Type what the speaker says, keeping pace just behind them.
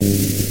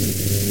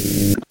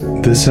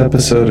This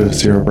episode of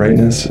Zero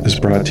Brightness is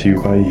brought to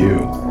you by you.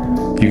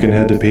 You can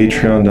head to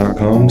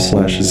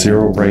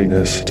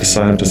patreon.com/zerobrightness to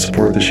sign up to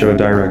support the show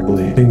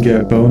directly and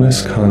get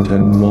bonus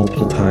content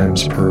multiple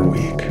times per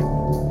week.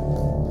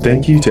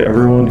 Thank you to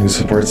everyone who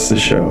supports the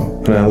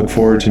show, and I look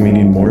forward to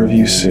meeting more of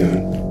you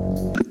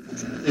soon.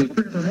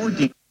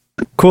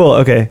 Cool.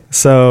 Okay.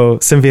 So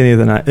Symphony of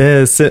the Night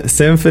is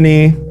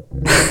Symphony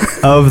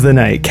of the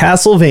Night.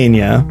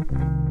 Castlevania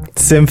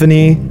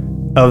Symphony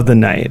of the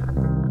Night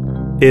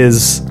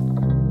is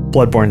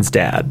Bloodborne's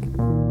dad.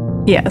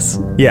 Yes.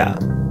 Yeah.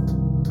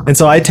 And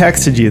so I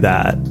texted you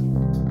that,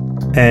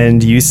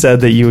 and you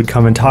said that you would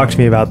come and talk to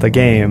me about the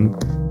game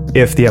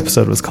if the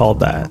episode was called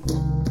that.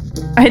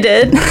 I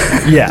did.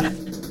 Yeah.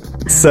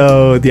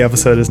 So the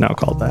episode is now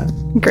called that.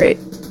 Great.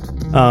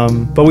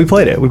 But we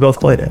played it. We both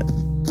played it.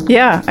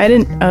 Yeah, I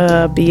didn't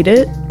beat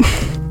it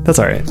That's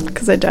all right.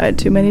 because I died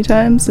too many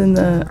times in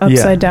the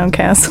upside down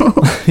castle.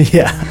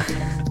 Yeah.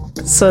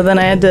 So then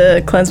I had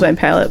to cleanse my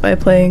palate by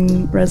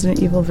playing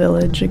Resident Evil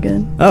Village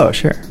again Oh,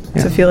 sure.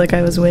 Yeah. to feel like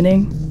I was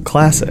winning.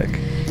 Classic.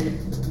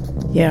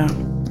 Yeah.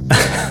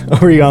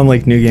 Were you on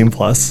like New Game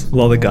Plus with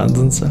all the guns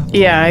and stuff?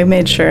 Yeah, I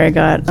made sure I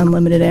got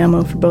unlimited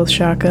ammo for both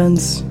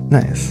shotguns.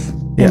 Nice.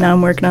 Yeah. And now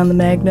I'm working on the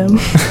Magnum.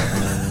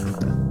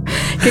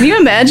 Can you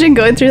imagine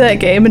going through that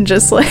game and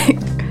just like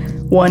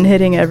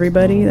one-hitting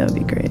everybody? That would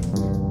be great.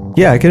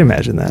 Yeah, I can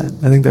imagine that.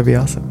 I think that'd be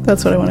awesome.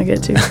 That's what I want to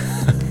get to.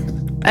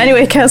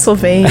 Anyway,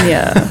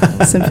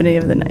 Castlevania Symphony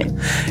of the Night.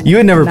 You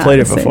had never Not played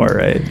it the same. before,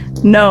 right?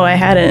 No, I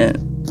hadn't.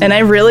 And I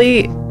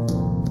really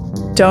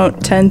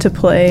don't tend to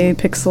play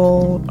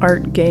pixel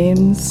art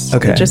games.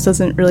 Okay. It just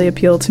doesn't really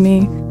appeal to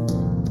me.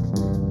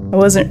 I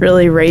wasn't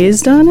really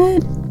raised on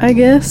it, I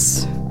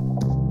guess.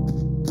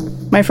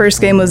 My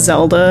first game was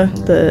Zelda,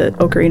 the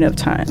Ocarina of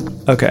Time.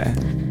 Okay.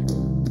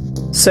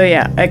 So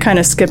yeah, I kind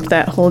of skipped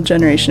that whole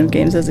generation of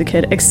games as a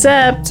kid,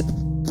 except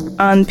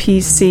on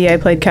PC I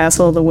played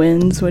Castle of the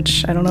Winds,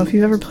 which I don't know if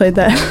you've ever played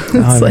that. It's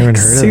I've never like heard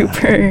of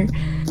super.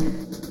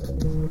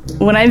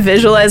 When I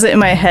visualize it in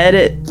my head,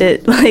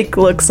 it like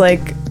looks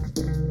like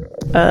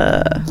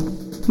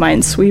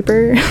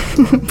Minesweeper,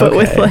 but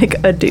with Okay. like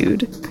a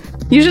dude.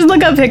 You should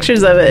look up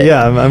pictures of it.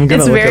 Yeah, I'm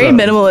gonna It's look very it up.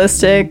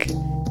 minimalistic.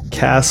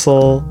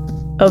 Castle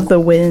Of the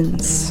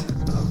Winds.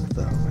 of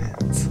the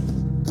Winds.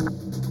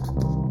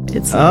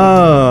 It's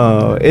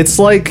Oh, it's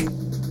like...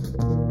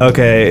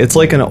 Okay, it's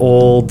like an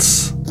old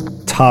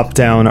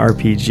top-down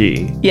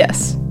RPG.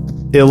 yes.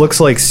 It looks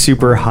like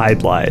Super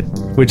Hydlide,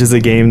 which is a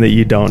game that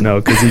you don't know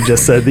because you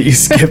just said that you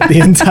skipped the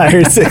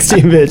entire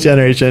 16-bit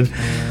generation.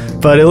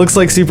 But it looks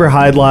like Super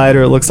Hydlide,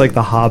 or it looks like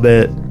The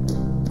Hobbit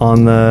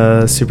on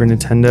the Super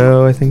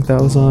Nintendo, I think that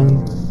was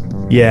on.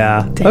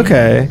 Yeah. Dang.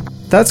 Okay.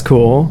 That's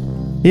cool.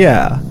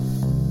 Yeah.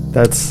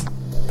 That's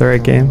the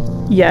right game.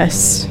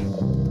 Yes.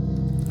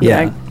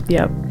 Yeah.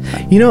 Yep.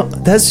 You know,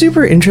 that's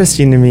super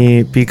interesting to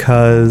me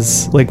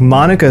because, like,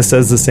 Monica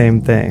says the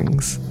same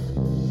things.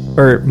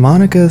 Or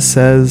Monica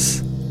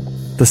says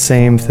the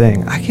same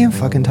thing. I can't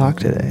fucking talk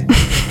today.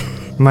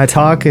 Am I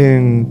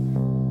talking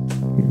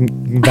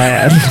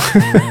bad?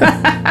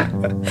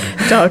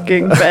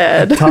 Talking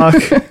bad.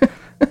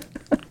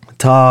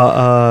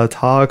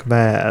 Talk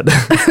bad.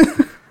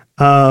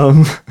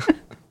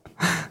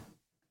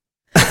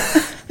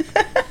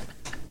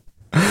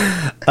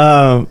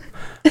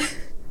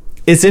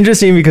 It's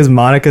interesting because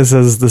Monica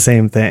says the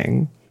same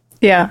thing.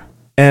 Yeah.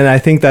 And I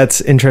think that's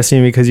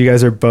interesting because you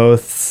guys are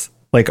both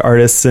like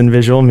artists in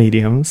visual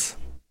mediums.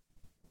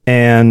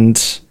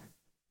 And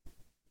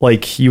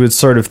like you would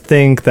sort of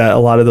think that a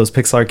lot of those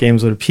pixel art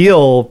games would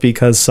appeal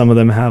because some of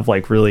them have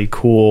like really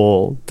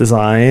cool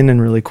design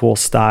and really cool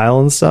style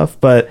and stuff.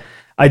 But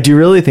I do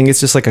really think it's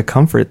just like a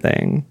comfort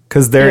thing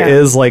because there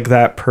is like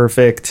that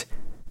perfect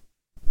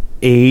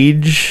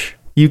age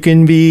you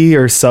can be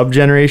or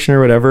sub-generation or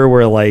whatever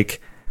where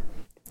like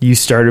you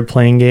started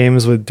playing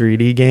games with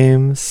 3D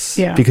games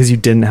because you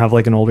didn't have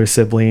like an older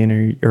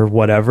sibling or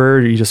whatever.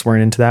 You just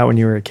weren't into that when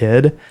you were a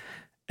kid.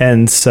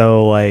 And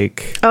so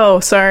like... Oh,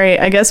 sorry.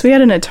 I guess we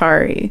had an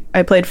Atari.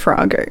 I played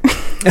Frogger.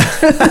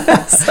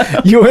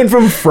 You went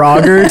from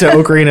Frogger to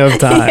Ocarina of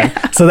Time.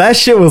 Yeah. So that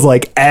shit was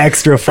like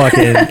extra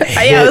fucking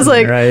I was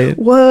like, right?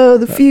 whoa,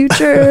 the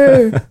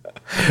future.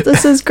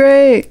 This is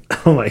great.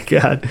 Oh my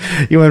God.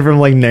 You went from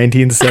like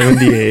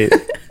 1978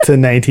 to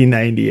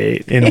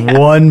 1998 in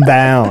one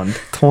bound.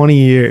 20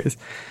 years.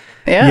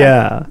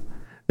 Yeah.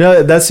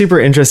 No, that's super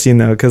interesting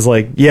though, because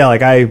like, yeah,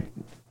 like I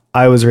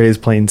was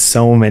raised playing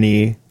so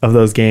many of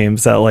those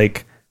games that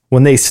like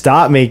when they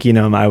stopped making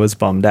them, I was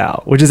bummed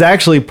out, which is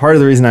actually part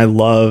of the reason I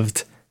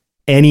loved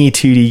any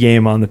 2D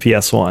game on the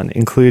PS1,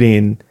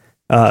 including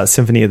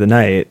Symphony of the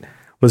Night,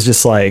 was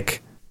just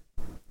like,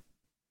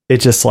 it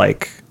just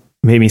like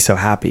made me so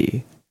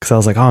happy because I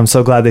was like, oh, I'm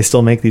so glad they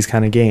still make these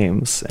kind of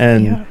games.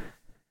 And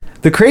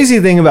the crazy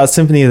thing about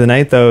Symphony of the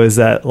Night, though, is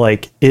that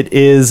like it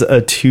is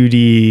a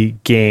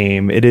 2D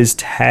game. It is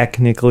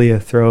technically a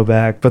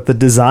throwback, but the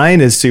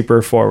design is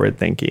super forward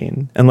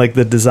thinking. And like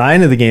the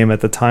design of the game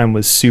at the time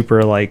was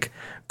super like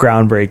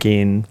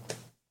groundbreaking.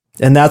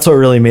 And that's what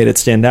really made it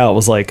stand out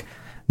was like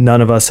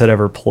none of us had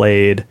ever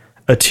played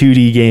a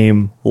 2D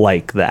game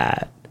like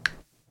that.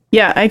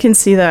 Yeah, I can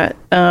see that.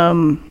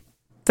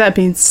 That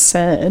being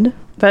said,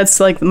 that's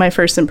like my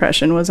first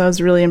impression was I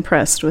was really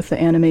impressed with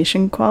the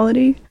animation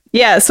quality.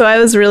 Yeah, so I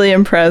was really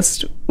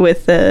impressed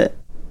with the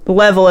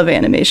level of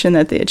animation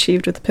that they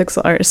achieved with the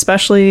pixel art,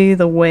 especially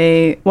the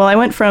way, well,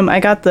 I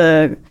got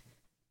the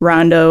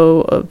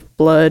Rondo of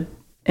Blood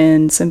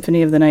and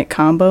Symphony of the Night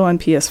combo on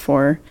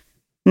PS4.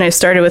 And I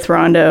started with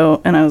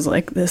Rondo and I was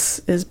like, this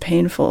is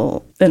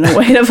painful in a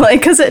way of like,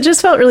 because it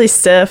just felt really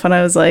stiff. And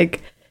I was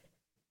like,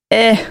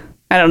 I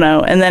don't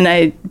know. And then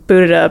I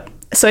booted up.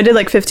 So I did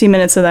like 15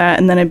 minutes of that.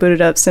 And then I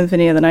booted up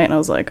Symphony of the Night and I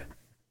was like,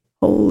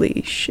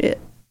 holy shit.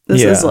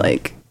 This is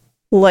like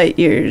light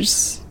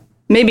years.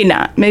 Maybe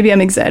not. Maybe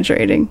I'm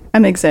exaggerating.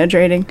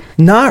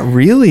 Not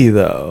really,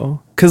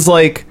 though. Because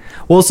like,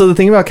 well, so the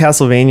thing about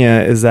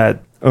Castlevania is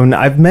that,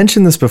 I've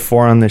mentioned this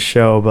before on this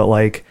show, but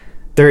like,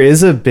 there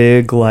is a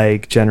big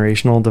like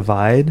generational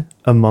divide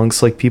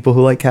amongst like people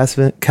who like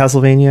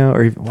Castlevania,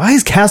 or even, why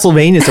is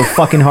Castlevania so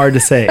fucking hard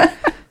to say?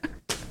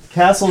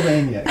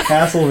 Castlevania.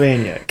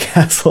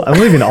 I'm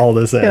leaving all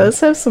this in. Yeah, let's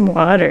have some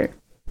water.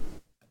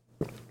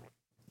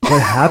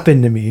 What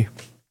happened to me?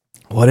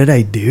 What did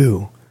I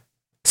do?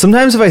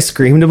 Sometimes if I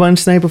screamed a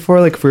bunch the night before,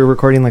 like if we were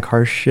recording like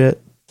harsh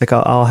shit, like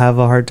I'll have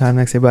a hard time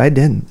next day, but I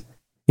didn't.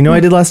 You know what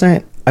I did last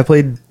night? I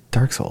played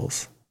Dark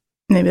Souls.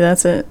 Maybe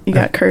that's it. You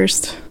got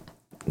cursed.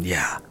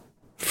 Yeah,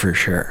 for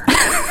sure.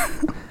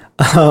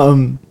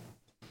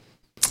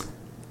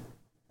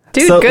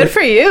 Dude, so, good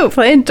for you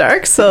playing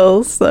Dark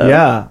Souls. So.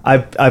 Yeah,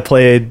 I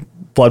played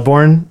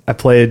Bloodborne. I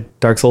played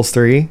Dark Souls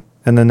 3,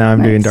 and then now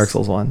I'm doing Dark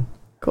Souls 1.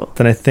 Cool.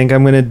 Then I think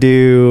I'm going to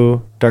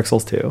do Dark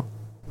Souls 2,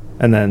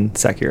 and then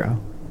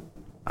Sekiro.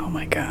 Oh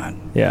my god.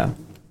 Yeah.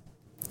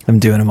 I'm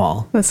doing them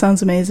all. That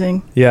sounds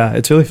amazing. Yeah,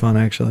 it's really fun,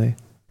 actually.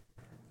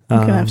 I'm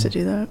going to have to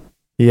do that.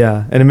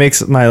 Yeah, and it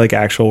makes my like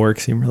actual work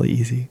seem really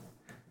easy.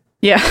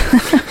 Yeah.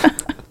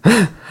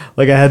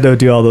 Like I had to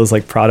do all those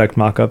like product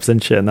mock-ups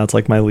and shit, and that's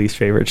like my least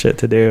favorite shit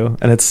to do,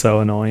 and it's so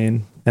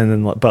annoying. And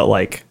then, but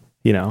like,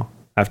 you know,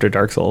 after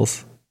Dark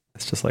Souls,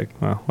 it's just like,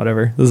 well,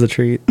 whatever. This is a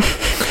treat.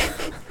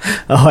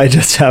 Oh, I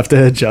just have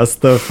to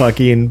adjust the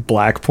fucking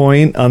black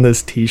point on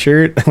this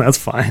t-shirt, and that's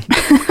fine.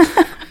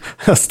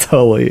 That's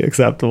totally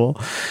acceptable.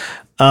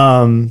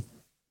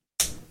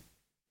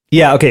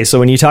 Yeah, okay, so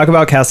when you talk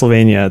about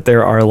Castlevania,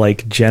 there are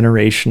like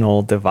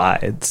generational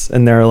divides,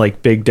 and there are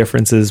like big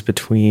differences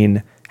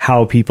between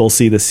how people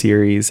see the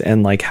series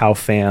and like how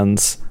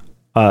fans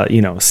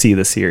see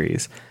the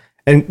series.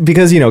 And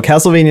because, you know,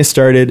 Castlevania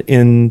started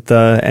in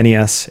the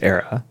NES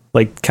era.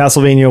 Like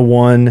Castlevania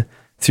 1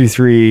 through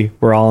 3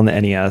 were all in the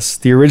NES.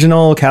 The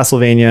original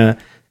Castlevania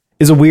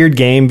is a weird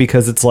game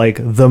because it's like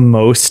the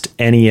most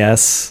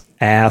NES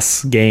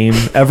ass game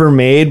ever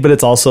made, but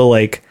it's also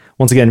like,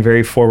 once again,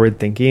 very forward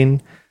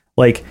thinking.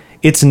 Like,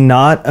 it's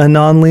not a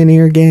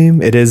non-linear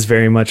game. It is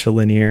very much a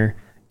linear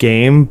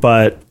game,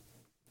 but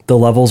the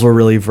levels were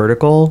really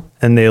vertical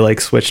and they like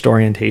switched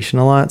orientation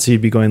a lot. So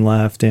you'd be going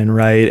left and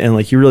right, and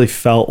like you really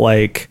felt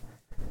like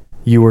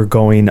you were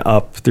going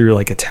up through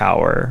like a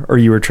tower or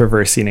you were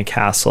traversing a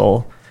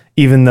castle,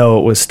 even though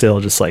it was still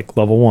just like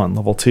level 1,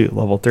 level 2,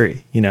 level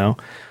 3, you know?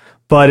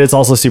 But it's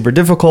also super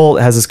difficult.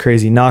 It has this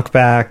crazy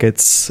knockback.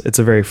 It's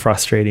a very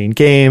frustrating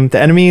game. The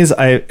enemies,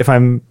 if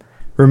I'm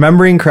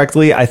remembering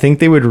correctly, I think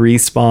they would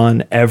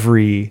respawn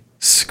every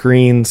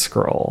screen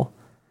scroll.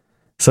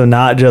 So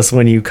not just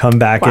when you come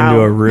back into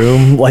a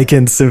room like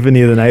in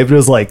Symphony of the Night, but it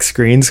was like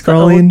screen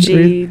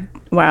scrolling.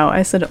 Wow,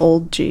 I said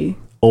old G.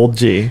 Old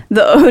G.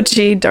 The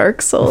OG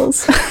Dark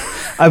Souls.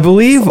 I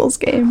believe Souls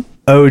game.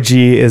 OG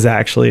is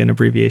actually an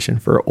abbreviation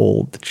for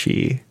Old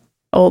G.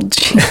 Old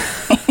G.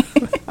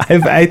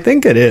 I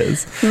think it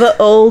is. The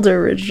old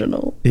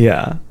original.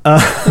 Yeah.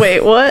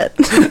 Wait, what?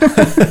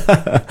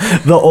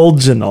 The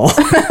original.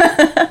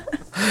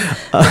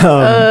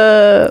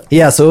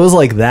 Yeah, so it was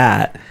like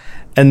that.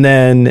 And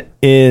then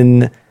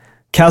in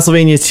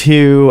Castlevania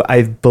 2,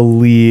 I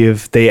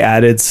believe they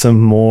added some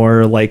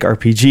more like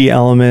RPG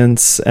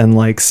elements and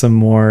like some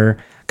more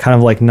kind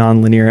of like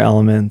non-linear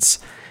elements.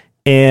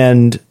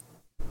 And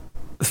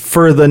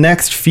for the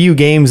next few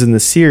games in the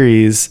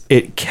series,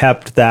 it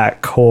kept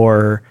that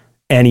core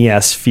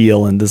NES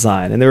feel and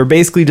design. And they were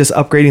basically just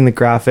upgrading the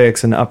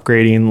graphics and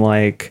upgrading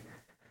like,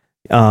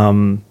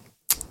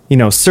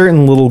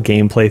 certain little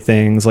gameplay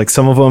things. Like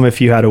some of them, if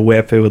you had a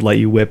whip, it would let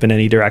you whip in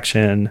any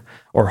direction,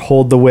 or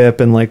hold the whip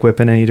and like whip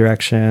in any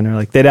direction, or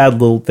like they'd add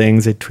little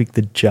things. They'd tweak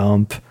the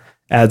jump,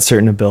 add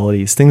certain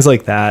abilities, things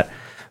like that.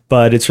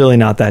 But it's really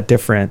not that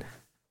different.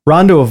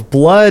 Rondo of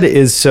Blood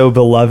is so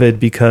beloved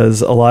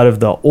because a lot of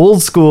the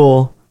old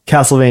school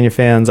Castlevania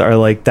fans are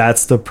like,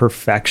 that's the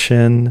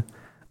perfection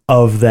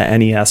of the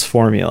NES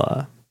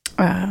formula.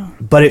 Wow.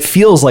 But it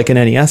feels like an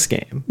NES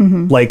game.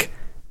 Mm-hmm. Like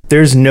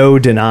there's no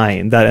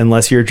denying that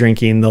unless you're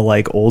drinking the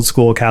like old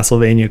school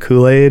Castlevania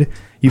Kool-Aid,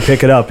 you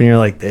pick it up and you're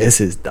like, this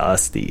is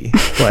dusty.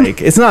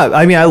 Like it's not,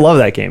 I mean, I love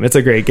that game. It's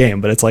a great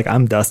game, but it's like,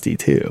 I'm dusty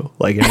too.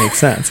 Like it makes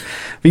sense.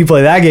 But you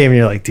play that game and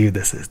you're like, dude,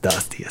 this is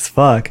dusty as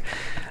fuck.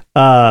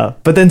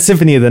 But then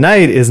Symphony of the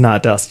Night is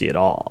not dusty at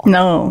all.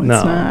 No,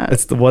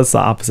 it's not. What's the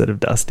opposite of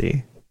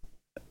dusty?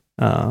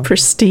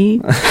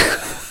 Pristine.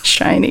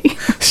 Shiny.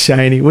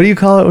 Shiny. What do you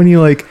call it when you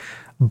like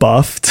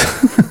buffed?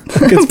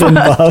 Like it's been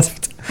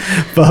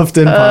buffed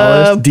and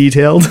polished,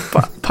 detailed.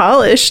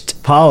 Polished.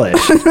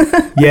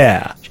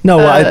 Yeah. No,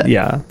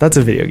 yeah, that's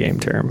a video game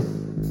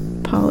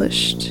term.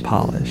 Polished.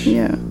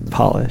 Yeah.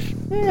 Polish.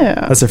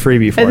 Yeah. That's a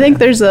freebie for I think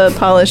there's a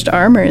polished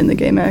armor in the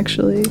game,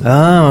 actually.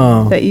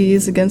 Oh. That you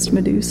use against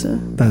Medusa.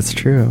 That's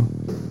true.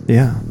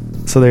 Yeah.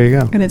 So there you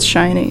go. And it's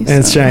shiny. And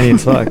it's shiny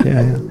as fuck.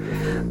 Yeah.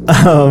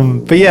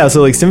 But yeah,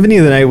 so like Symphony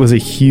of the Night was a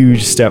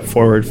huge step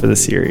forward for the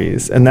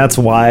series. And that's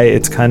why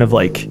it's kind of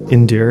like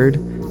endured.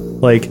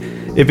 Like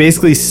it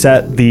basically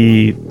set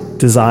the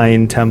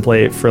design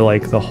template for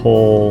like the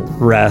whole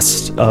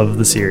rest of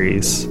the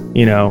series.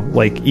 You know,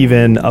 like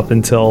even up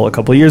until a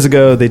couple years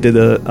ago, they did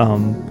a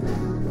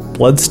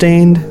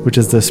Bloodstained, which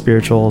is the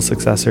spiritual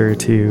successor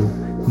to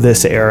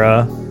this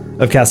era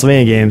of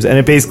Castlevania games, and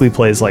it basically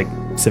plays like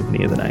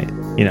Symphony of the Night,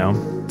 you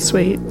know?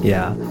 Sweet.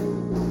 Yeah.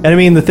 And I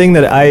mean, the thing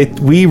that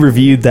we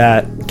reviewed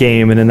that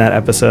game, and in that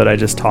episode I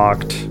just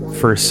talked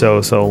for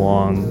so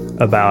long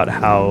about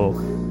how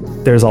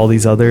there's all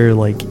these other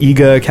like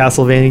Iga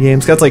Castlevania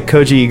games. That's like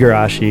Koji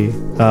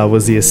Igarashi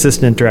was the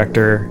assistant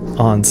director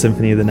on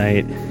Symphony of the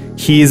Night.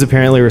 He's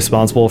apparently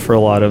responsible for a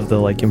lot of the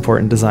like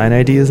important design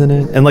ideas in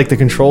it, and like the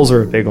controls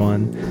are a big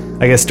one.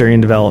 I guess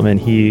during development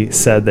he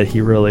said that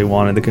he really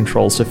wanted the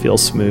controls to feel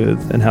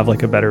smooth and have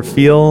like a better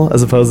feel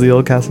as opposed to the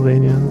old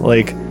Castlevania.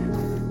 Like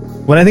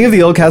when I think of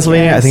the old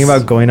Castlevania, yes. I think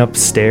about going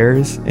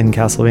upstairs in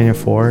Castlevania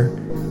 4.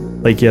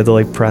 Like you had to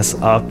like press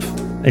up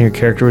and your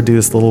character would do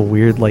this little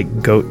weird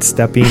like goat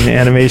stepping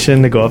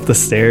animation to go up the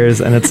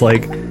stairs, and it's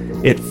like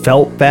it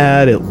felt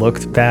bad, it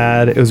looked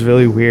bad, it was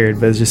really weird,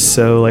 but it's just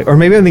so like, or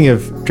maybe I'm thinking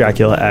of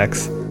Dracula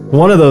X,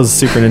 one of those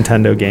Super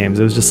Nintendo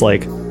games. It was just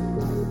like,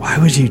 why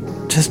would you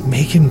just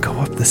make him go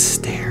up the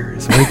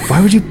stairs? Like,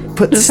 why would you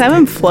put just have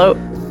him float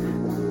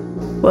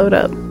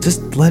up?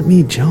 Just let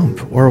me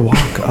jump or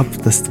walk up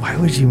this. Why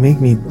would you make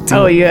me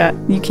do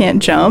you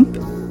can't jump?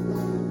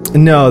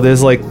 No,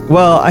 there's like,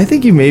 well, I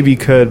think you maybe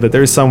could, but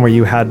there's some where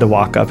you had to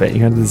walk up it.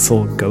 You had this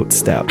little goat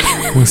step.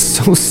 It was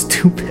so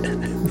stupid.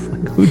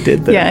 Who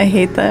did that? Yeah, I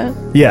hate that.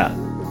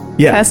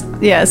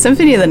 Yeah.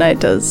 Symphony of the Night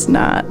does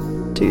not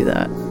do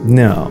that.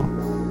 No.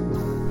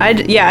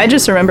 I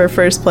just remember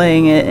first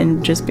playing it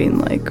and just being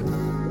like,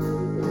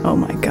 oh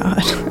my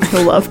god,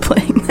 I love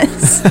playing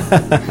this.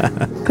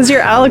 Because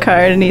you're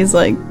Alucard and he's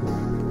like,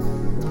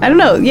 I don't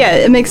know. Yeah,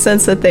 it makes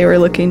sense that they were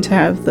looking to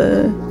have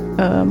the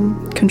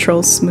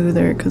controls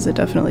smoother, because it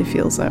definitely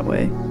feels that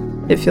way.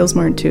 It feels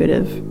more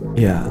intuitive.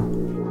 Yeah.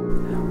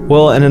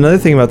 Well, and another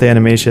thing about the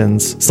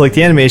animations, so like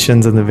the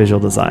animations and the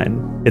visual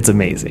design, it's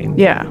amazing.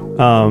 Yeah.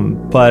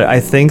 But I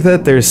think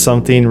that there's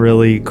something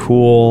really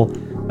cool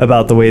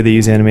about the way they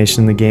use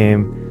animation in the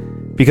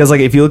game, because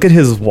like if you look at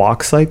his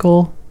walk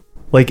cycle,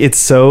 like it's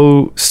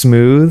so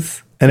smooth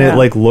and it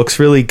like looks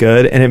really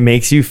good, and it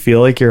makes you feel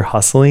like you're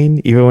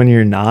hustling even when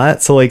you're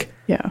not. So like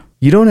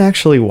you don't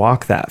actually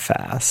walk that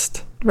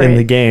fast in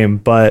the game,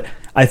 but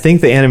I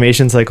think the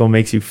animation cycle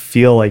makes you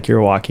feel like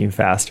you're walking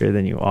faster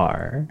than you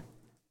are.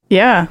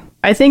 Yeah,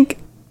 I think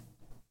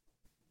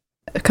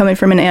coming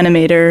from an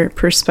animator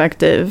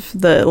perspective,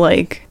 the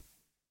like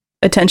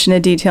attention to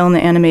detail in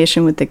the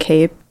animation with the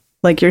cape,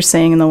 like you're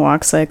saying in the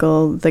walk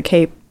cycle, the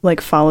cape like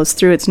follows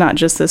through. It's not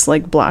just this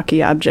like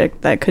blocky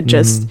object that could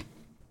just,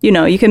 you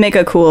know, you can make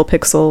a cool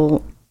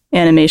pixel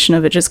animation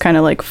of it just kind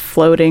of like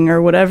floating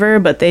or whatever,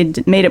 but they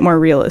made it more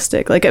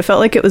realistic. Like it felt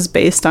like it was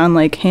based on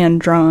like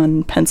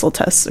hand-drawn pencil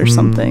tests or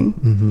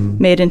something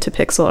made into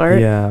pixel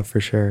art. Yeah, for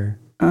sure.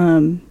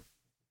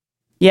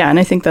 Yeah, and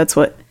I think that's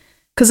what,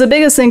 because the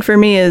biggest thing for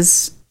me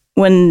is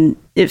when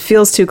it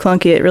feels too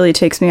clunky, it really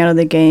takes me out of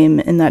the game,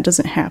 and that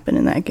doesn't happen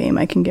in that game.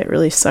 I can get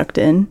really sucked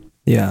in.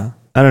 Yeah.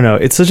 I don't know.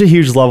 It's such a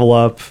huge level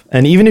up.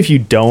 And even if you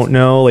don't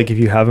know, like if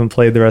you haven't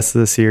played the rest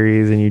of the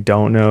series and you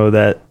don't know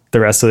that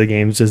the rest of the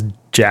games just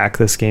jack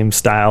this game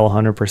style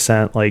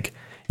 100%, like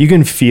you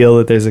can feel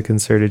that there's a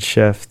concerted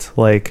shift.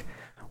 Like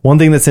one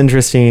thing that's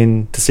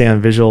interesting to say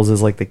on visuals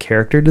is like the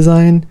character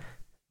design.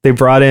 They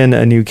brought in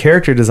a new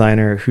character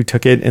designer who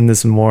took it in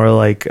this more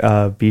like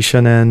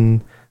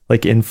Bishonen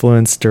like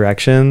influenced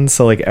direction.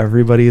 So like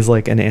everybody's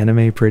like an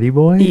anime pretty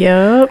boy.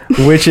 Yep.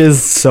 Which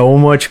is so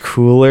much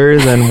cooler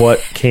than what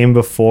came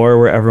before,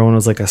 where everyone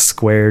was like a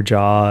square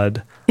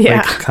jawed,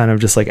 like kind of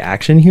just like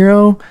action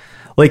hero.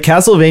 Like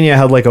Castlevania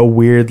had like a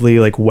weirdly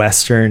like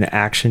Western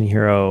action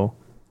hero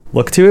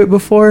look to it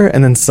before,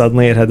 and then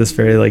suddenly it had this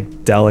very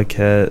like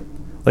delicate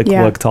like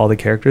look to all the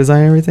character design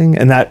and everything,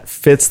 and that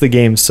fits the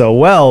game so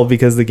well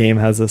because the game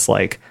has this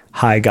like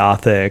high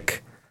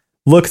gothic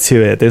look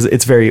to it.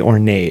 It's very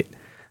ornate,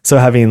 so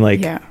having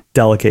like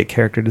delicate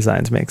character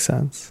designs makes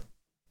sense.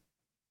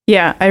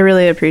 Yeah, I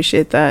really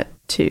appreciate that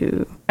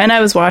too. And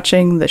I was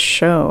watching the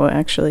show,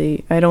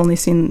 actually. I'd only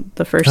seen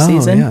the first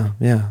season.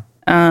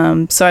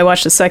 So I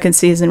watched the second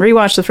season,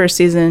 rewatched the first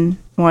season,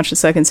 watched the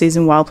second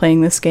season while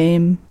playing this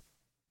game.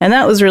 And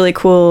that was really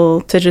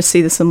cool to just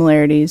see the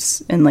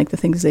similarities and like the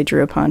things they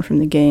drew upon from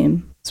the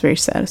game. It's very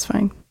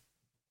satisfying.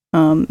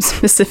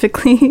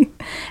 Specifically,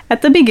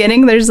 at the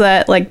beginning, there's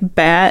that like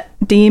bat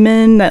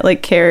demon that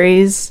like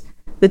carries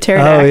the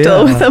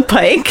pterodactyl with a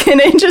pike, and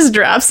it just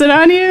drops it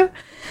on you.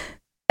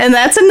 And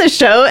that's in the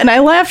show, and I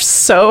laughed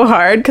so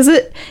hard because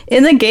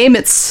in the game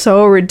it's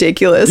so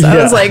ridiculous.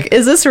 I was like,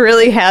 is this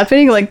really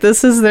happening? Like,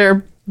 this is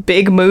their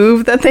big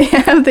move that they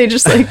have. They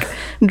just like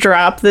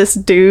drop this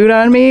dude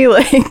on me,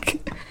 like,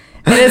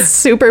 and it's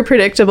super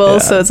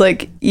predictable. So it's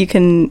like you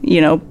can,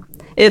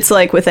 it's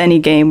like with any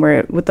game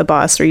with the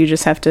boss where you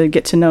just have to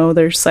get to know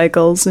their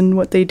cycles and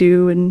what they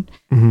do and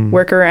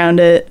work around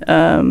it.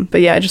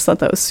 But yeah, I just thought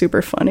that was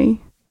super funny.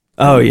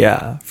 Oh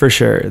yeah, for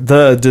sure.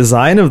 The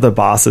design of the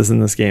bosses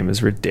in this game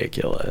is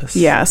ridiculous.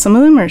 Yeah, some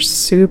of them are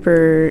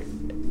super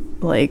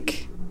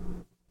like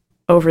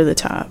over the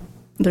top.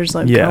 There's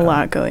like a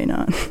lot going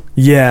on.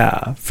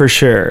 Yeah, for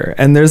sure.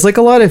 And there's like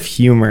a lot of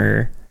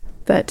humor.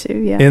 That too,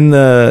 yeah. In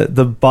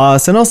the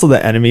boss and also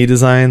the enemy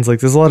designs, like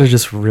there's a lot of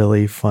just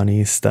really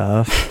funny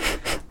stuff.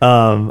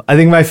 I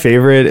think my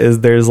favorite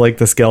is there's like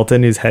the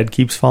skeleton whose head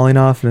keeps falling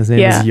off and his name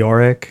is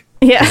Yorick.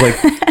 Yeah.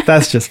 Like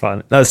that's just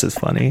fun. That's just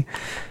funny.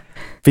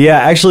 But yeah,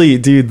 actually,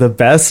 dude, the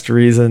best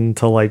reason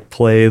to like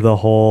play the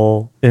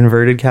whole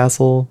inverted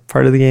castle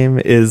part of the game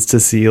is to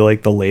see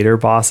like the later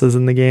bosses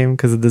in the game,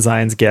 because the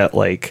designs get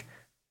like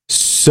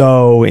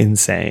so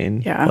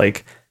insane. Yeah.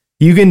 Like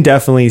you can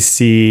definitely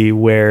see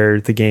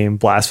where the game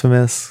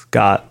Blasphemous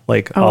got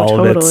like all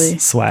of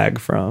its swag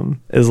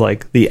from, is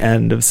like the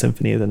end of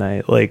Symphony of the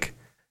Night. Like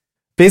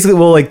basically,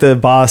 well, like the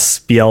boss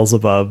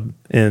Beelzebub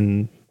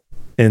in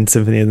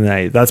Symphony of the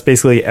Night, that's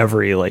basically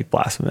every like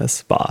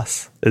Blasphemous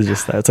boss is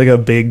just that. It's like a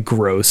big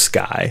gross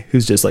guy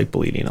who's just like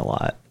bleeding a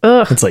lot.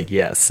 Ugh. It's like,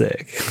 yeah,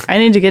 sick. I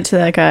need to get to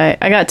that guy.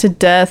 I got to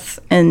Death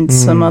and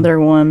some other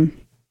one.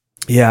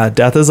 Yeah,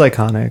 Death is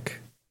iconic.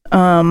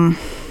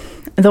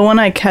 The one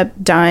I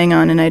kept dying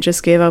on and I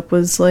just gave up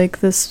was like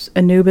this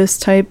Anubis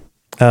type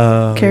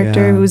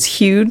character who was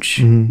huge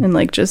and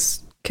like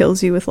just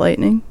kills you with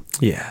lightning.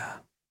 Yeah,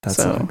 that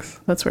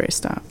sucks. That's where I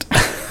stopped.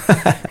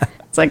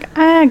 It's like,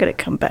 I gotta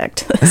come back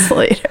to this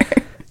later.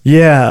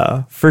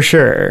 Yeah, for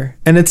sure.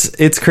 And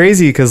it's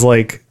crazy because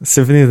like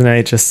Symphony of the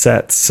Night just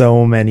set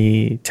so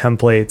many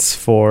templates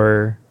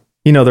for,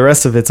 the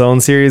rest of its own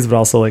series, but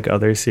also like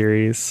other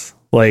series.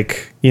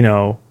 Like,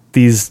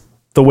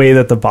 the way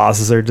that the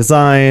bosses are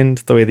designed,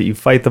 the way that you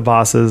fight the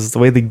bosses, the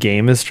way the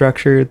game is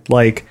structured.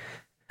 Like,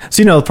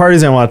 so, the part of the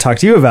reason I want to talk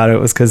to you about it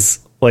was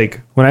because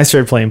like when I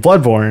started playing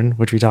Bloodborne,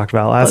 which we talked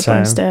about last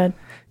time.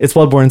 It's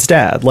Bloodborne's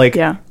dad. Like,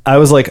 I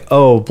was like,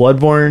 oh,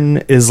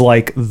 Bloodborne is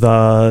like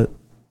the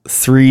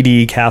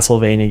 3D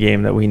Castlevania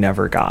game that we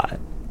never got.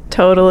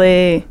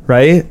 Totally.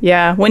 Right?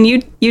 Yeah. When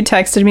you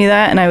texted me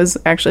that and I was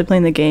actually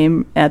playing the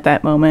game at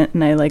that moment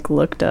and I like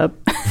looked up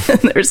and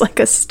there's like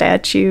a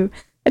statue.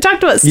 I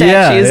talked about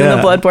statues in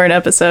the Bloodborne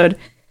episode.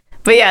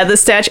 But yeah, the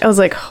statue, I was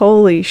like,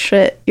 holy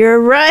shit, you're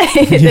right.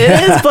 It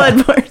is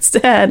Bloodborne's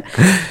dad.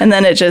 And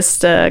then it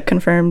just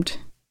confirmed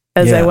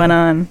as I went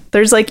on.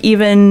 There's like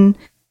even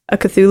a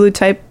Cthulhu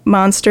type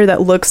monster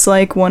that looks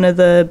like one of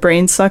the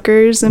brain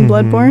suckers in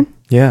Bloodborne.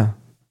 Yeah.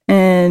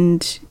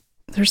 And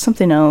there's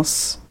something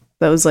else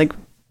that was like,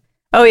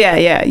 oh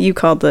yeah, you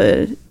called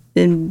the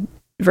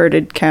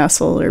inverted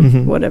castle or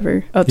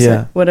whatever.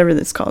 Whatever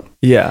that's called.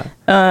 Yeah.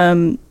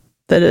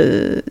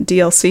 The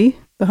DLC,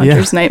 the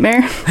Hunter's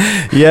Nightmare.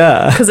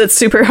 Yeah. Because it's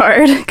super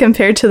hard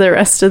compared to the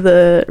rest of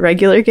the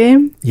regular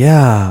game.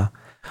 Yeah.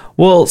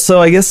 Well, so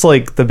I guess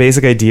like the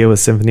basic idea with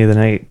Symphony of the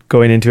Night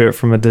going into it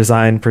from a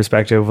design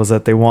perspective was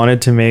that they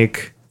wanted to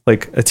make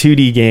like a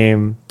 2D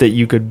game that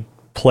you could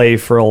play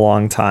for a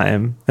long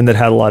time and that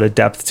had a lot of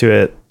depth to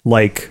it,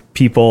 like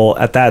people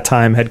at that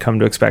time had come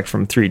to expect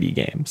from 3D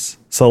games.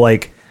 So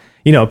like,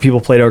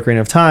 people played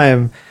Ocarina of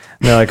Time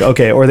and they're like,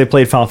 okay, or they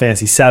played Final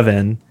Fantasy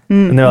 7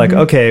 and they're like,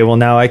 okay, well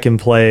now I can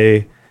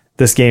play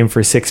this game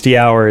for 60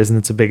 hours and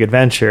it's a big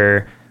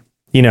adventure.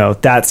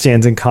 That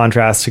stands in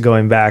contrast to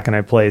going back and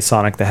I play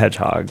Sonic the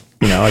Hedgehog.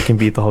 I can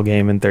beat the whole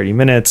game in 30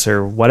 minutes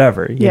or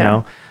whatever, you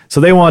know? So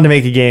they wanted to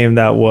make a game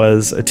that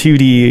was a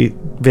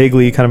 2D,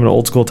 vaguely kind of an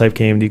old school type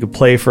game that you could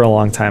play for a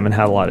long time and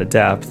had a lot of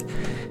depth.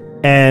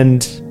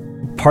 And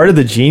part of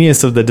the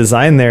genius of the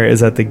design there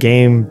is that the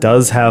game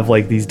does have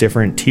like these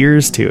different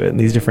tiers to it and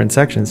these different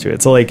sections to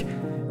it. So like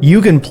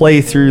you can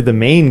play through the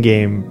main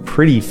game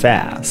pretty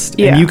fast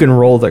and you can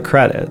roll the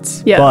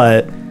credits. Yeah.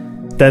 But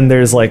then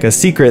there's like a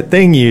secret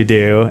thing you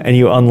do and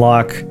you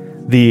unlock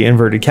the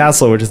inverted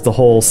castle, which is the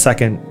whole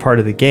second part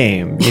of the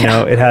game.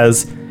 It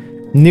has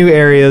new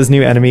areas,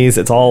 new enemies.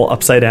 It's all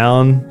upside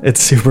down.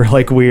 It's super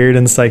like weird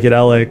and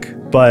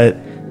psychedelic, but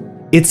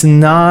it's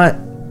not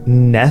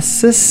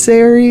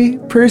necessary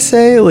per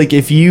se. Like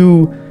if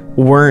you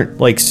weren't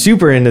like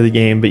super into the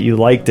game, but you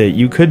liked it,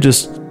 you could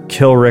just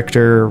kill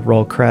Richter,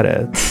 roll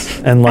credits,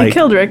 and like I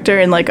killed Richter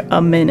in like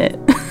a minute.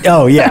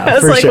 Oh yeah, I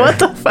was like, what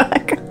the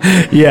fuck?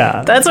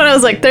 Yeah, that's when I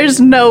was like, there's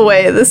no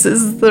way this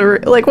is the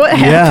like what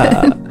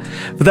happened. Yeah,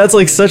 But that's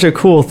like such a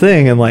cool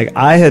thing, and like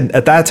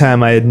at that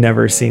time I had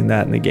never seen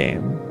that in the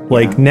game.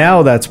 Like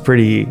now that's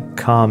pretty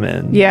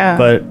common. Yeah.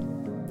 But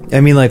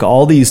I mean, like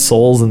all these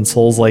Souls and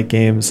Souls-like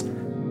games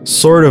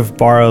sort of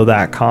borrow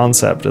that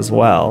concept as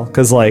well.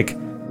 Because like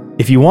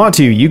if you want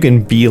to, you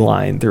can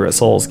beeline through a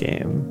Souls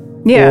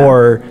game. Yeah.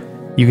 Or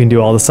you can do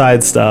all the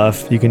side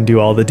stuff. You can do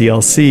all the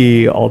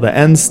DLC, all the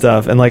end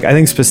stuff. And like I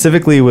think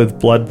specifically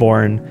with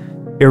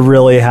Bloodborne, it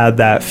really had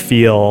that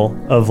feel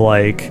of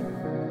like,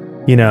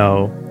 you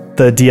know,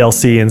 the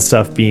DLC and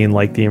stuff being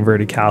like the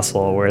inverted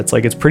castle, where it's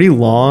like it's pretty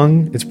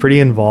long, it's pretty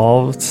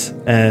involved,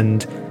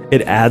 and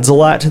it adds a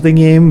lot to the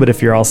game. But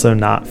if you're also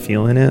not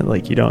feeling it,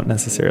 like you don't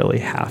necessarily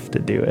have to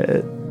do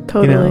it.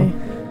 Totally. You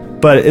know?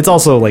 But it's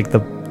also like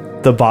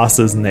the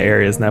bosses and the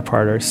areas in that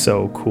part are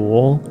so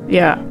cool.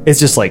 Yeah. It's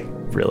just like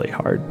really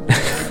hard.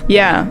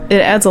 Yeah,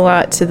 it adds a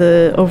lot to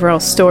the overall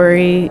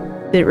story.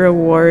 It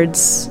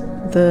rewards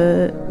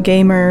the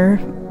gamer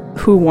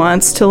who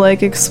wants to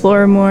like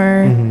explore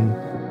more.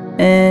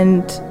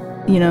 And,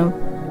 you know,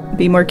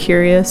 be more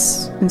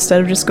curious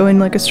instead of just going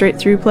like a straight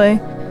through play.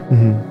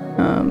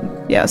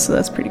 Yeah, so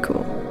that's pretty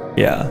cool.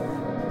 Yeah.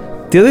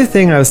 The other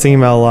thing I was thinking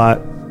about a lot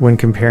when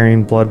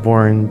comparing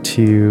Bloodborne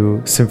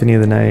to Symphony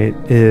of the Night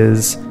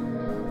is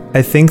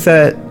I think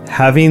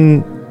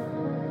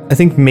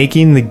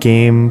making the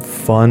game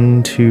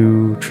fun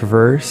to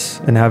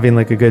traverse and having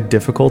like a good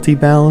difficulty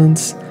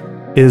balance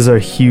is a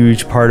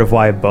huge part of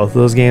why both of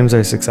those games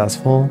are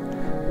successful.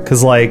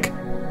 Because like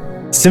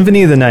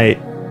Symphony of the Night,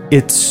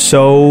 it's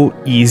so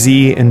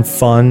easy and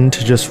fun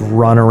to just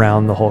run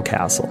around the whole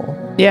castle.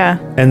 Yeah.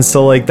 And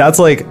so like that's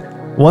like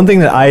one thing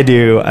that I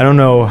do. I don't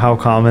know how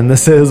common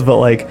this is, but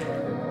like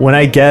when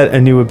I get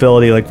a new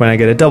ability, like when I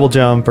get a double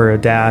jump or a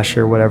dash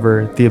or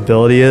whatever the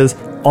ability is,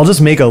 I'll just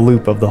make a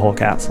loop of the whole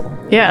castle.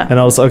 Yeah. And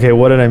I was okay,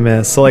 what did I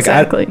miss? So like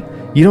exactly.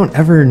 You don't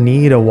ever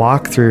need a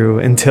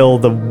walkthrough until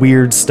the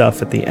weird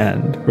stuff at the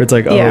end where it's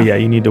like, oh yeah,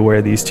 you need to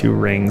wear these 2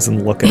 rings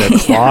and look at a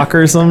clock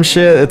or some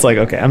shit. It's like,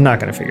 okay, I'm not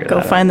going to figure that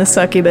out. Go find the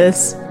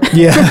succubus.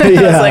 Yeah. I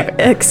was like,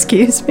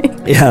 excuse me.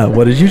 Yeah.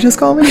 What did you just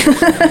call me?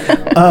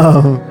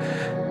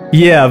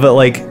 Yeah. But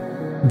like,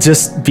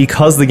 just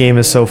because the game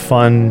is so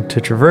fun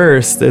to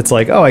traverse, it's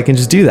like, oh, I can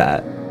just do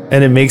that.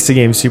 And it makes the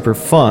game super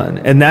fun.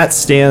 And that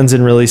stands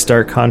in really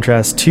stark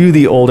contrast to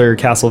the older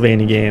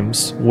Castlevania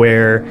games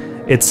where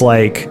it's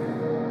like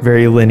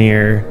very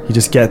linear. You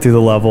just get through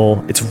the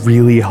level. It's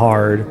really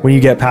hard. When you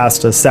get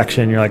past a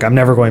section, you're like, I'm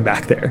never going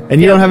back there. And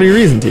you don't have any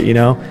reason to, you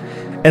know?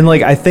 And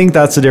like, I think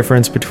that's the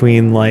difference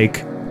between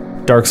like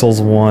Dark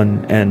Souls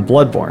 1 and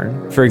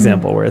Bloodborne, for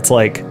example, where it's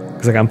like,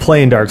 because like I'm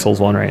playing Dark Souls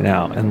 1 right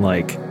now, and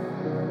like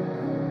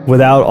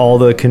without all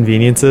the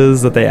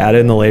conveniences that they added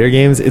in the later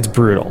games, it's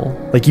brutal.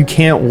 Like you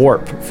can't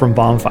warp from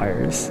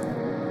bonfires.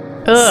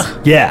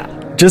 Ugh. Yeah.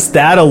 Just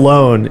that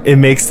alone, it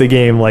makes the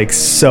game like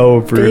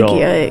so brutal.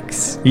 Big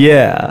yikes.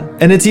 Yeah.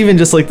 And it's even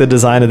just like the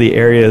design of the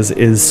areas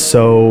is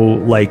so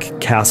like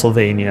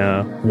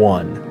Castlevania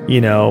 1,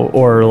 you know,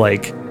 or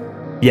like,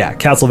 yeah,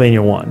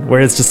 Castlevania 1, where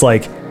it's just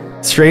like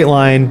straight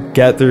line,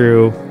 get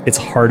through, it's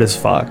hard as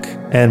fuck.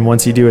 And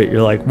once you do it,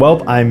 you're like,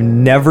 well,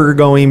 I'm never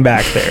going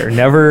back there.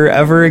 Never,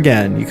 ever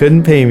again. You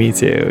couldn't pay me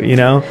to, you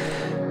know?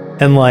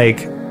 And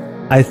like,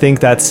 I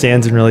think that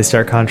stands in really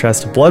stark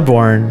contrast to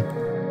Bloodborne,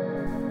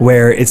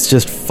 where it's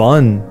just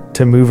fun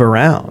to move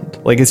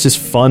around. Like, it's just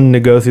fun to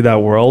go through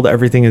that world.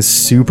 Everything is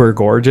super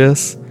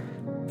gorgeous.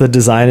 The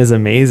design is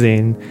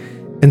amazing.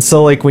 And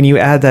so, like, when you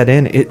add that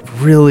in, it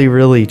really,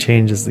 really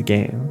changes the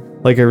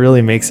game. Like, it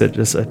really makes it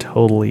just a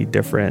totally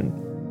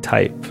different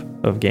type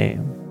of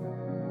game.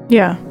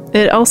 Yeah.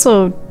 It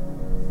also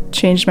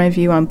changed my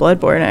view on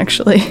Bloodborne,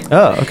 actually.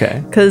 Oh,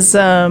 okay. Because,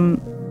 I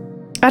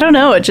don't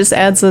know, it just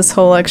adds this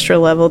whole extra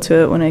level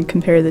to it when I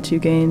compare the two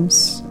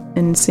games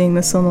and seeing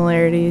the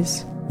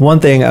similarities. One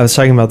thing, I was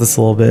talking about this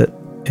a little bit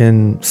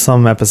in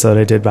some episode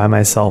I did by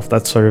myself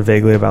that's sort of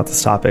vaguely about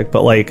this topic,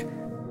 but like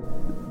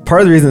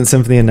part of the reason that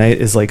Symphony of the Night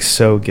is like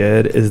so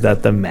good is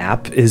that the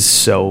map is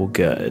so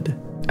good.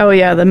 Oh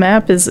yeah, the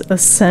map is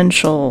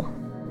essential.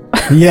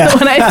 Yeah.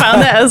 When I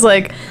found that, I was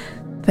like,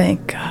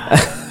 thank God.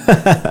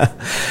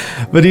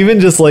 But even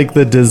just like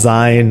the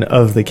design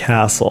of the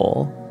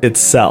castle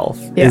itself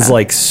is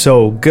like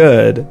so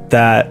good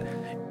that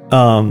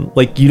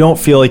like you don't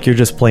feel like you're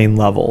just playing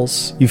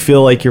levels. You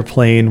feel like you're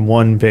playing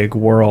one big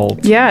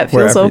world. Yeah, it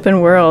feels open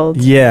world.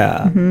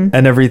 Yeah. Mm-hmm.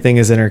 And everything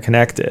is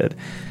interconnected.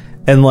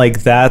 And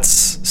like that's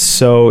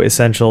so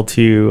essential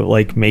to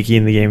like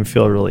making the game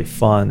feel really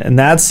fun. And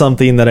that's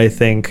something that I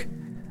think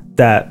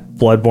that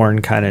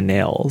Bloodborne kind of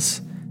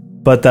nails.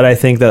 But that I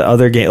think that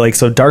other games, like,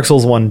 so Dark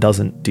Souls 1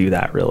 doesn't do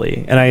that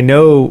really. And I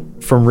know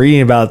from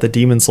reading about it that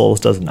Demon Souls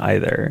doesn't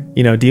either.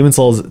 You know, Demon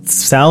Souls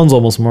sounds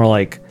almost more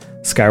like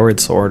Skyward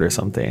Sword or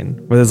something,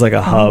 where there's like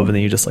a hub and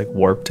then you just like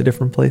warp to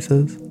different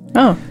places.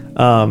 Oh.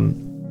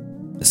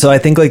 So I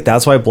think like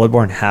that's why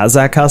Bloodborne has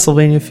that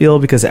Castlevania feel,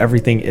 because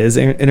everything is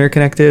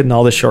interconnected and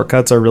all the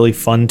shortcuts are really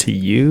fun to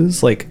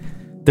use. Like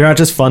they're not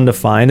just fun to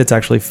find, it's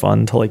actually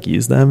fun to like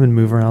use them and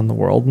move around the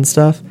world and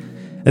stuff.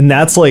 And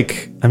that's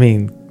like, I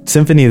mean,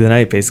 Symphony of the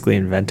Night basically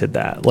invented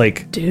that.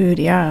 Like, dude,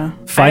 yeah.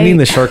 Finding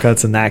the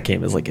shortcuts in that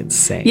game is like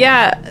insane.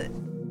 Yeah.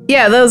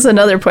 Yeah, that was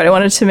another point I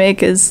wanted to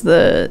make, is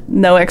the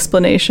no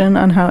explanation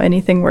on how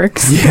anything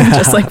works. Yeah.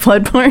 Just like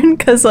Bloodborne.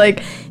 Because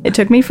like it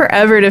took me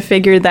forever to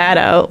figure that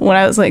out when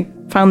I was like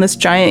found this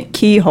giant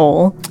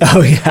keyhole.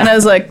 Oh yeah. And I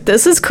was like,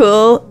 this is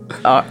cool.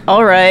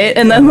 All right.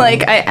 And then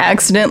like I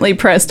accidentally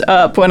pressed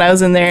up when I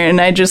was in there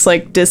and I just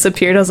like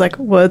disappeared. I was like,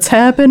 what's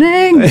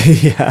happening?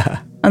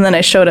 Yeah. And then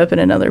I showed up in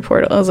another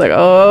portal. I was like,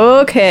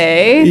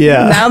 okay.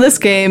 Yeah. Now this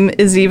game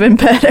is even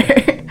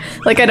better.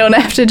 Like I don't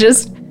have to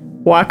just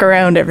walk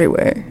around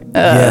everywhere.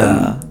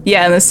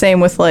 Yeah, and the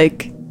same with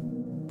like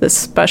the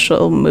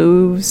special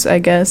moves, I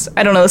guess.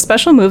 I don't know. The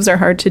special moves are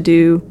hard to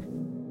do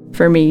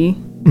for me.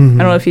 I don't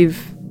know if you've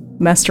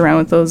messed around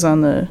with those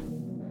on the,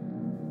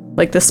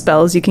 like the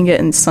spells you can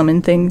get and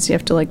summon things. You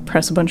have to like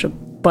press a bunch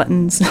of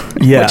buttons,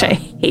 which I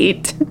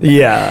hate.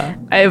 Yeah.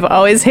 I've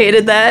always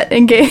hated that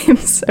in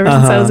games ever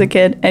since I was a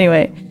kid.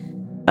 Anyway,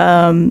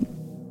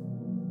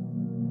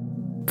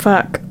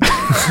 fuck.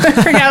 I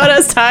forgot what I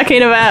was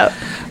talking about.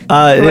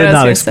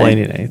 Not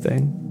explaining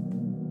anything.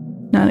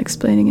 Not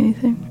explaining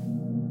anything.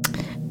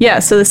 Yeah,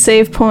 so the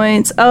save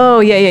points.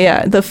 Oh,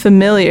 yeah. The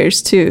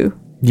familiars, too.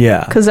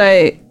 Yeah. Because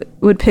I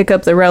would pick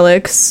up the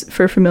relics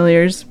for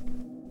familiars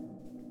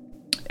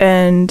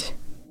and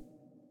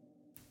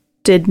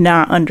did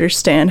not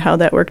understand how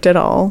that worked at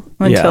all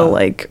until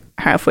like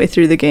halfway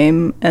through the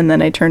game. And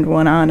then I turned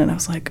one on and I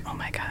was like, oh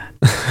my God.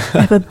 I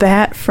have a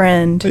bat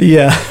friend.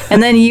 Yeah.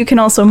 And then you can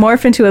also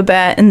morph into a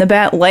bat and the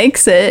bat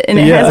likes it and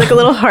it has like a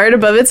little heart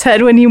above its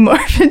head when you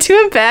morph into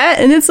a bat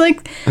and it's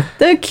like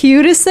the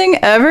cutest thing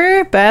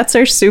ever. Bats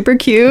are super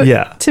cute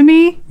to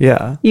me.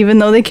 Yeah. Even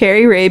though they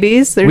carry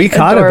rabies. They're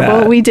caught adorable. A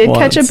bat we did once.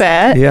 catch a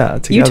bat. Yeah.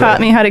 Together. You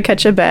taught me how to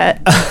catch a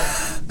bat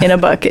in a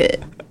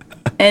bucket.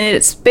 And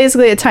it's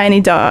basically a tiny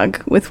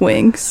dog with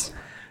wings.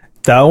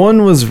 That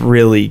one was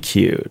really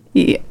cute.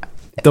 Yeah.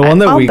 The one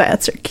that all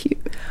bats are cute.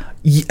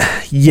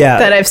 Yeah.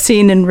 That I've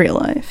seen in real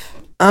life.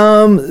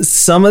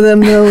 Some of them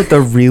though, the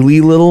really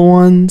little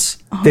ones,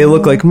 they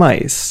look like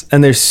mice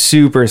and they're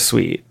super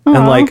sweet.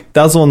 And like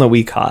that was the one that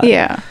we caught.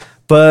 Yeah.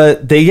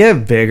 But they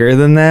get bigger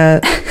than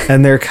that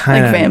and they're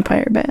kind of like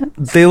vampire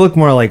bats. They look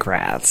more like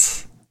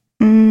rats.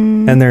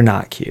 And they're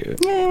not cute.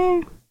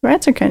 Yeah.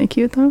 Rats are kind of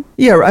cute though.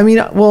 Yeah, I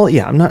mean, well,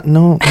 yeah, I'm not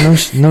no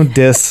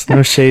diss,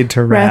 no shade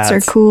to rats.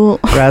 Rats are cool.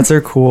 Rats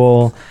are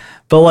cool.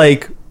 But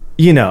like,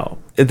 you know,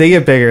 if they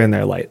get bigger and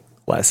they're like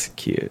less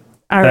cute.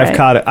 All right. I've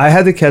caught it. I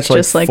had to catch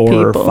like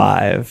 4 or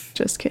 5.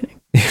 Just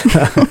kidding.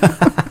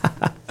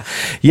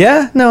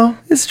 Yeah, no,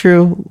 it's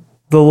true.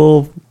 The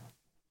little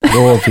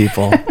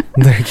people,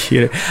 they're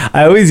cute.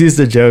 I always used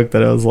to joke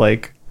that I was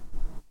like,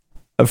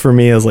 for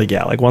me, I was like,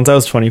 yeah, like once I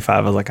was 25,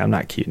 I was like, I'm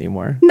not cute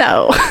anymore.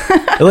 No.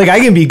 Like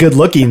I can be good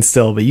looking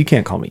still, but you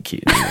can't call me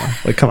cute anymore.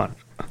 Like, come on.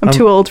 I'm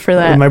too old for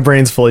that. My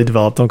brain's fully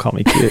developed. Don't call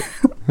me cute.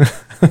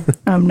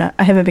 I'm not.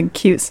 I haven't been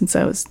cute since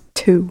I was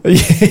 2.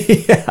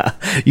 Yeah,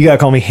 you gotta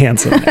call me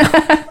handsome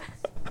now.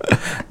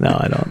 No,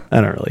 I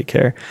don't really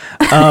care.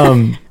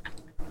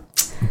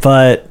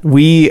 But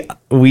we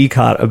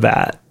caught a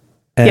bat.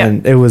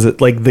 And it was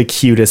like the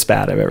cutest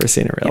bat I've ever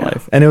seen in real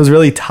life. And it was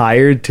really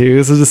tired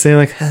too. So it was just saying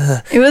like,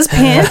 it was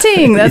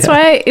panting. That's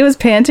why it was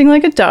panting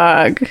like a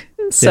dog.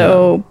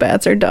 So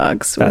bats are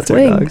dogs with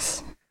wings.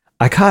 Dogs.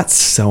 I caught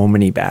so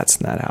many bats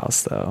in that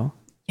house though.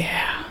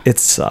 Yeah. It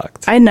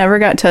sucked. I never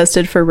got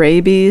tested for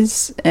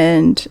rabies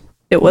and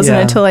it wasn't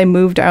until I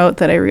moved out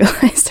that I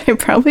realized I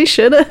probably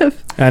should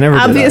have. I never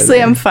did.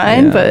 Obviously I'm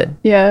fine, but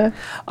yeah.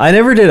 I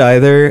never did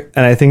either.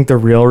 And I think the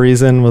real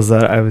reason was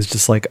that I was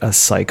just like a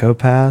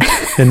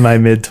psychopath in my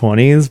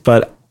mid-20s.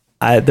 But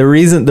the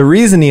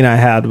reasoning I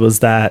had was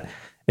that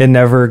it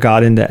never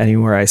got into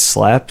anywhere I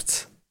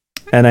slept.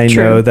 And I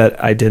know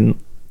that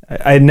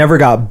I never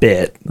got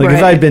bit. Like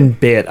if I'd been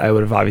bit, I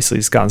would have obviously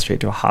just gone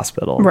straight to a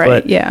hospital.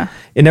 Right, but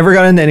it never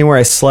got into anywhere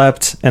I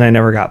slept and I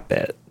never got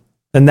bit.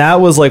 And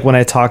that was like when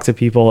I talked to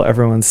people,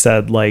 everyone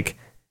said like,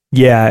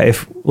 yeah,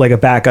 if like a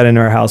bat got into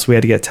our house, we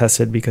had to get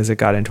tested because it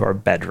got into our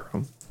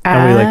bedroom.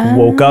 And we like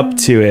woke up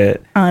to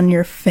it. On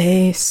your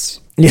face.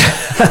 Yeah.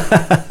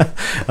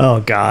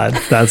 Oh God,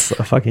 that's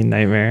a fucking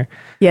nightmare.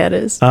 Yeah, it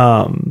is.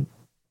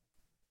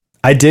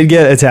 I did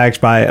get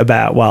attacked by a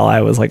bat while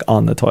I was like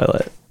on the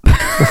toilet.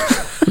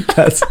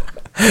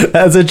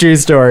 That's a true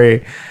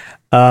story.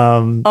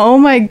 Oh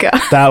my God.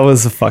 That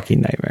was a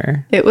fucking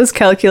nightmare. It was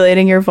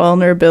calculating your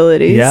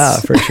vulnerabilities. Yeah,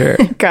 for sure.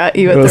 It got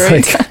you at the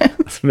right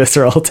time.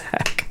 Visceral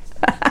attack.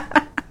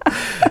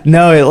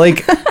 No, it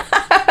like,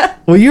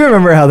 well, you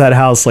remember how that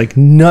house, like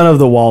none of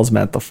the walls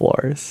met the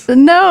floors.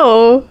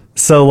 No.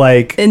 So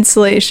like.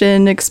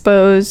 Insulation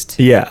exposed.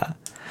 Yeah.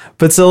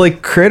 But so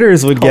like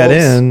critters would get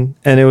in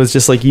and it was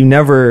just like,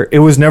 it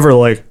was never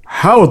like,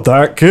 how'd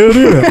that get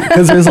in?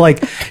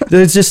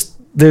 Because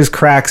there's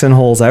cracks and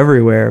holes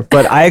everywhere,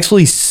 but I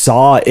actually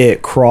saw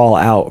it crawl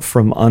out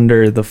from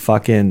under the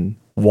fucking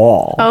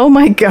wall. Oh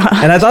my God.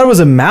 And I thought it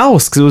was a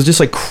mouse because it was just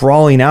like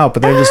crawling out,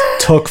 but then it just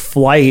took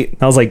flight.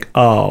 And I was like,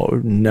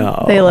 oh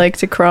no. They like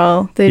to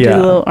crawl. They do a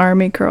little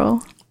army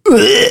crawl.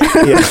 Yeah,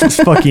 it's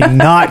fucking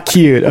not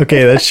cute.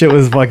 Okay, that shit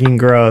was fucking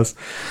gross.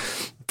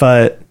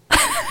 But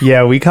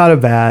yeah, we caught a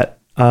bat.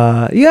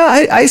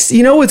 I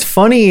you know what's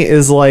funny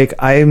is like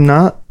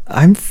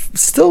I'm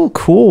still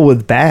cool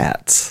with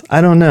bats.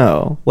 I don't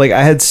know. Like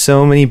I had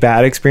so many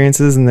bad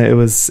experiences and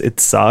it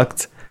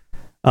sucked.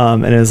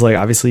 And it was like,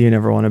 obviously you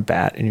never want a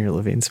bat in your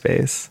living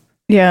space.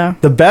 Yeah.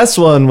 The best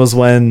one was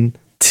when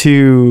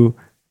two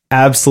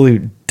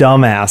absolute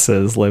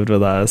dumbasses lived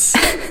with us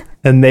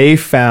and they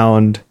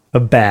found a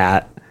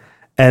bat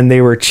and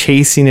they were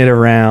chasing it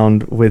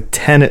around with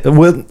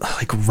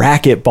like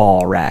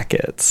racquetball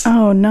rackets.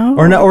 Oh no.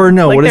 Or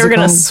no. Like what they is were it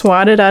going to called?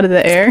 swat it out of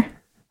the air.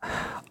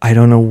 I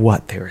don't know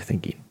what they were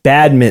thinking.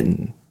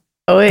 Badminton.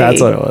 Oh, wait.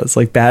 That's what it was.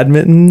 Like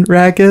badminton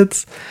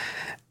rackets.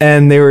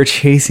 And they were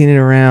chasing it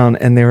around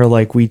and they were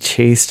like, we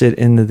chased it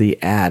into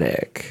the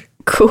attic.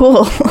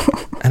 Cool.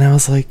 And I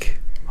was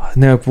like,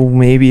 no, well,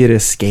 maybe it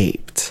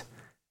escaped.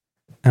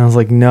 And I was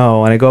like,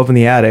 no. And I go up in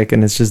the attic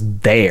and it's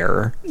just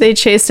there. They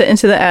chased it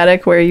into the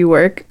attic where you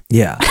work.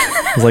 Yeah.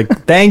 I was like,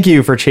 thank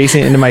you for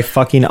chasing it into my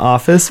fucking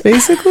office,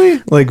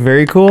 basically. Like,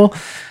 very cool.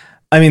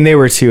 I mean, they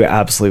were two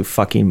absolute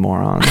fucking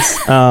morons.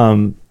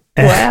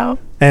 Wow.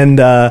 And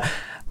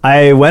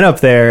I went up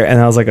there and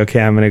I was like,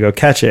 okay, I'm going to go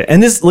catch it.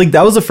 And this, like,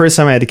 that was the first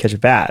time I had to catch a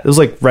bat. It was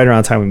like right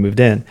around the time we moved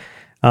in.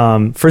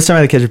 First time I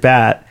had to catch a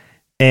bat.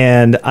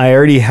 And I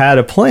already had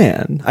a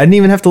plan. I didn't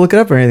even have to look it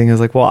up or anything. I was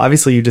like, well,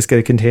 obviously you just get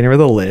a container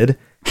with a lid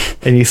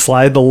and you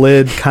slide the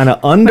lid kind of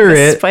under like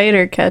it.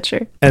 Spider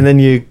catcher. And then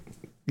you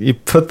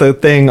put the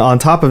thing on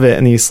top of it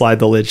and then you slide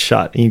the lid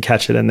shut and you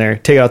catch it in there.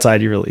 Take it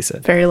outside, you release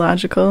it. Very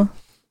logical.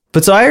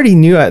 But so I already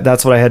knew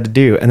that's what I had to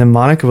do. And then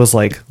Monica was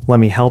like, let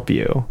me help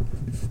you.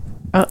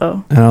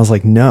 Uh-oh. And I was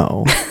like,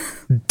 no,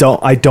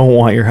 I don't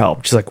want your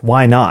help. She's like,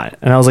 why not?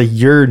 And I was like,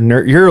 you're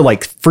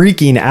like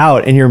freaking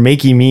out and you're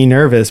making me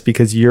nervous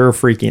because you're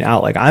freaking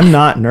out. Like, I'm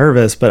not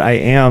nervous, but I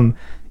am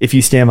if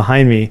you stand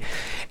behind me.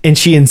 And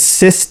she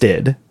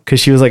insisted because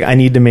she was like, I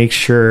need to make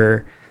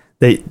sure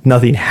that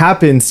nothing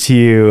happens to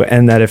you.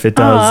 And that if it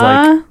does,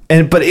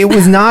 Aww. but it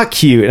was not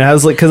cute. And I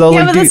was like, because I was Yeah,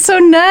 like, but dude, that's so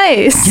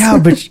nice. yeah,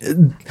 but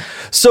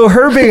so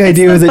her big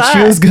idea was that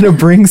she was going to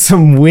bring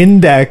some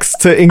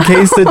Windex in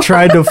case it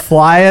tried to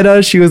fly at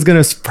us. She was going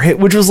to spray it,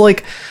 which was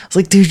like, I was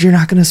like, dude, you're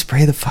not going to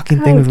spray the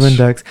fucking thing with Ouch.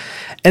 Windex.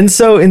 And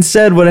so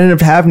instead, what ended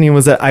up happening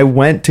was that I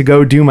went to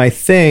go do my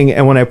thing.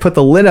 And when I put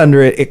the lid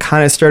under it, it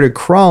kind of started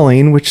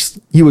crawling, which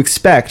you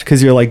expect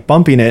because you're like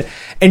bumping it.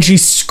 And she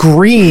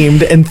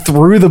screamed and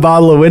threw the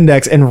bottle of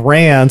Windex and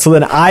ran. So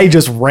then I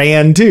just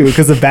ran too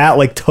because the bat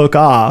like took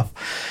off.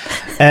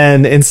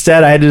 And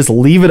instead I had to just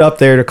leave it up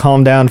there to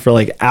calm down for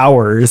like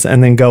hours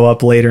and then go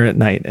up later at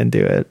night and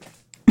do it.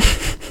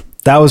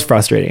 That was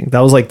frustrating.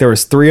 That was like there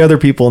was 3 other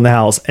people in the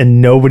house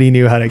and nobody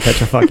knew how to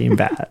catch a fucking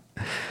bat.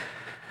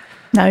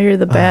 Now you're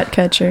the bat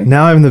catcher.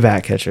 Now I'm the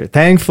bat catcher.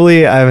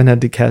 Thankfully, I haven't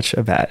had to catch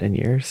a bat in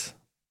years.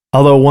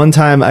 Although one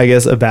time, I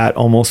guess a bat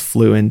almost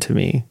flew into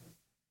me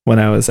when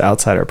I was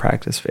outside our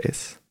practice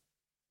space.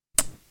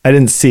 I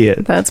didn't see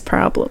it. That's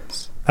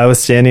problems. I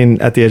was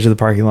standing at the edge of the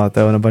parking lot,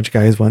 though, and a bunch of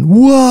guys went,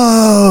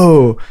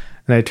 whoa!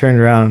 And I turned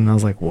around and I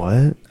was like,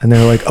 what? And they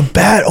were like, a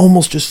bat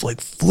almost just like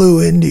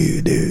flew into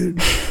you, dude.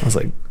 I was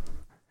like,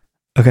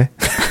 okay.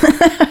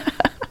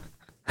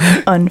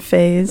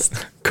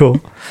 Unfazed.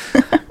 Cool.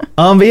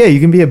 But yeah, you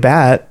can be a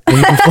bat and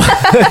you can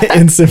fly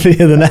in Symphony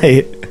of the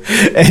Night,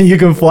 and you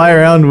can fly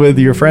around with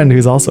your friend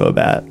who's also a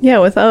bat. Yeah,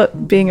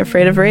 without being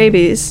afraid of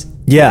rabies.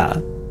 Yeah.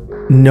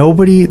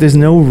 There's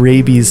no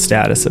rabies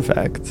status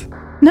effect.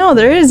 No,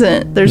 there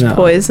isn't. There's No.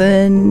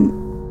 poison.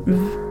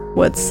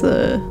 What's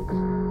the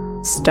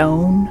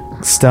stone?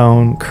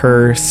 Stone,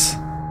 curse.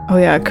 Oh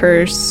yeah,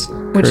 curse.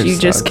 Which Curse you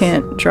just sucks.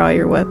 can't draw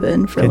your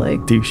weapon for Can't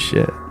like do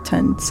shit.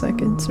 10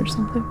 seconds or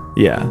something.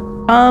 Yeah.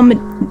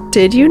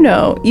 Did you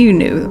know? You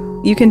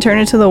knew. You can turn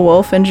into the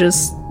wolf and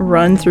just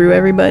run through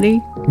everybody.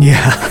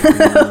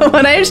 Yeah.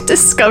 When I just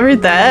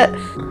discovered that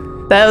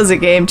was a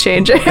game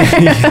changer.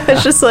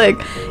 It's just like,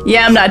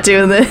 yeah, I'm not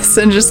doing this,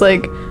 and just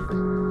like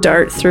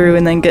dart through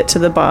and then get to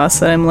the boss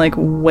that I'm like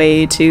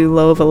way too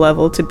low of a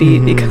level to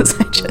beat because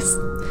I just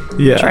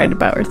Yeah. tried to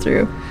power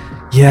through.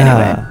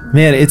 Yeah.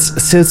 Man,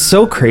 it's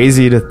so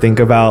crazy to think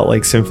about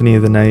like Symphony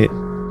of the Night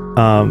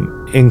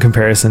in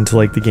comparison to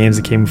like the games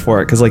that came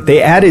before it, because like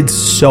they added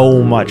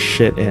so much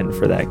shit in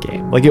for that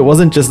game. Like it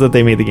wasn't just that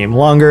they made the game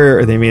longer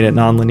or they made it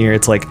non-linear.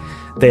 It's like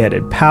they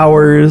added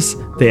powers,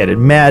 they added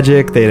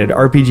magic, they added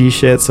RPG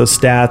shit, so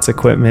stats,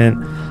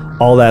 equipment,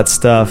 all that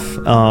stuff.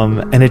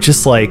 And it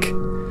just like,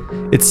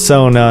 it's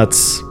so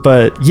nuts.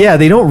 But yeah,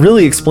 they don't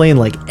really explain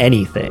like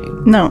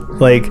anything. No.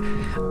 Like,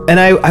 and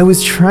I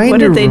was trying What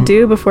to did they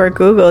do before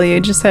Google? You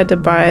just had to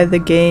buy the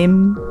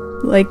game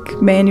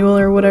like manual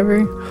or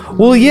whatever.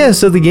 Well, yeah,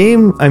 so the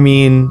game, I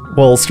mean,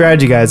 well,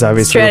 Strategy Guides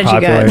obviously were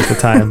Strategy popular Guide. at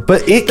the time,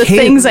 but it The came,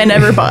 things I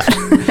never bought.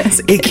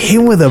 it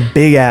came with a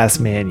big ass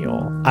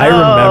manual. I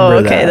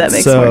remember that. Okay, that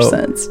makes So more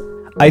sense.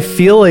 I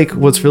feel like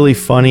what's really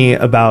funny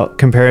about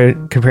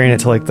comparing it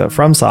to like the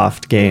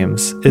FromSoft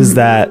games is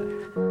that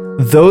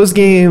those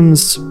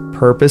games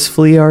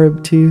purposefully are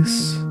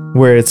obtuse.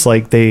 where it's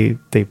like they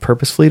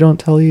purposefully don't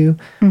tell you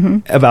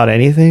about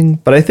anything.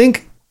 But I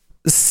think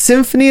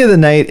Symphony of the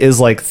Night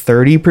is like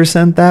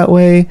 30% that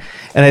way,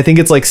 and I think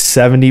it's like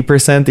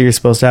 70% that you're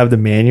supposed to have the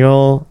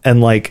manual,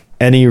 and like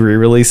any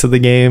re-release of the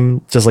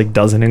game just like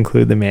doesn't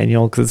include the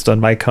manual because it's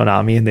done by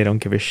Konami and they don't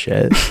give a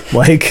shit.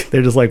 Like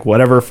they're just like,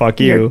 whatever, fuck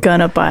you. You're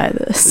gonna buy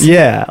this.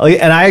 Yeah, like,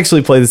 and I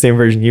actually played the same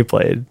version you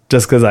played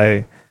just because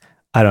I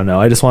don't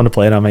know, I just wanted to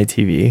play it on my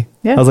TV.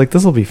 Yeah, I was like,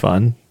 this will be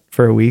fun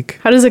for a week.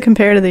 How does it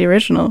compare to the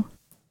original?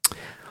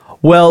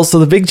 Well, so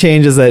the big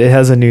change is that it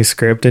has a new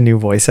script and new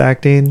voice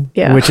acting,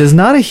 which is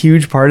not a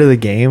huge part of the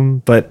game,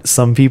 but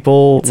some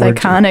people... It's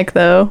iconic,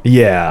 though.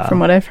 Yeah. From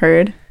what I've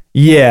heard.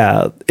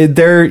 Yeah.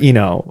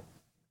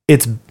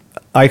 It's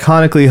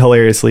iconically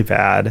hilariously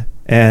bad.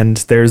 And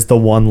there's the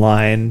one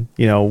line,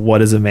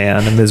 what is a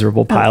man? A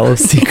miserable pile of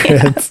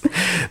secrets.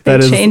 They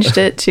changed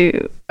it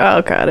to...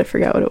 Oh, God, I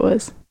forgot what it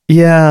was.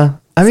 Yeah.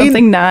 I mean,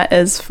 something not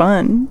as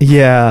fun.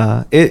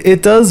 Yeah,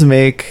 it does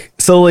make...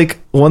 So, like,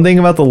 one thing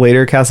about the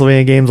later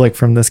Castlevania games, like,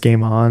 from this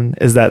game on,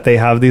 is that they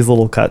have these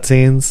little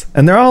cutscenes,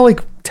 and they're all,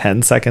 like,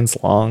 10 seconds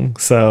long,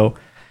 so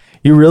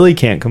you really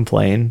can't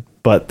complain,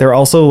 but they're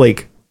also,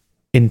 like,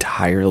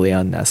 entirely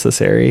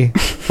unnecessary.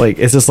 Like,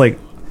 it's just like,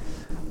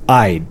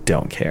 I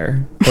don't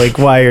care. Like,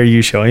 why are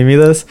you showing me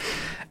this?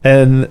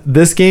 And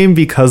this game,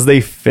 because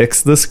they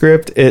fixed the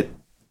script, it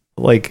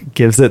like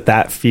gives it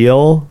that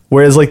feel,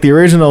 whereas like the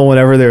original,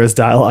 whenever there was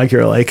dialogue,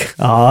 you're like,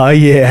 oh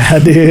yeah,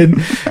 dude.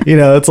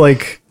 It's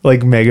like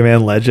Mega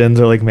Man Legends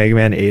or like Mega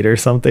Man 8 or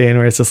something,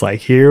 where it's just like,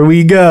 here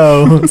we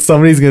go,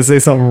 somebody's gonna say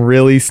something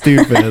really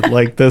stupid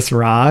like this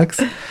rocks.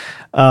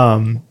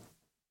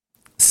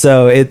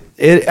 So it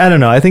I don't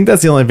know, I think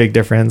that's the only big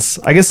difference.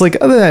 I guess, like,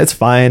 other than that, it's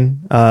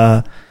fine.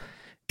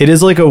 It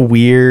is like a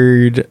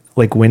weird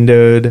like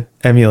windowed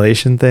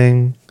emulation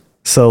thing.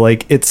 So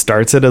like it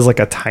starts it as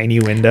like a tiny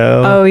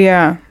window. Oh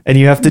yeah. And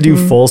you have to do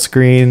full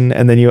screen,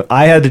 and then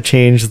I had to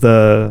change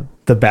the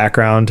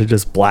background to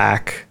just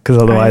black because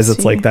otherwise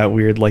it's like that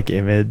weird like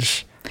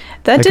image.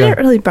 That like didn't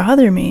really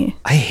bother me.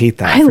 I hate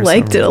that. I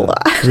liked it a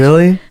lot.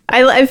 Really?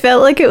 I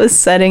felt like it was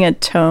setting a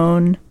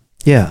tone.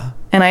 Yeah.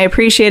 And I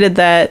appreciated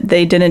that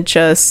they didn't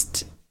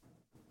just...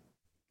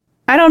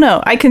 I don't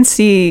know. I can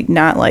see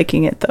not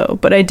liking it though,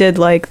 but I did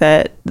like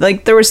that.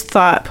 Like there was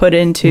thought put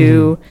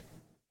into...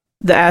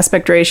 The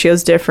aspect ratio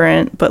is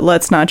different, but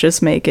let's not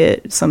just make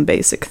it some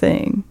basic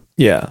thing.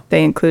 Yeah.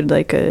 They include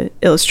like a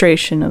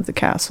illustration of the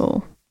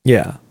castle.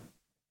 Yeah.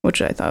 Which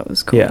I thought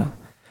was cool. Yeah.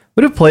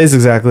 But it plays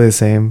exactly the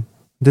same.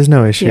 There's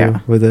no issue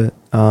with it.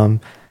 The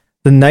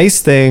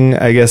nice thing,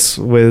 I guess,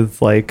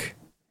 with like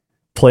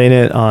playing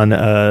it on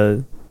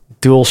a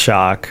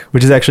DualShock,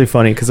 which is actually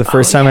funny because the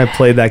first time I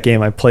played that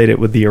game, I played it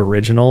with the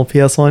original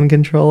PS1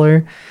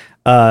 controller,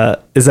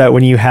 is that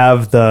when you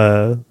have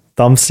the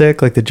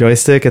thumbstick, like the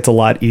joystick, it's a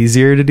lot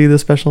easier to do the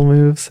special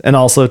moves and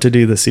also to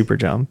do the super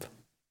jump.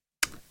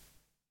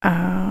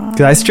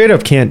 Because I straight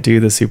up can't do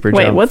the super jump.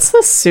 Wait, what's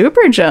the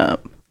super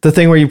jump? The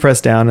thing where you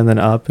press down and then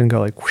up and go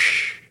like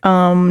whoosh.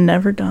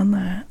 Never done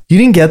that. You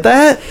didn't get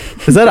that?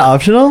 Is that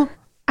optional?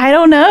 I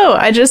don't know.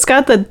 I just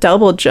got the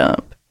double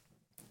jump.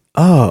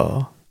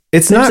 Oh.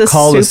 It's not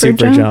called a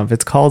super jump.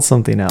 It's called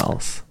something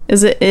else.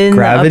 Is it in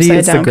Gravity? The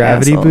it's the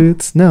gravity castle?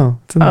 Boots? No.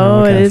 It's in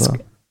the it is.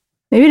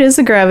 Maybe it is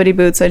the gravity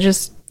boots. I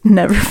just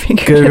never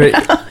figured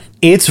it out.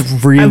 It's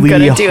really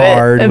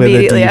hard with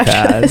a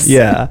D-pad.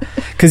 Yeah.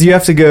 Because you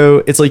have to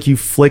go, it's like you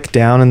flick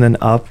down and then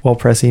up while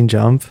pressing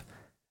jump.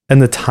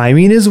 And the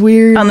timing is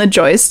weird. On the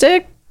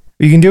joystick?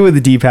 You can do it with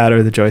the D-pad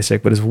or the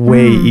joystick, but it's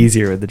way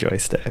easier with the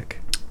joystick.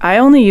 I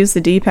only use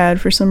the D-pad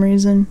for some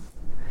reason.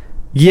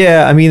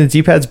 Yeah, I mean, the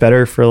D-pad's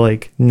better for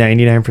like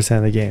 99%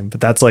 of the game. But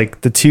that's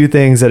like the two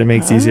things that it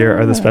makes easier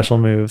are the special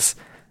moves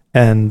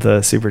and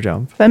the super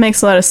jump. That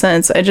makes a lot of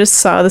sense. I just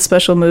saw the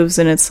special moves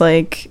and it's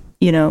like,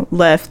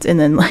 left and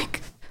then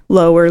like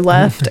lower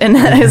left. And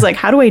I was like,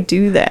 how do I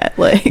do that?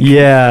 Like,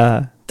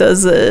 yeah.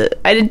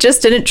 I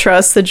just didn't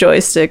trust the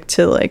joystick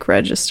to like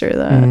register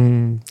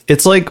that.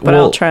 It's like, but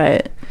I'll try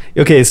it.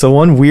 Okay, so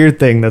one weird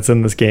thing that's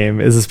in this game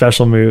is the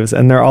special moves,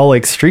 and they're all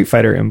like Street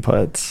Fighter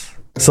inputs.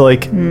 So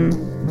like,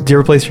 do you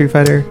ever play Street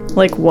Fighter?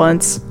 Like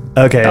once.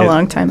 Okay. A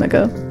long time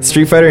ago.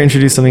 Street Fighter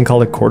introduced something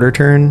called a quarter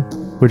turn,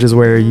 which is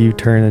where you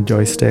turn a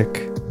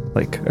joystick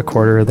like a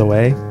quarter of the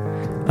way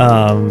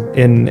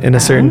in a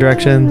certain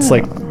direction. It's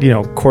like,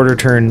 quarter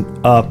turn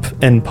up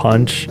and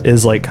punch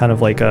is like kind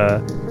of like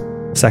a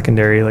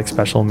secondary like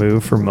special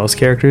move for most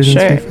characters in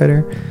Street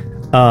Fighter.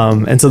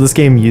 And so this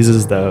game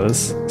uses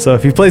those. So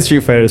if you play Street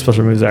Fighter, the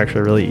special moves are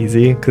actually really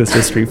easy because it's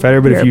just Street Fighter.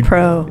 But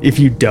if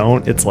you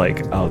don't, it's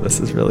like, oh, this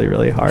is really,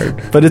 really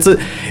hard. But it's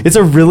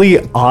a really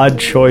odd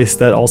choice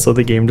that also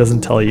the game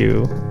doesn't tell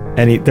you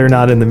they're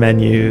not in the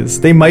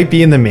menus. They might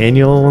be in the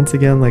manual once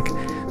again,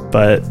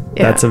 but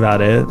that's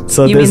about it.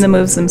 So you mean the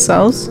moves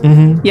themselves?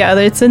 Mm-hmm. Yeah,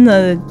 it's in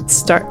the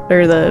start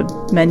or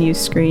the menu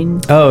screen.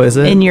 Oh, is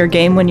it? In your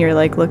game when you're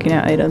like looking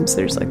at items,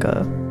 there's like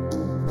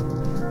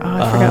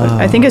I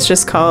forgot. I think it's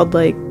just called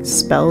like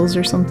spells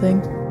or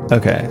something.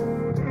 Okay.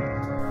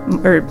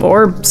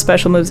 or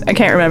special moves. I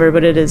can't remember,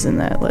 but it is in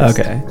that list.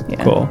 Okay,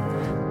 cool.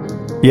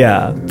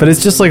 Yeah, but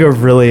it's just like a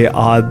really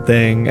odd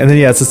thing. And then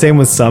it's the same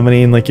with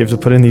summoning. Like you have to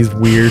put in these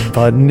weird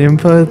button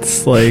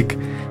inputs. Like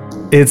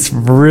it's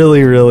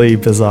really, really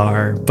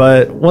bizarre.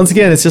 But once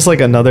again, it's just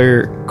like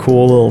another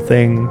cool little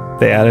thing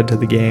they added to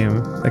the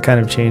game that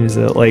kind of changes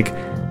it. Like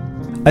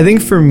I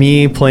think for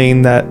me,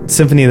 playing that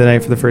Symphony of the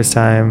Night for the first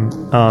time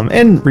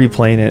and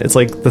replaying it, it's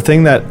like the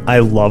thing that I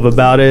love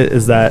about it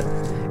is that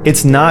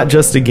it's not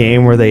just a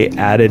game where they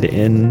added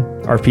in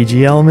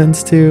RPG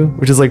elements to,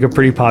 which is like a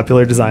pretty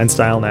popular design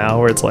style now,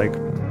 where it's like,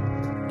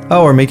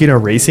 oh, we're making a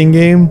racing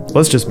game.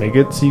 Let's just make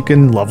it so you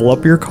can level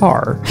up your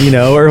car,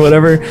 or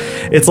whatever.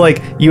 It's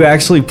like you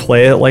actually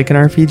play it like an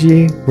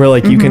RPG where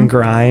like you can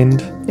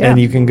grind and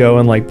you can go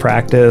and like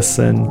practice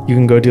and you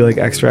can go do like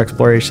extra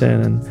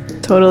exploration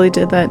and totally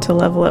did that to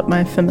level up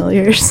my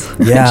familiars.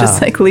 Yeah.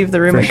 Just like leave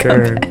the room and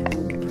come back.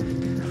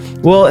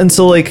 Well, and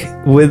so like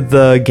with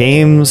the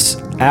games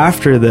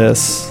after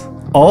this,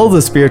 all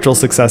the spiritual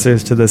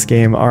successors to this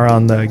game are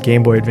on the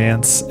Game Boy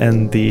Advance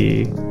and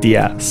the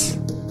DS,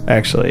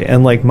 actually.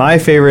 And like my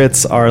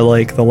favorites are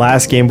like the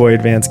last Game Boy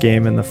Advance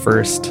game and the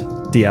first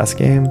DS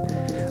game.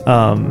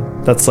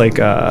 That's like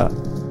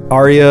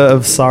Aria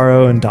of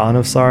Sorrow and Dawn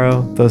of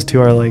Sorrow. Those two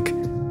are like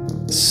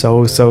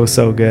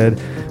so good.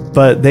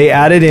 But they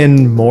added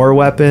in more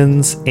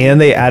weapons and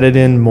they added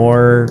in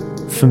more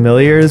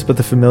familiars, but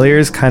the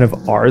familiars kind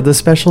of are the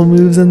special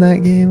moves in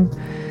that game.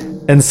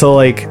 And so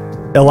like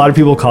a lot of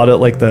people called it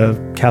like the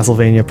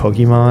Castlevania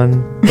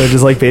Pokemon, which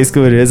is like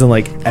basically what it is. And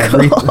like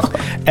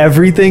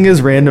everything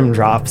is random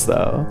drops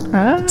though.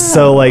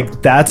 So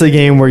like that's a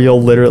game where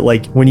you'll literally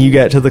like when you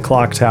get to the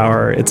clock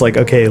tower, it's like,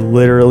 okay,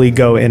 literally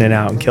go in and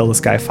out and kill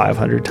this guy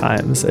 500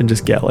 times and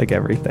just get like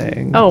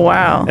everything. Oh,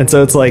 wow. And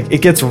so it's like,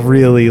 it gets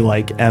really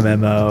like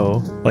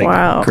MMO, like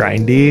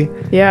grindy.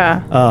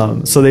 Yeah.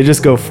 So they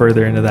just go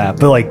further into that.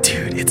 But like,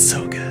 dude, it's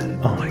so good.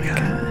 Oh my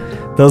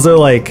God. Those are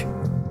like,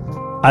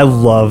 I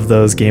love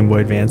those Game Boy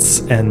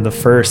Advance and the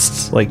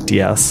first like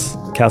DS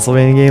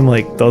Castlevania game.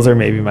 Like those are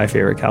maybe my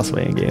favorite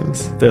Castlevania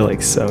games. They're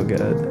like so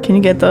good. Can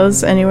you get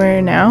those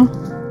anywhere now?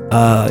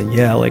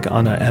 Yeah, like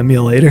on an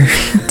emulator.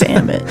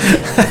 Damn it.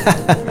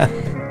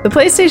 The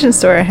PlayStation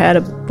Store had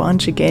a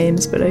bunch of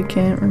games, but I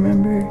can't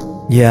remember.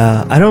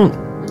 Yeah, I don't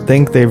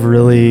think they've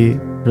really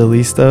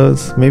released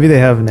those. Maybe they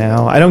have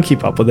now. I don't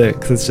keep up with it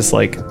because it's just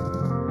like,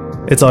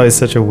 it's always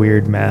such a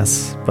weird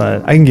mess,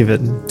 but I can give it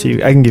to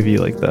you. I can give you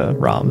like the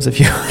ROMs if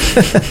you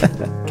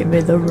Give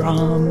me the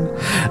ROM.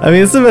 I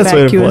mean, it's the best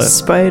way to play. Vacuous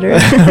spider.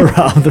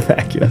 ROM the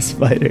vacuous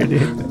spider,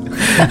 dude.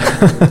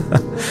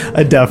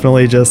 I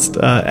definitely just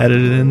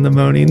edited in the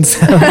moaning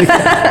sound.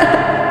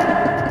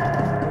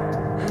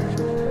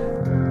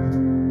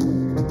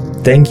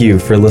 Thank you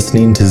for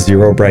listening to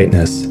Zero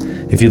Brightness.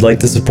 If you'd like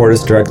to support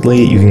us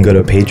directly, you can go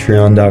to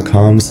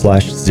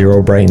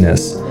patreon.com/Zero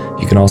Brightness.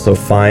 You can also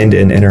find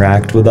and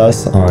interact with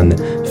us on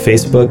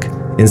Facebook,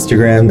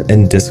 Instagram,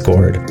 and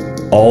Discord.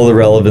 All the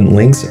relevant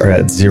links are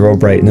at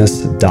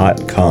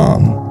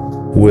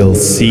zerobrightness.com. We'll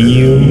see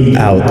you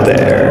out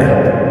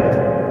there.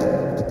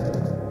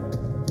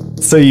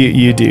 So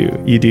you do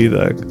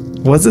the,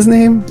 what's his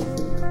name?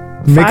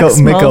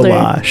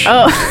 Mikolash.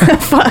 Oh,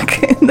 fuck.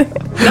 Nope.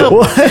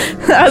 What?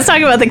 I was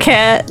talking about the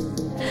cat.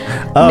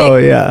 Oh,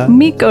 yeah.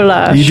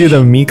 Mikolash. You do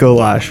the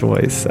Mikolash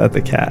voice at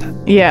the cat.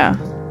 Yeah.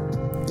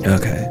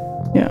 Okay.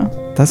 Yeah.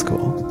 That's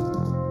cool.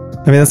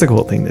 I mean, that's a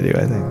cool thing to do,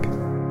 I think.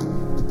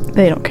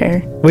 They don't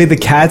care. Wait, the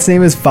cat's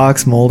name is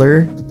Fox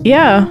Mulder?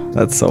 Yeah.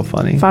 That's so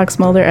funny. Fox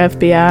Mulder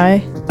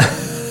FBI.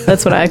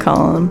 That's what I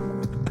call him.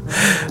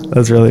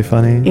 That's really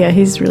funny. Yeah,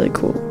 he's really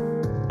cool.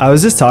 I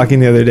was just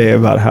talking the other day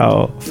about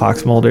how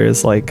Fox Mulder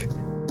is like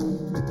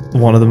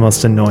one of the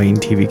most annoying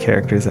TV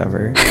characters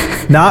ever.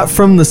 Not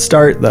from the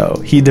start, though.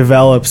 He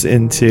develops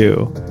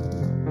into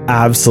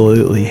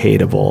absolutely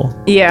hateable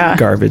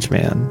garbage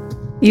man.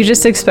 You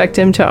just expect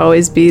him to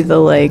always be the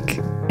like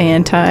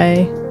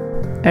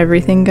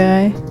anti-everything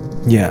guy.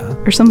 Yeah.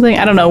 Or something.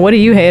 I don't know. What do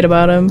you hate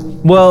about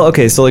him? Well,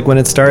 okay, so like when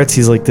it starts,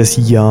 he's like this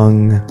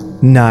young,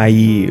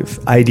 naive,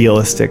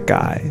 idealistic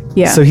guy.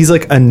 Yeah. So he's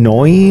like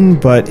annoying,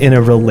 but in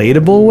a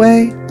relatable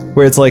way,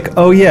 where it's like,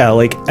 oh yeah,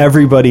 like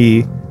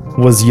everybody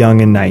was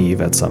young and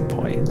naive at some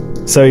point.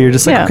 So you're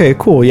just like, okay,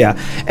 cool, yeah.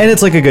 And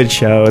it's like a good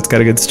show. It's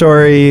got a good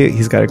story.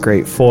 He's got a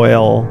great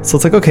foil. So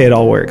it's like, okay, it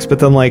all works. But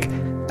then like,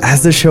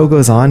 as the show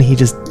goes on, he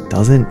just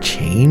doesn't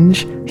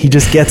change. He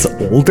just gets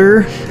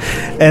older.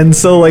 And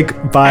so like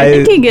I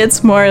think he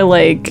gets more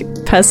like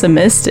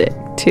pessimistic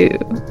too.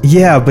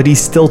 Yeah, but he's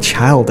still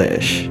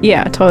childish.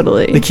 Yeah,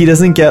 totally. Like he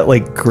doesn't get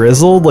like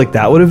grizzled. Like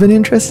that would have been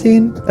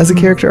interesting as a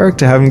character arc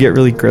to have him get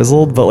really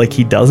grizzled, but like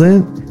he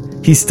doesn't.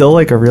 He's still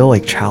like a real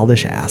like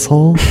childish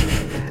asshole.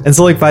 And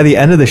so like by the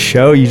end of the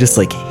show, you just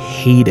like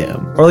hate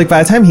him. Or like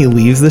by the time he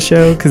leaves the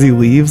show, because he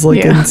leaves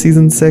like in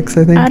season 6,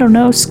 I think. I don't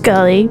know,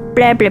 Scully.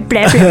 Blah blah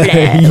blah blah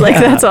blah. Like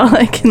that's all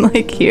I can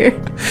like hear.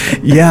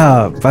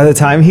 Yeah, by the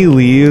time he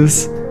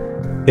leaves,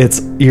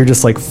 you're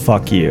just like,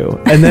 fuck you.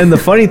 And then the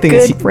funny thing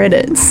is,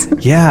 riddance.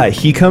 Yeah,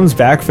 he comes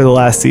back for the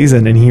last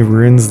season and he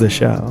ruins the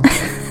show.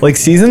 Like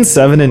season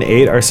 7 and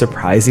 8 are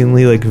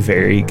surprisingly like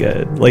very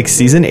good. Like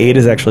season 8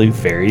 is actually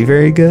very,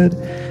 very good.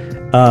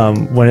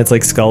 When it's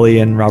like Scully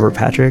and Robert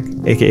Patrick,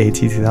 aka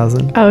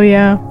T-2000. Oh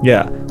yeah.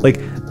 Yeah, like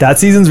that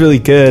season's really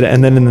good.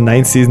 And then in the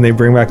 9th season they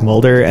bring back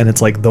Mulder and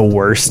it's like the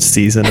worst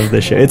season of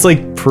the show. It's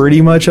like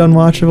pretty much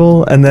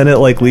unwatchable, and then it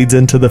like leads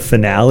into the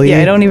finale.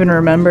 Yeah, I don't even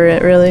remember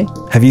it really.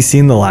 Have you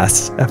seen the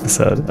last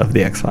episode of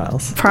The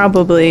X-Files?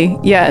 Probably,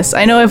 yes.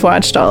 I know I've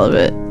watched all of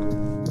it.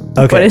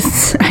 Okay.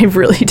 But I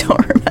really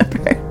don't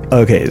remember.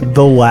 Okay,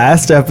 the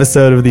last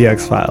episode of The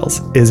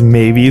X-Files is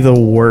maybe the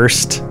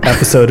worst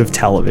episode of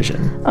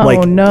television,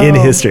 in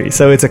history.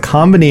 So it's a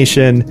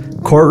combination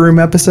courtroom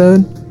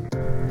episode,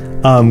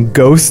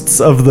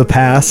 Ghosts of the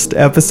Past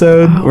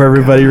episode, where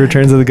everybody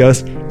returns to the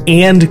ghost,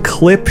 and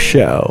clip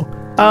show.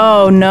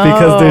 Oh no.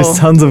 Because there's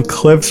tons of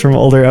clips from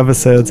older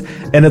episodes,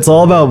 and it's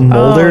all about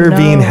Mulder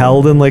being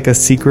held in like a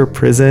secret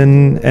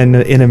prison and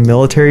in a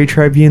military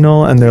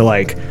tribunal, and they're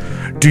like,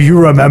 do you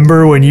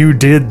remember when you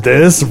did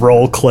this?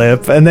 Roll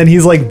clip. And then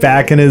he's like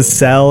back in his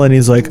cell and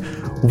he's like,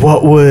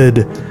 what would,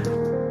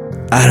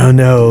 I don't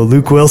know,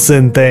 Luke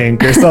Wilson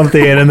think or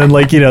something? And then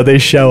like, they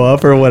show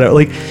up or whatever.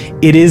 Like,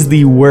 it is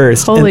the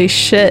worst. Holy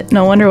shit.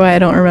 No wonder why I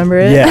don't remember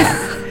it.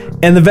 Yeah.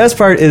 And the best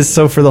part is,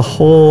 so for the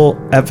whole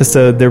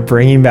episode, they're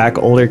bringing back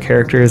older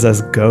characters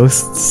as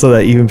ghosts so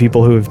that even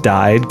people who have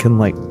died can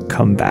like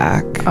come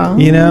back,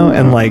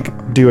 and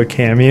like do a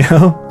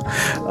cameo.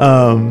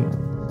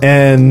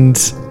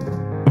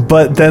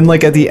 But then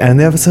like at the end of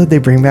the episode, they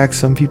bring back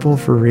some people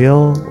for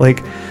real.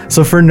 Like,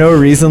 so for no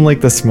reason,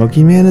 like the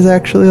Smoky Man is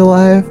actually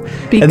alive.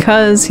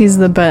 Because he's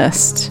the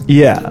best.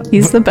 Yeah.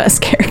 He's the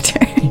best character.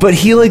 But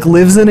he like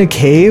lives in a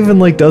cave and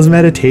like does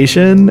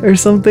meditation or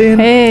something.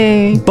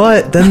 Hey.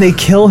 But then they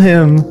kill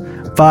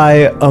him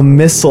by a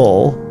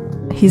missile.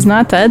 He's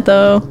not dead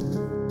though.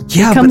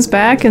 Yeah. He comes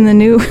back in the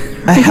new...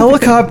 a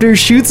helicopter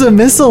shoots a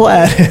missile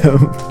at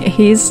him.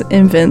 He's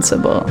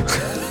invincible.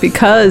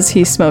 Because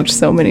he smoked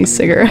so many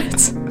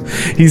cigarettes.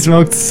 He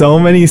smoked so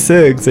many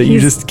cigs that you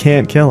just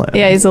can't kill him.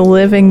 Yeah, he's a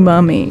living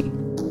mummy.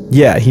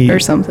 Yeah, or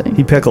something.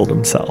 He pickled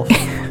himself.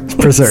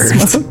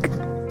 Preserved.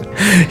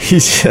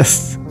 He's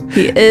just...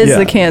 He is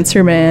the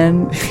cancer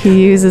man.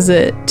 He uses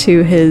it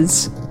to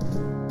his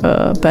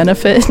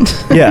benefit.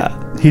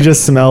 Yeah, he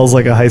just smells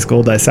like a high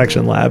school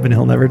dissection lab and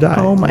he'll never die.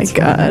 Oh my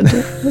God.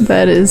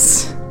 That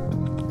is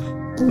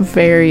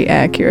very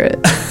accurate.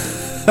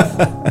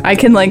 I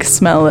can like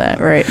smell that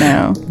right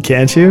now.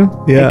 Can't you?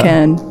 Yeah. I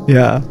can.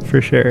 Yeah,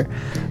 for sure.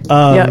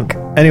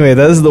 Yuck. Anyway,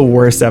 that is the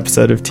worst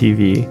episode of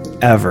TV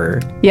ever.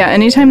 Yeah,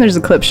 anytime there's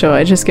a clip show,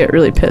 I just get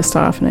really pissed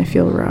off and I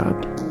feel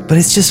robbed. But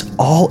it's just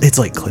it's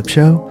like clip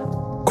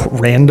show,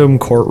 random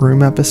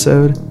courtroom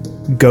episode,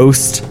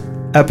 ghost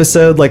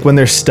episode, like when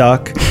they're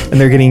stuck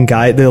and they're getting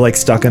they're like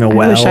stuck in a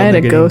well. I wish I had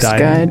a ghost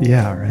guide.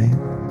 Yeah, right.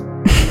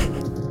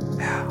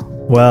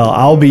 Well,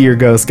 I'll be your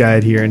ghost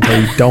guide here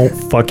until you don't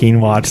fucking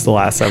watch the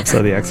last episode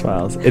of The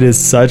X-Files. It is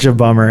such a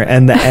bummer.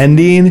 And the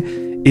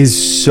ending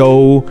is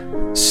so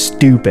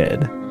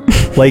stupid.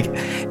 Like,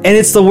 and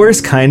it's the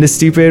worst kind of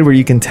stupid where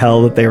you can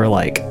tell that they were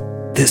like,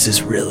 this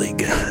is really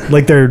good.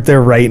 Like they're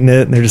writing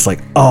it and they're just like,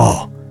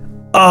 oh,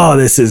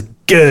 this is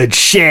good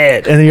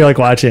shit. And then you're like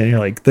watching it and you're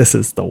like, this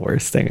is the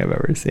worst thing I've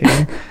ever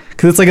seen.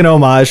 Because it's like an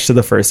homage to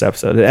the first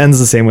episode. It ends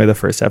the same way the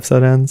first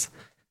episode ends.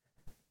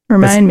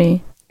 Remind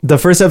me. The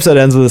first episode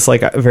ends with this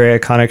like very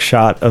iconic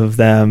shot of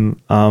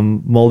them.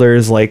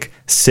 Mulder's like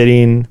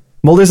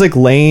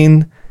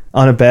laying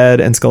on a bed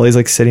and Scully's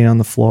like sitting on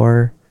the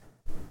floor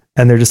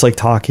and they're just like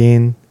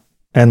talking.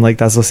 And like,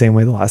 that's the same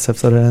way the last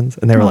episode ends.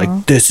 And they were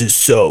like, this is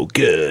so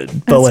good.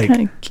 But that's like,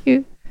 kind of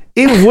cute.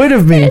 It would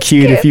have been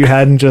cute if you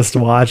hadn't just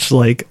watched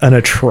like an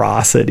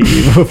atrocity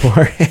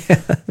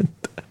beforehand.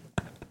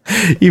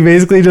 You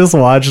basically just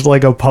watched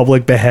like a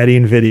public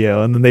beheading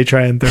video and then they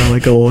try and throw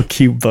like a little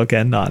cute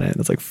bookend on it.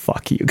 It's like,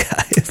 fuck you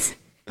guys.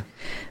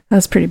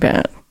 That's pretty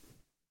bad.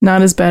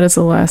 Not as bad as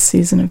the last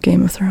season of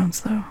Game of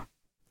Thrones though.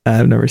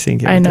 I've never seen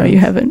Game of Thrones. I know you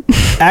haven't.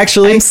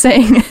 Actually, I'm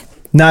saying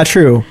not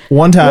true.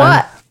 One time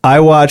what? I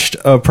watched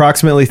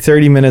approximately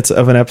 30 minutes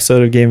of an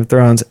episode of Game of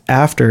Thrones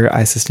after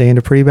I sustained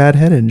a pretty bad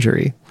head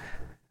injury.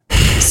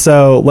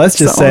 So let's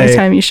just say... It's the only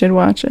time you should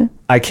watch it.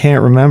 I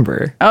can't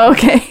remember. Oh,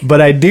 okay.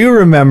 But I do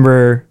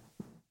remember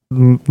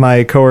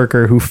my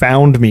coworker who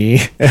found me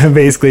and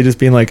basically just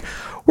being like,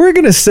 we're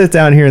going to sit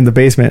down here in the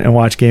basement and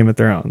watch Game of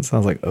Thrones. I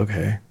was like,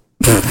 okay.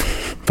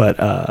 But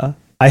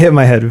I hit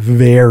my head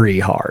very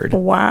hard.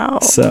 Wow.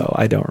 So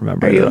I don't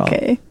remember it at all. Are you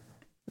okay?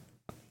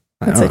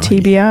 That's a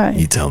TBI.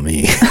 You tell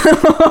me.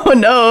 Oh,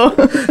 no.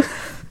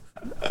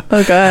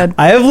 Oh, God.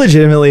 I have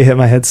legitimately hit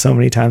my head so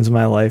many times in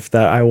my life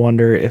that I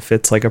wonder if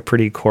it's like a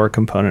pretty core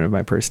component of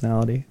my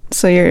personality.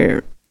 So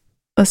you're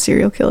a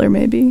serial killer,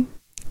 maybe?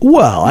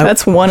 Well,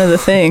 that's one of the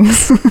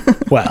things.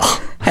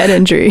 Well, head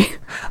injury.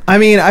 I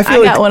mean, I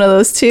got one of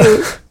those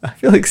too. I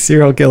feel like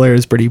serial killer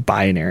is pretty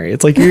binary.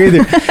 It's like you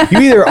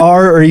either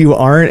are or you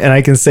aren't, and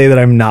I can say that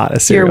I'm not a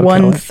serial killer.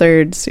 You're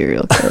 1/3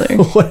 serial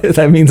killer. What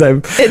that means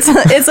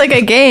It's like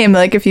a game.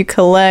 Like if you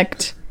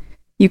collected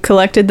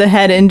the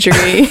head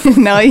injury,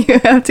 now you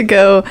have to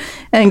go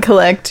and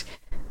collect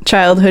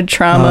childhood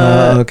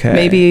trauma. Okay.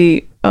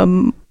 Maybe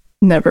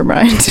never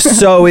mind.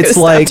 So it's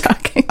like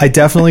I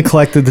definitely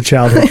collected the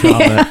childhood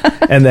trauma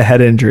and the head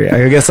injury.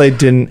 I guess I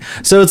didn't.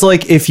 So it's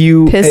like if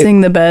you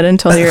pissing the bed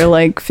until you're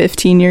like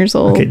 15 years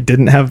old. Okay,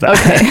 didn't have that.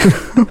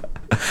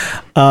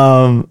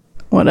 Okay.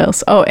 What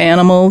else? Oh,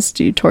 animals.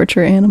 Do you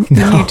torture animals?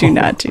 No. You do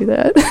not do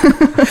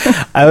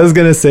that. I was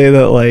gonna say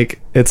that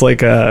like it's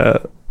like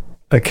a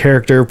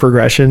character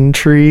progression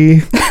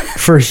tree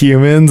for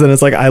humans, and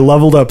it's like I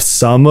leveled up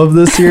some of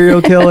the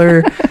serial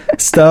killer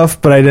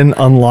stuff, but I didn't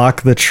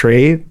unlock the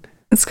trait.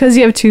 It's because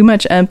you have too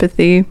much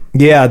empathy.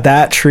 Yeah,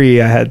 that tree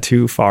I had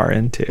too far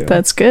into.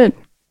 That's good.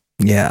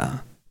 Yeah.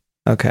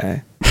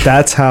 Okay.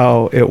 That's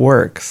how it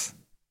works.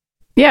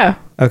 Yeah.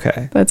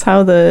 Okay. That's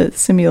how the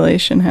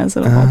simulation has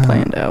it all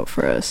planned out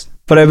for us.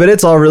 But I bet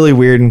it's all really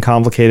weird and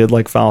complicated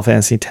like Final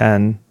Fantasy X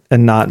and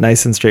not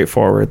nice and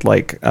straightforward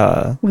like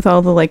with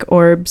all the like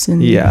orbs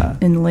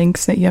and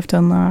links that you have to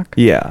unlock.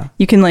 Yeah.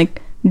 You can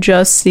like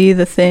just see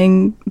the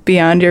thing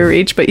beyond your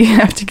reach, but you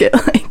have to get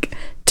like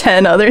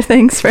 10 other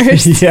things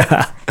first.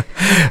 Yeah.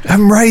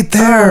 I'm right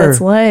there. Oh, that's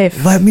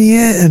life. Let me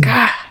in.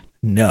 God.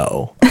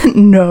 No.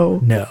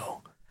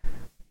 No.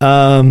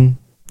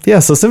 Yeah,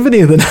 so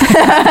Symphony of the Night.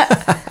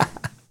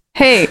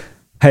 Hey.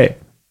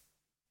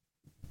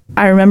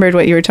 I remembered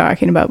what you were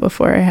talking about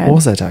before I had what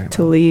was I talking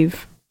to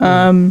leave.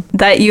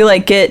 That you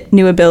like get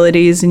new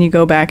abilities and you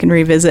go back and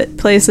revisit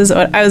places.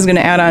 What I was going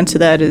to add on to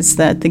that is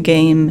that the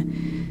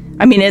game,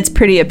 I mean, it's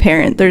pretty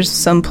apparent. There's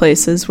some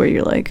places where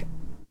you're like,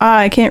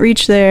 I can't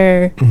reach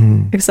there,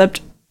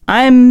 except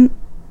I'm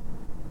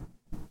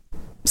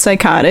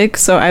psychotic,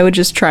 so I would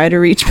just try to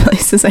reach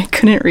places I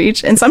couldn't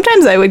reach. And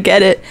sometimes I would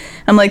get it.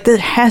 I'm like, there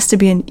has to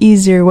be an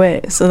easier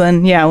way. So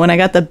then, yeah, when I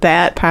got the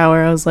bat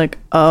power, I was like,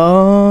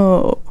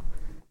 oh,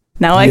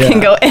 now I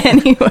can go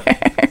anywhere.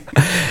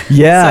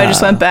 Yeah. So I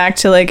just went back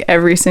to like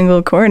every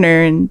single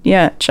corner and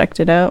checked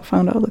it out,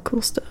 found all the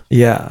cool stuff.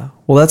 Yeah.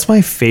 Well, that's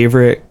my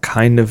favorite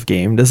kind of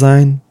game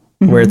design,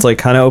 where it's like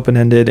kind of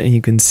open-ended and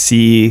you can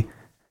see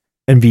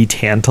and be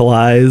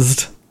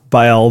tantalized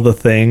by all the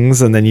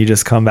things, and then you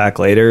just come back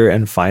later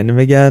and find them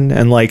again.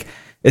 And like,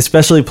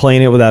 especially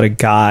playing it without a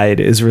guide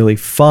is really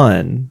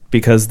fun,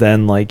 because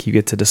then like you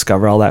get to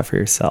discover all that for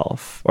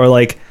yourself. Or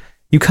like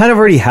you kind of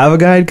already have a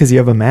guide because you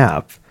have a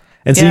map.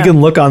 And so you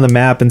can look on the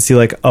map and see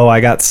like, oh,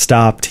 I got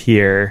stopped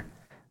here,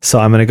 so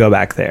I'm going to go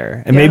back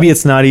there. And maybe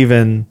it's not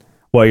even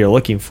what you're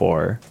looking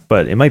for,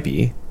 but it might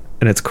be.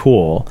 And it's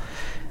cool.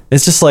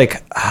 It's just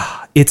like,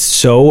 it's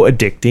so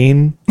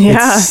addicting.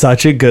 Yeah. It's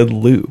such a good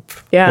loop.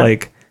 Yeah.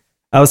 Like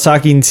I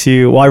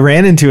I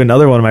ran into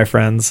another one of my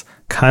friends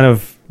kind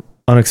of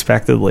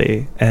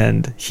unexpectedly,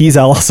 and he's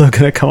also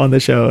going to come on the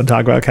show and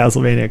talk about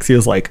Castlevania, because he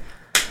was like,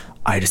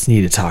 I just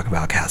need to talk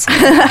about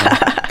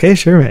Castlevania. Okay,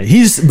 sure, man.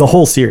 He's the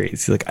whole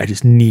series. He's like, I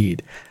just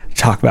need to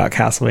talk about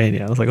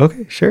Castlevania. I was like,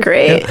 okay, sure.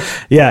 Great.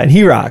 Yeah, and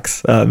he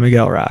rocks.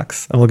 Miguel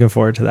rocks. I'm looking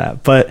forward to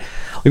that. But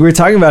like, we were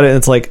talking about it, and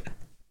it's like,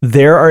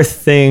 there are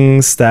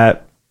things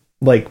that,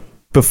 like,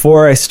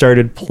 before I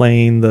started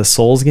playing the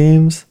Souls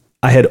games,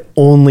 I had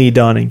only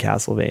done in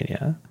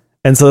Castlevania.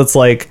 And so it's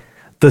like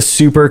the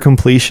super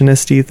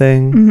completionist-y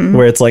thing,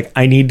 where it's like,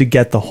 I need to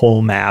get the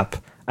whole map.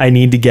 I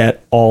need to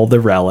get all the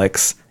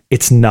relics.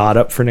 It's not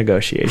up for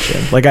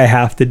negotiation. Like, I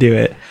have to do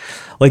it.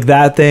 Like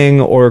that thing,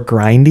 or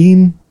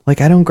grinding.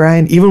 Like, I don't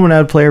grind. Even when I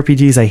would play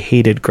RPGs, I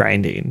hated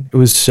grinding. It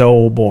was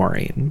so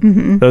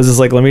boring. I was just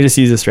like, let me just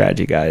use a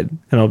strategy guide.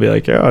 And I'll be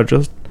like, yeah,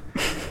 just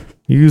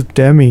use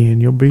Demi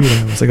and you'll beat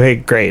him. It's like, hey,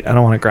 great. I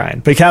don't want to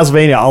grind. But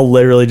Castlevania, I'll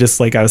literally just,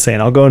 like I was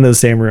saying, I'll go into the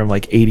same room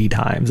like 80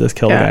 times, just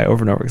kill the guy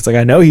over and over. It's like,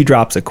 I know he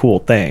drops a cool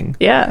thing.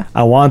 Yeah.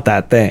 I want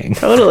that thing.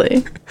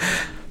 Totally.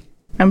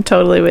 I'm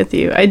totally with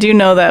you. I do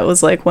know that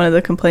was like one of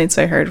the complaints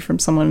I heard from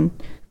someone,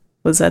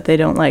 was that they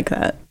don't like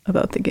that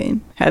about the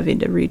game, having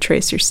to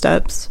retrace your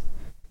steps.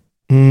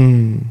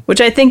 Which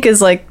I think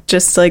is like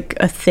just like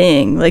a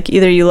thing. Like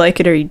either you like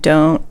it or you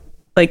don't.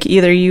 Like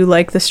either you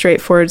like the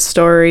straightforward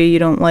story, you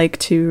don't like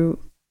to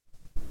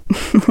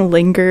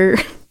linger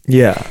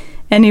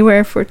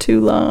anywhere for too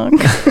long.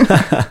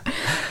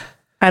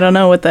 I don't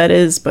know what that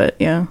is, but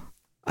yeah.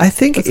 I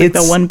think it's like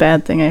the one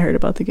bad thing I heard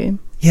about the game.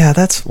 Yeah,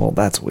 that's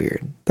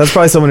weird. That's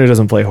probably someone who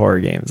doesn't play horror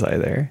games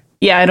either.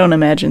 Yeah, I don't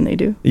imagine they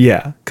do.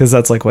 Yeah, because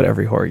that's like what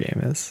every horror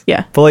game is.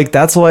 Yeah. But like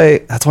that's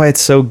why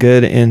it's so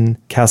good in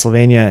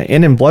Castlevania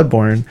and in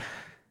Bloodborne,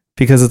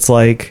 because it's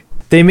like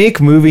they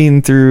make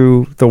moving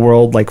through the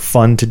world like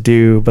fun to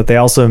do, but they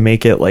also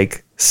make it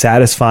like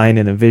satisfying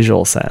in a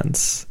visual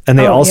sense. And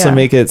they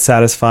make it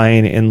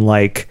satisfying in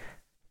like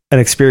an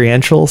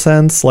experiential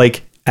sense.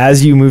 Like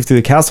as you move through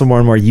the castle more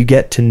and more, you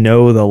get to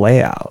know the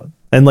layout.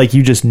 And like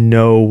you just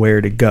know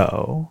where to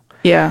go.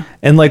 Yeah.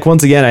 And like,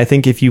 once again, I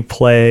think if you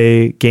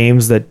play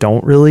games that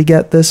don't really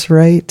get this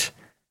right,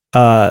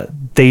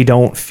 they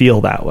don't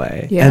feel that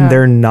way. Yeah. And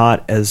they're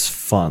not as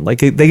fun. Like,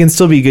 they can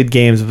still be good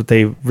games, but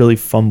they really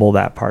fumble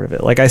that part of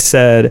it. Like I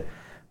said,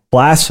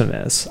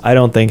 Blasphemous, I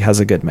don't think has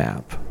a good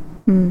map.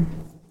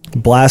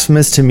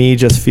 Blasphemous to me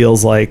just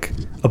feels like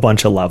a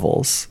bunch of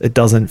levels. It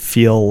doesn't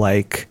feel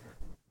like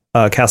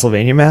a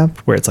Castlevania map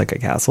where it's like a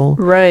castle.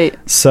 Right.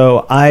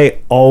 So I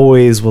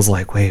always was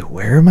like, wait,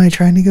 where am I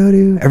trying to go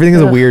to? Everything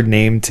has a weird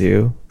name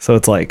too. So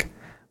it's like,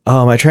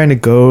 oh, am I trying to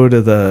go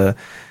to the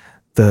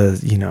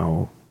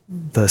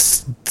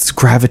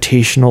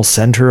gravitational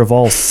center of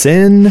all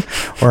sin?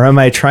 Or am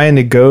I trying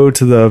to go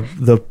to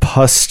the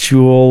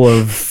pustule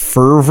of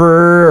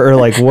fervor? Or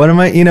like, what am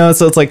I,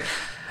 so it's like,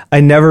 I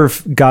never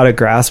got a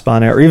grasp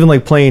on it. Or even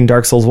like playing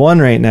Dark Souls 1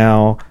 right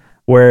now,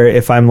 where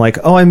if I'm like,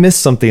 oh, I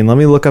missed something, let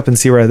me look up and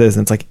see where it is.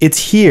 And it's like, it's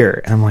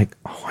here. And I'm like,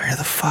 oh, where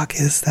the fuck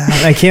is that?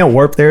 And I can't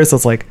warp there. So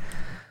it's like,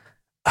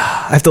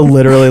 I have to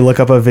literally look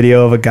up a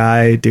video of a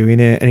guy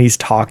doing it and he's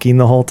talking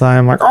the whole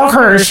time. Like,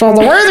 okay, so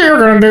the way that you're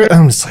going to do it.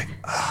 I'm just like,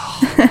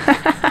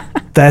 oh,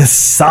 that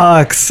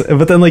sucks.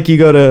 But then like you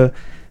go to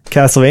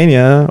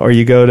Castlevania or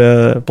you go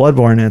to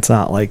Bloodborne and it's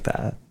not like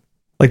that.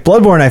 Like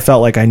Bloodborne, I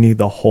felt like I knew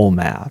the whole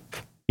map.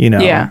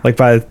 Like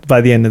by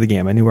the end of the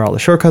game, I knew where all the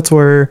shortcuts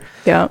were.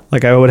 Yeah.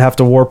 Like I would have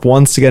to warp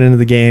once to get into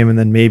the game, and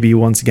then maybe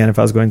once again if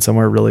I was going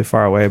somewhere really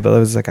far away. But it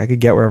was like I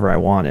could get wherever I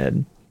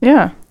wanted.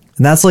 Yeah.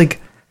 And that's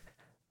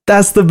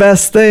the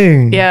best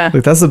thing. Yeah.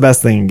 Like that's the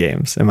best thing in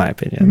games, in my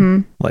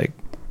opinion. Like.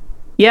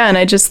 Yeah, and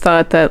I just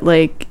thought that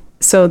like,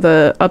 so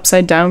the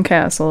upside down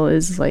castle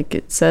is like,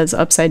 it says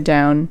upside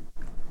down.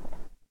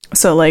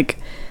 So like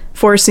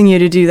forcing you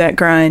to do that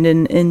grind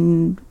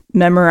and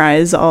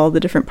memorize all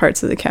the different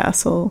parts of the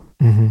castle.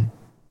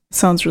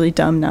 Sounds really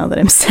dumb now that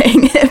I'm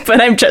saying it, but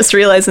I'm just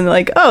realizing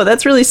like, oh,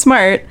 that's really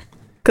smart,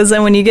 because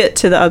then when you get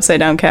to the upside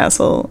down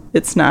castle,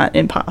 it's not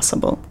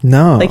impossible.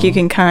 No, like you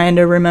can kind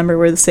of remember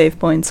where the save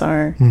points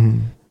are,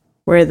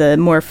 where the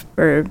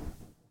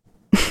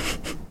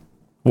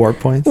warp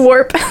points,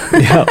 warp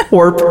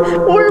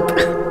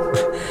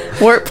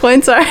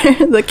points are,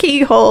 the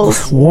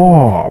keyholes.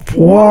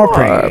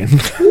 Warping.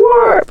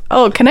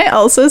 Oh, can I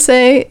also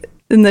say,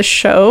 in the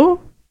show,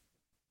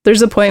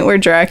 there's a point where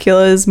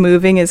Dracula is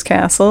moving his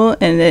castle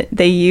and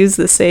they use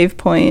the save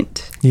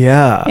point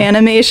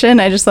animation.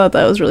 I just thought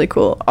that was really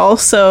cool.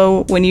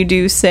 Also, when you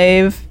do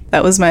save,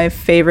 that was my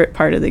favorite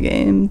part of the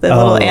game. The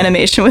little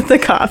animation with the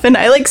coffin.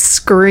 I like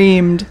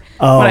screamed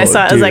when I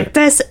saw it. I was like,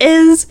 this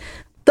is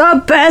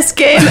the best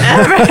game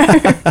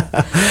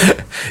ever.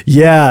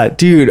 Yeah,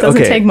 dude.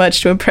 Doesn't take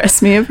much to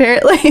impress me,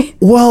 apparently.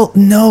 Well,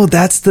 no,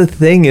 that's the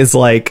thing is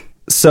like,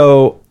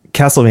 so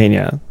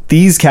Castlevania,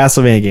 these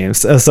Castlevania games,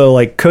 so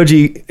like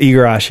Koji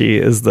Igarashi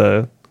is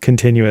the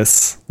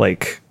continuous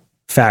like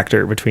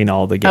factor between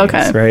all the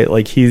games, right?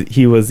 Like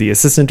he was the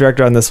assistant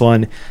director on this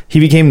one. He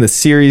became the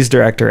series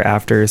director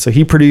after, so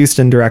he produced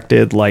and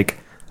directed like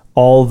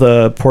all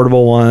the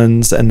portable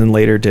ones, and then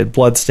later did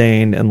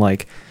Bloodstained, and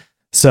like,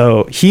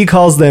 so he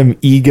calls them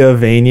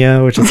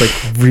Igavania, which is like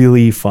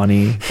really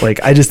funny.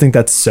 Like I just think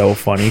that's so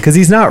funny because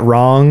he's not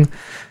wrong,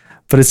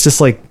 but it's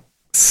just like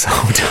so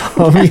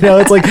dumb.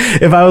 It's like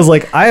if I was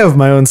like, I have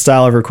my own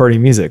style of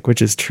recording music,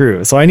 which is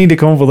true, so I need to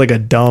come up with like a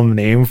dumb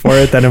name for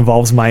it that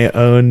involves my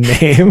own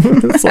name.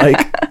 It's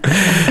like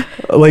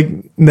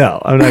no,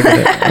 I'm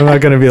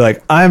not gonna be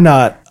like,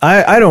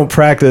 I don't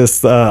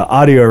practice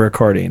audio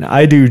recording,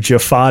 I do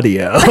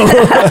Jaffadio.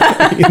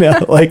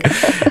 Like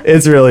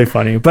it's really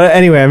funny. But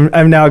anyway,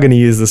 I'm now gonna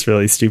use this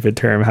really stupid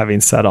term having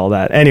said all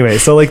that. Anyway,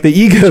 so like the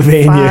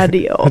Igavania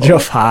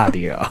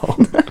Jaffadio.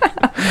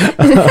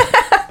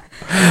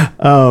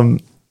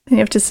 You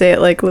have to say it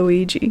like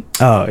Luigi.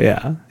 Oh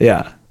yeah.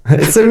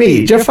 It's a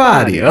me,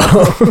 Jaffadio.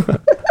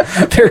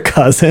 Their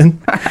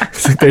cousin.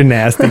 It's like their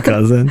nasty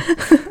cousin.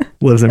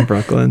 Lives in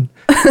Brooklyn.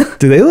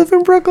 Do they live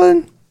in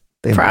Brooklyn?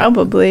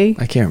 Probably.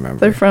 I can't remember.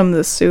 They're from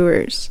the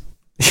sewers.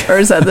 Or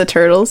is that the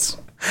Turtles?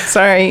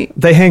 Sorry.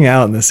 They hang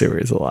out in the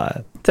sewers a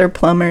lot. They're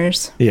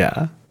plumbers.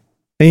 Yeah.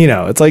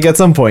 And it's like at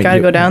some point.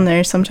 Gotta go down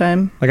there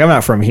sometime. Like I'm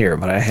not from here,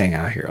 but I hang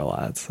out here a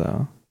lot,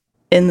 so.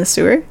 In the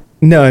sewer?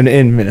 No,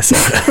 in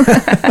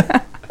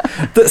Minnesota.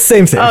 The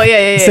same. Oh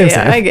yeah. Same.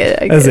 I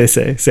get it. As they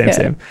say,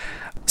 same.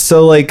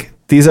 So like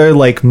these are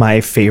like my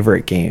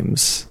favorite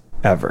games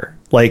ever.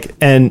 Like,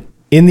 and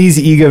in these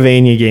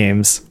Igavania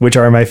games, which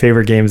are my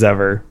favorite games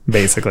ever,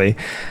 basically,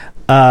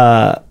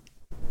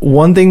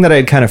 one thing that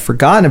I'd kind of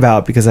forgotten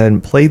about because I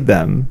hadn't played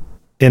them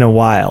in a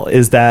while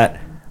is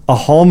that a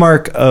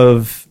hallmark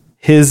of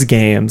his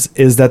games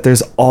is that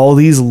there's all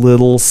these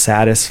little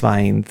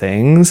satisfying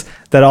things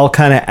that all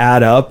kind of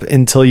add up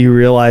until you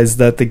realize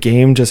that the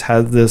game just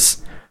has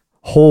this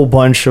whole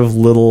bunch of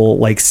little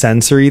like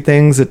sensory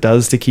things it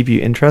does to keep you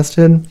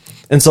interested.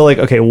 And so like,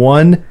 okay,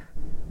 one,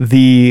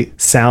 the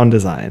sound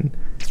design,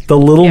 the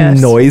little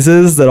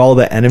noises that all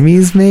the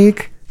enemies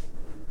make,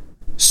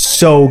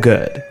 so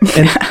good.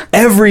 And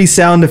every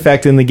sound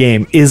effect in the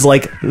game is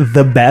like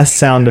the best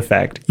sound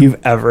effect you've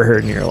ever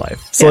heard in your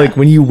life. So like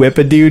when you whip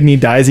a dude and he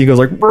dies, he goes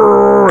like,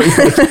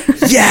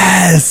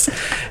 yes.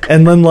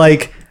 And then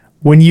like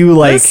when you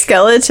like the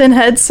skeleton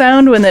head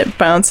sound when it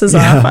bounces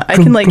off, I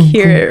can like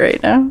hear it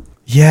right now.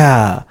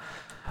 Yeah.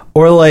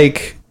 Or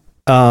like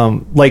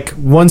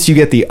once you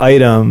get the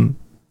item,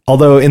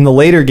 although in the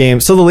later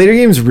games, so the later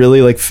games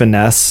really like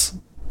finesse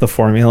the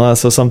formula.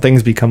 So some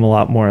things become a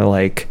lot more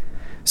like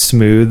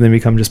smooth and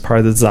become just part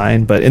of the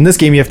design. But in this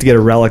game, you have to get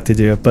a relic to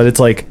do it. But it's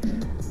like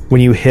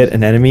when you hit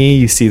an enemy,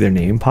 you see their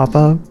name pop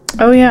up.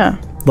 Oh, yeah.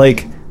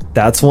 Like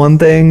that's one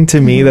thing to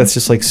me that's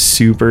just like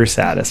super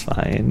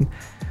satisfying.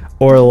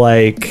 Or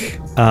like,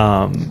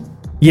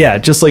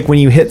 just like when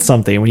you hit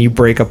something, when you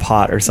break a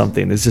pot or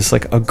something, there's just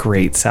like a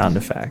great sound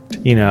effect,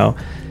 you know?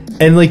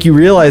 And like you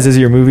realize as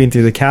you're moving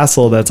through the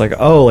castle, that's like,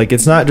 oh, like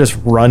it's not just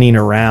running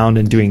around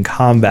and doing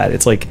combat.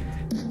 It's like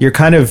you're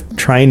kind of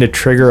trying to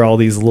trigger all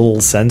these little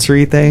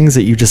sensory things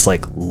that you just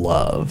like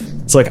love.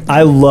 It's like,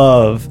 I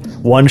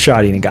love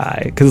one-shotting a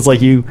guy because it's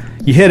like you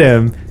hit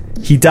him,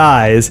 he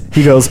dies,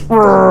 he goes,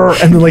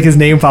 and then like his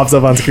name pops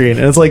up on screen.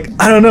 And it's like,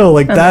 I don't know,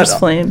 like and that. There's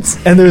flames.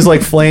 And there's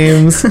like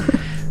flames.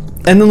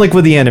 And then like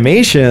with the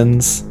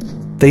animations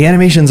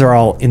are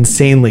all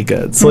insanely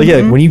good. So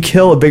yeah, when you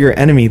kill a bigger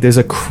enemy, there's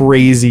a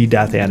crazy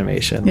death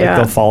animation. Like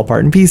they'll fall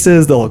apart in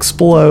pieces, they'll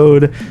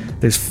explode,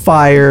 there's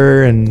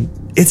fire, and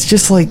it's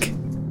just like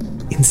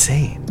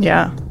insane.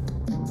 Yeah.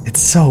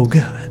 It's so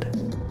good.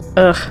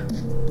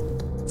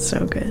 Ugh.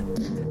 So good.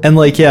 And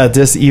like, yeah,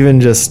 just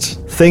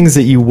things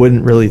that you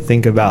wouldn't really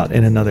think about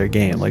in another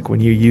game. Like when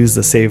you use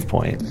the save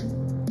point,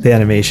 the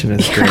animation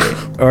is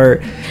great.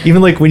 Or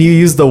even like when you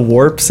use the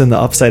warps in the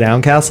upside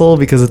down castle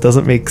because it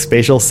doesn't make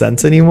spatial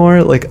sense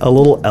anymore. Like a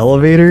little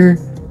elevator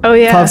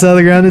pops out of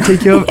the ground to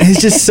take you up. And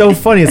it's just so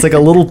funny. It's like a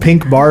little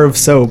pink bar of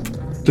soap.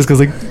 Just goes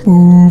like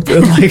boop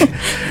and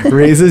like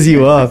raises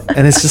you up.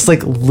 And it's just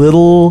like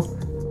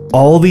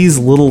all these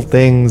little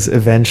things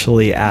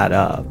eventually add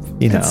up,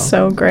 you know? It's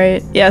so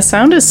great. Yeah,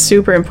 sound is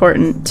super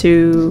important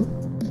to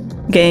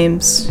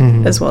games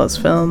as well as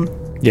film.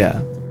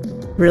 Yeah.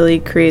 Really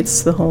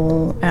creates the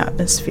whole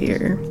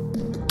atmosphere.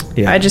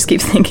 Yeah. I just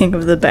keep thinking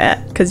of the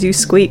bat because you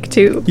squeak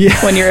too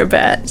when you're a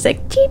bat. It's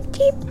like cheep,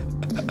 cheep,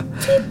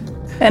 cheep.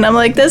 And I'm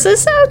like, this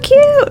is so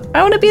cute.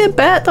 I want to be a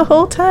bat the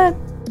whole time.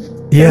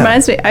 Yeah. It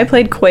reminds me, I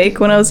played Quake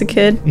when I was a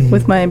kid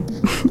with my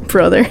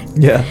brother.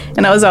 Yeah.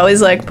 And I was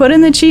always like, put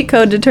in the cheat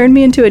code to turn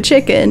me into a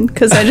chicken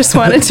because I just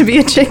wanted to be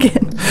a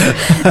chicken.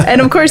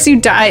 And of course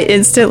you die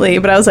instantly,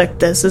 but I was like,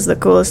 this is the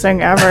coolest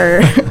thing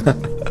ever.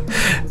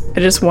 I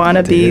just want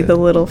to be the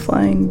little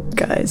flying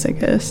guys, I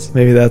guess.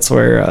 Maybe that's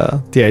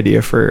where the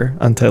idea for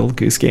Untitled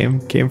Goose Game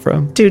came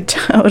from. Dude,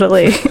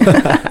 totally.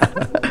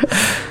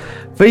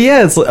 But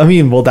yeah,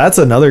 that's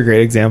another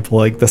great example.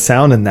 Like the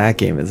sound in that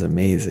game is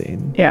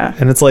amazing. Yeah.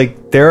 And it's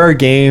like there are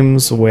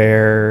games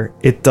where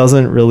it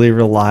doesn't really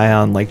rely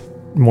on like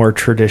more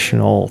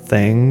traditional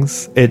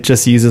things. It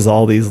just uses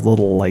all these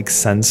little like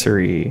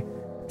sensory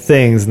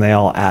things and they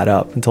all add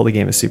up until the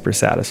game is super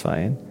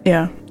satisfying.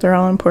 Yeah, they're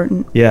all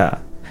important. Yeah.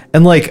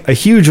 And like a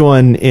huge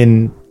one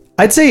in,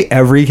 I'd say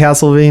every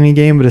Castlevania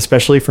game, but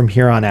especially from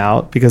here on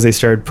out, because they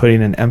started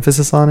putting an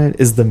emphasis on it,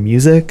 is the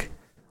music.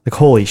 Like,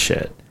 holy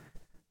shit.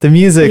 The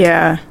music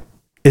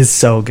is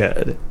so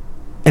good.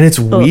 And it's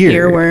little weird.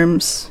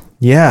 Earworms.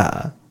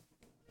 Yeah.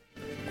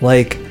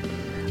 Like,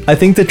 I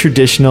think the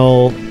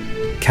traditional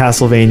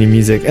Castlevania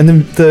music, and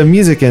the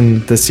music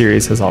in the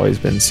series has always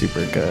been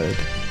super good.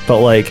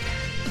 But like,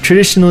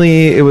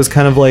 traditionally, it was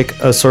kind of like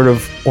a sort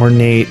of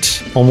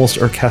ornate, almost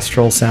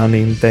orchestral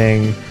sounding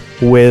thing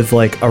with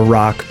like a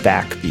rock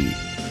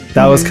backbeat.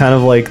 That was kind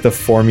of like the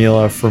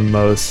formula for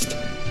most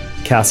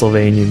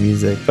Castlevania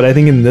music. But I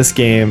think in this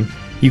game,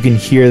 you can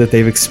hear that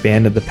they've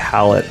expanded the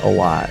palette a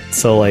lot.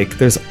 So like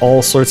there's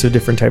all sorts of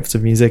different types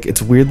of music.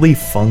 It's weirdly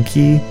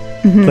funky.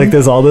 Like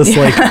there's all this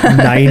like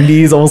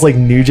 90s, almost like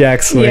New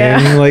Jack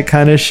Swing like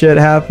kind of shit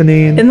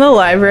happening. In the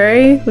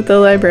library with the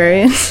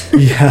librarians.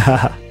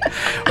 Yeah.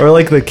 Or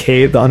like the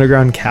cave, the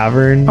underground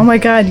cavern. Oh my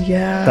god,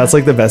 yeah. That's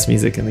like the best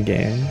music in the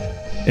game,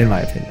 in my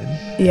opinion.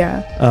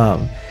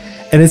 Yeah.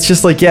 And it's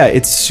just like,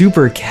 it's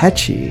super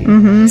catchy.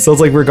 So it's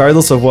like,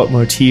 regardless of what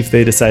motif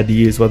they decide to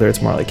use, whether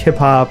it's more like hip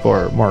hop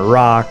or more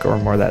rock or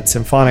more that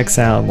symphonic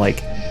sound,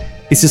 like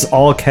it's just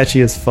all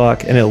catchy as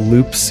fuck and it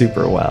loops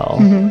super well.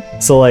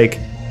 So like,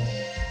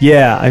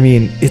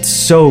 it's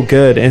so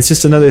good. And it's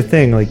just another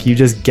thing, like you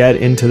just get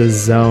into the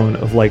zone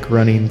of like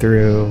running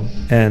through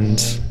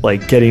and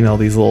like getting all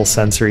these little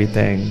sensory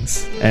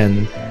things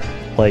and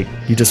like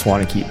you just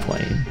want to keep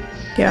playing.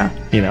 Yeah.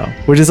 You know,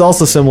 which is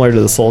also similar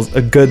to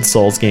a good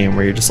Souls game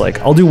where you're just like,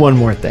 I'll do one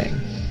more thing.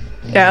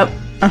 Yep.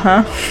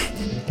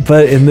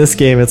 But in this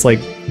game, it's like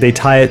they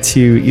tie it to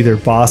either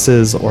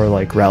bosses or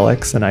like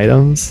relics and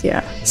items.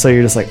 Yeah. So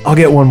you're just like, I'll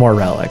get one more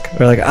relic,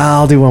 or like,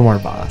 I'll do one more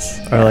boss,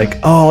 or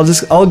like,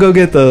 I'll go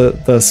get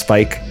the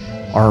spike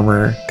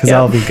armor, because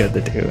that'll be good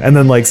to do. And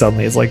then like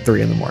suddenly it's like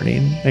 3 a.m.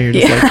 and you're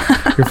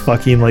just like your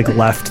fucking like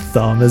left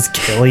thumb is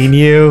killing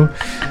you.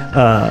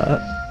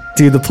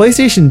 Dude, the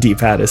PlayStation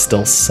D-pad is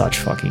still such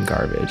fucking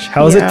garbage.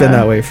 How has it been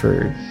that way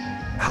for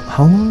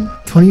how long?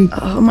 20?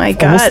 Oh my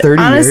god! Almost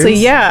 30 Honestly,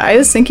 years? yeah. I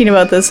was thinking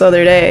about this the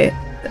other day,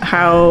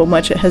 how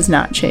much it has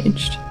not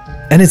changed.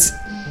 And it's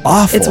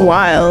awful. It's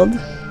wild.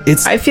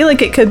 I feel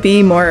like it could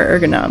be more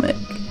ergonomic.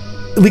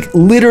 Like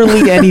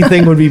literally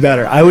anything would be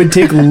better. I would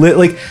take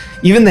like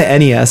even the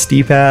NES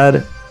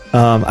D-pad.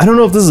 I don't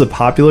know if this is a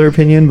popular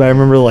opinion, but I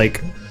remember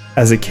like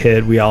as a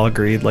kid we all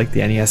agreed like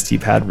the NES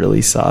D-pad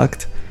really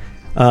sucked.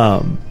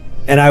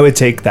 And I would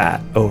take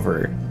that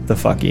over the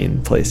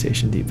fucking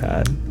PlayStation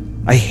D-pad.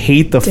 I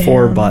hate the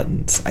 4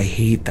 buttons. I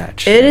hate that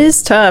shit. It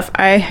is tough.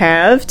 I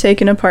have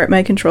taken apart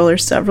my controller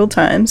several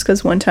times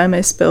because one time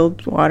I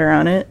spilled water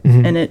on it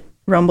and it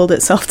rumbled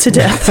itself to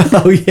death.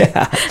 Oh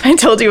yeah, I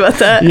told you about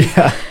that.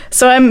 yeah.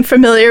 So I'm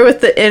familiar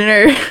with the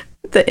inner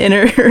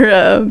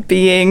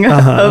being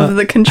of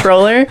the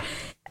controller,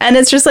 and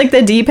it's just like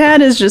the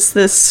D-pad is just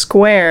this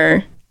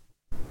square,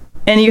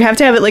 and you have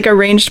to have it like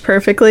arranged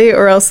perfectly,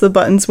 or else the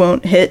buttons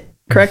won't hit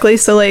correctly.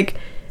 So like,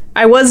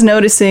 I was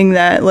noticing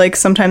that like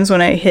sometimes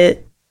when I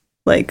hit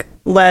like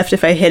left,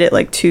 if I hit it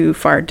like too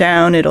far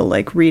down, it'll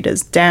like read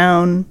as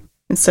down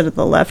instead of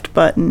the left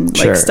button.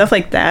 Like stuff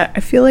like that, I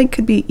feel like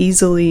could be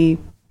easily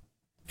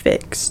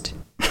fixed.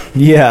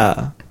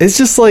 Yeah, it's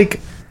just like,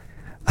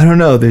 I don't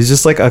know, there's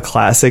just like a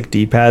classic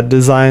D-pad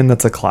design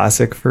that's a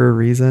classic for a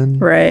reason,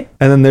 right?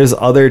 And then there's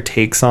other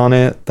takes on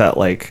it that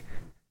like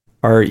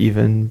are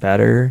even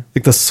better.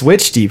 Like the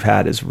Switch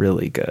D-pad is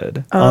really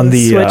good. On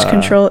the Switch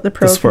control, the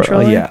Pro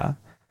controller. Yeah,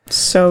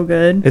 so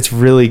good. It's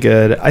really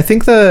good. I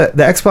think the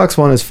Xbox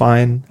One is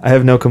fine. I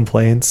have no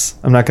complaints.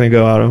 I'm not going to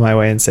go out of my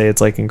way and say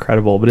it's like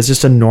incredible, but it's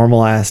just a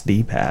normal ass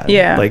D-pad.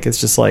 Yeah, like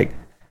it's just like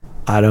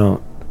I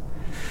don't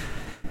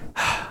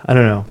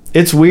know.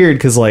 It's weird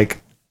because like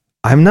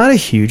I'm not a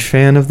huge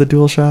fan of the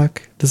DualShock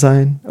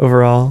design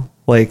overall.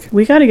 Like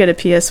we got to get a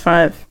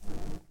PS5.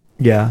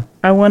 Yeah,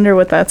 I wonder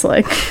what that's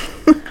like.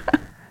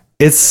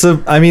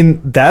 I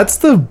mean,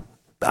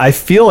 I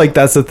feel like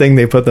that's the thing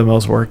they put the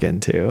most work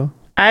into.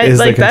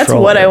 That's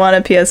what I want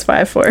a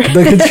PS5 for.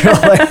 The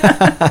controller.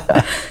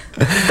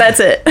 That's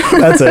it.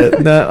 That's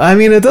it. No, I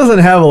mean, it doesn't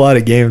have a lot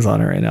of games on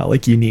it right now,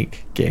 like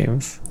unique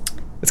games.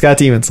 It's got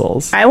Demon's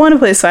Souls. I want to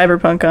play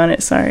Cyberpunk on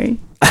it. Sorry.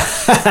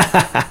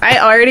 I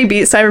already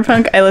beat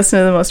Cyberpunk. I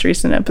listened to the most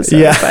recent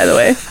episode, by the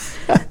way.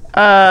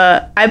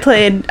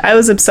 I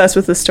was obsessed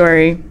with the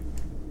story.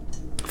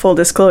 Full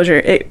disclosure,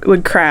 it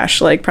would crash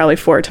like probably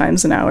 4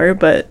 times an hour,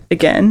 but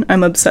again,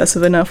 I'm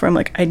obsessive enough where I'm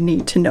like, I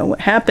need to know what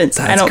happens.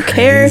 I don't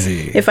care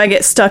if I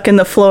get stuck in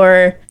the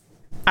floor.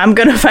 I'm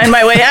gonna find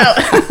my way out.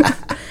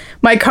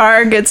 My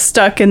car gets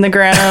stuck in the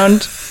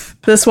ground.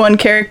 This one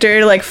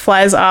character like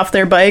flies off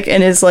their bike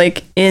and is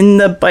like in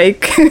the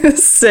bike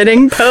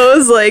sitting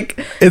pose,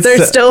 like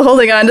they're still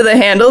holding on to the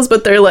handles,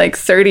 but they're like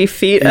 30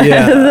 feet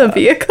ahead of the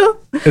vehicle.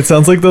 It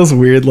sounds like those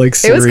weird like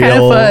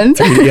surreal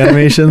 3D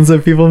animations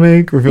that people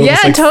make where people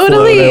just, like,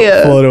 totally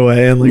float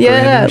away and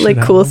like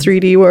like cool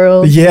 3D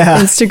world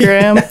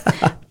Instagram.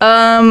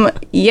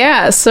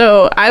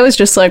 So I was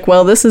just like,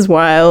 well, this is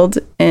wild,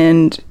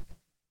 and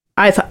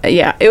I thought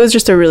it was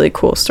just a really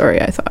cool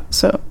story, I thought.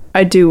 So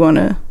I do want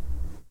to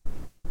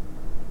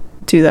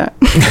do that.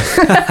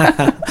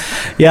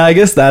 Yeah, I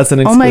guess that's an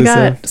exclusive. Oh my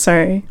god,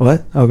 sorry.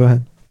 What? Oh, go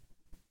ahead.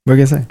 What are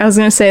you gonna say? I was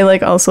gonna say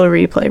like also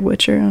replay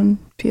Witcher on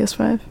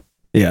PS5.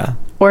 Yeah.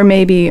 Or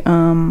maybe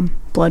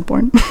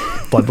Bloodborne.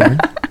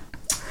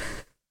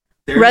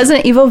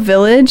 Resident Evil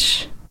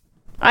Village.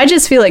 I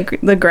just feel like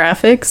the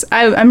graphics.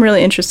 I'm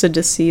really interested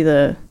to see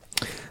the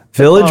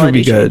Village would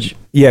be good. Change.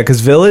 Yeah, because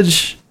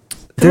Village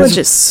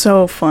is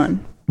so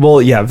fun.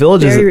 Well, yeah,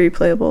 Village is very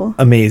replayable.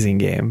 Amazing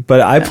game.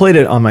 But I played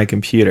it on my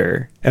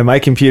computer, and my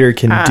computer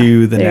can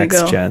do the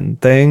next gen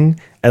thing,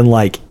 and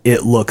like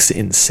it looks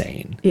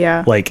insane.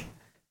 Yeah. Like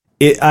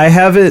I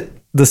have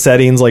the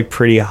settings like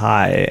pretty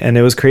high, and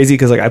it was crazy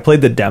because like I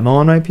played the demo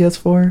on my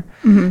PS4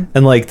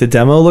 and like the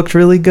demo looked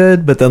really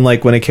good, but then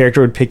like when a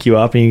character would pick you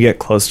up and you get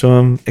close to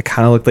him, it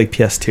kind of looked like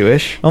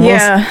PS2ish almost.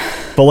 Yeah.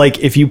 But like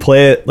if you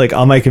play it like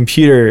on my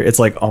computer, it's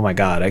like, oh my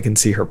god, I can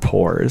see her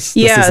pores.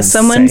 Yeah,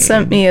 someone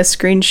sent me a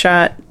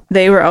screenshot.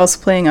 They were also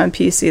playing on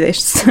PC. They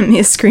sent me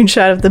a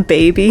screenshot of the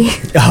baby.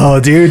 Oh,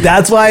 dude,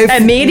 that's why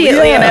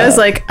immediately, and I was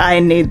like, I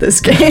need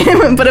this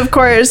game. But of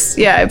course,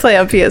 I play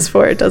on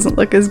PS4. It doesn't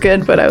look as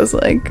good, but I was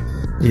like,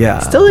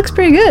 still looks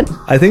pretty good.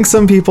 I think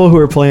some people who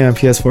were playing on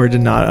PS4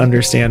 did not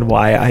understand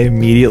why I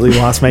immediately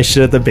lost my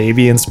shit at the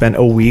baby and spent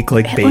a week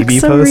like baby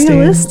so posting.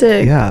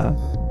 Realistic. Yeah,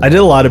 I did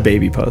a lot of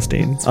baby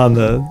posting on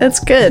the That's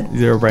good.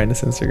 Zero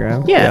Brightness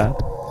Instagram. Yeah.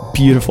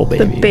 Beautiful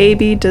baby. The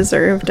baby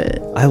deserved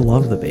it. I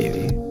love the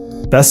baby.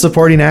 Best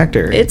supporting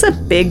actor. It's a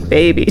big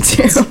baby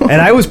too.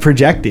 And I was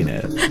projecting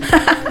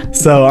it.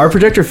 So our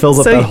projector fills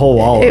up that whole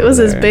wall. It was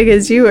as big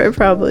as you were,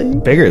 probably.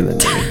 Bigger than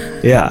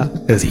me. Yeah.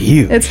 It was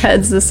huge. Its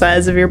head's the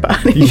size of your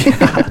body.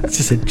 Yeah. It's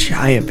just a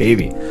giant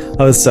baby.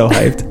 I was so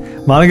hyped.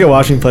 Monica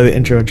watched me play the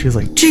intro and she was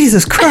like,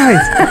 Jesus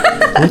Christ.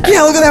 I'm like,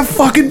 yeah, look at that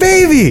fucking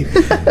baby.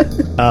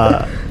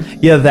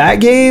 Yeah, that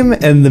game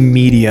and The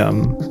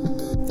Medium.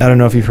 I don't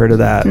know if you've heard of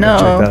that. No.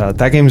 Check that out.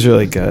 That game's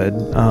really good.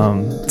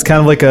 It's kind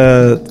of like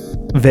a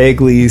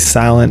vaguely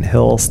Silent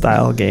Hill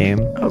style game.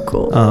 Oh,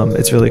 cool.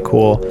 It's really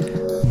cool.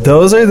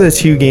 Those are the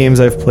two games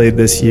I've played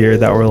this year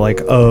that were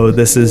like, oh,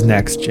 this is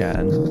next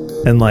gen.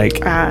 And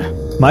like,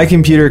 my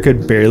computer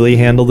could barely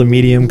handle The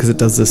Medium because it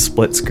does this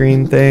split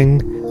screen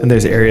thing. And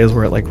there's areas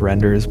where it like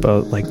renders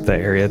both like the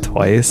area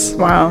twice.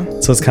 Wow.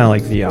 So it's kind of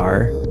like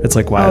VR. It's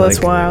like wild. Oh, that's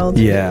wild.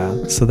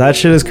 Yeah. So that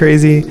shit is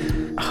crazy.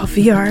 Oh,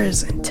 VR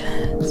is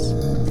intense.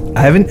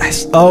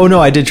 Oh no,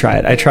 I did try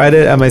it. I tried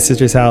it at my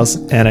sister's house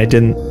and I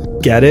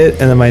didn't get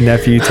it. And then my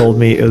nephew told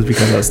me it was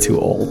because I was too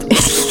old.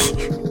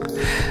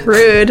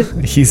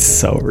 Rude. He's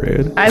so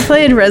rude. I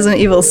played Resident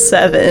Evil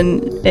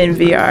 7 in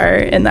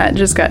VR and that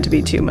just got to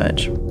be too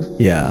much.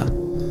 Yeah.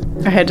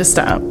 I had to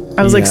stop.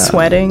 I was like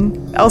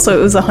sweating. Also,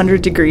 it was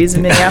 100 degrees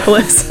in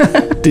Minneapolis.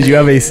 Did you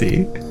have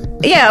AC?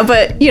 Yeah,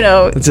 but you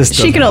know,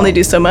 she can only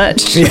do so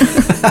much.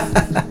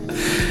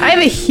 I have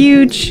a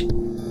huge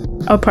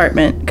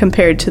apartment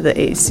compared to the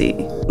AC.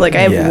 Like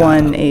I have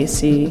one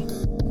AC.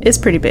 It's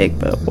pretty big,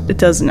 but it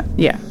doesn't.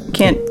 Yeah,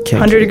 can't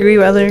 100-degree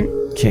weather.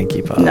 Can't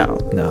keep up.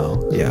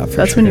 No. Yeah,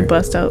 that's when you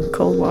bust out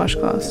cold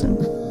washcloths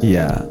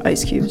and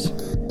ice cubes.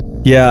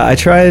 Yeah, I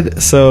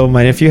tried. So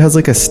my nephew has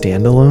like a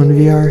standalone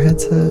VR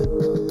headset,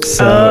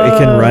 so it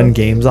can run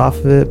games off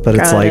of it, but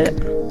it's like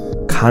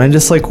kind of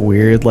just like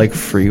weird, like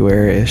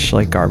freeware-ish,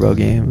 like Garbo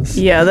games.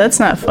 Yeah, that's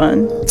not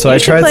fun. So I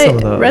tried some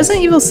of those.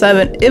 Resident Evil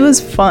 7. It was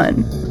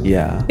fun.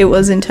 Yeah, it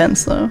was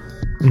intense though.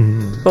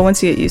 But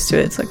once you get used to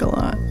it, it's like a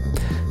lot.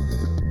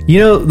 You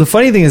know, the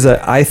funny thing is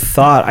that I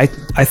thought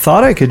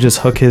I could just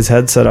hook his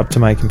headset up to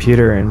my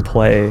computer and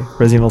play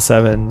Resident Evil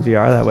 7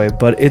 VR that way,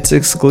 but it's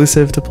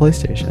exclusive to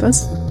PlayStation.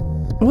 That's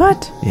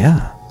what?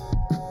 Yeah.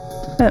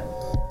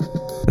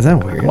 Is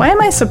that weird? Why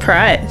am I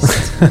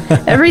surprised?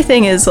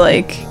 Everything is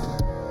like,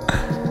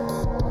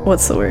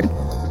 what's the word?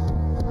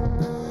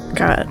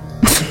 God.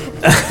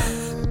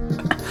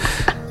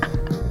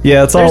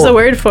 Yeah, it's There's a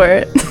word for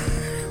it.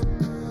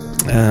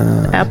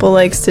 Apple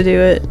likes to do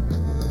it.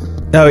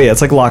 Oh yeah,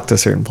 it's like locked to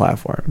certain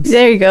platforms.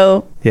 There you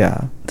go.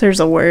 Yeah. There's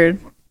a word.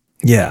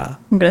 Yeah.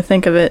 I'm gonna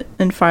think of it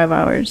in 5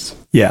 hours.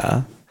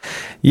 Yeah.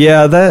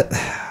 Yeah,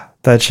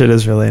 that shit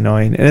is really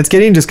annoying. And it's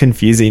getting just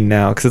confusing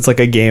now because it's like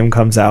a game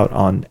comes out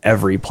on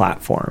every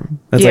platform.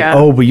 It's like,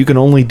 oh, but you can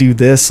only do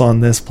this on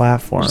this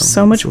platform.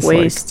 So much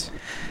waste.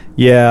 Like,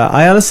 yeah,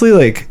 I honestly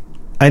like,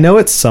 I know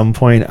at some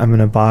point I'm going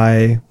to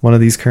buy one of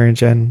these current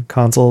gen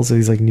consoles,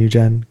 these like new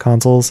gen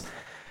consoles,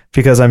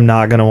 because I'm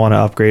not going to want to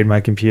upgrade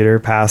my computer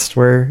past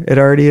where it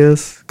already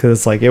is. Because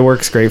it's like, it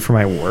works great for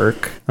my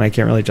work and I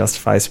can't really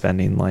justify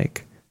spending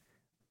like,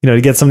 you know,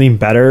 to get something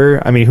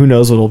better. I mean, who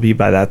knows what it'll be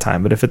by that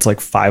time, but if it's like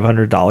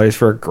 $500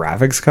 for a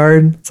graphics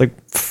card, it's like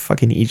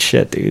fucking eat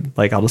shit, dude.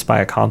 Like I'll just buy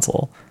a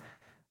console.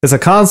 It's a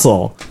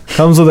console.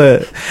 Comes with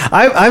a...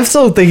 I'm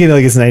still thinking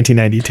like it's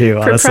 1992,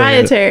 honestly.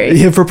 Proprietary.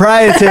 Yeah,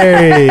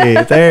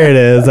 proprietary. There it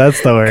is.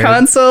 That's the word.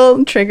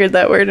 Console triggered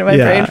that word in my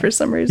brain for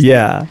some reason.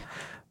 Yeah.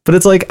 But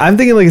it's like, I'm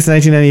thinking like it's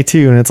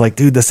 1992 and it's like,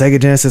 dude, the Sega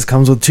Genesis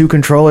comes with 2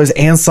 controllers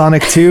and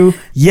Sonic 2.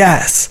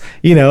 Yes.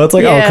 You know, it's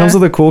like, oh, it comes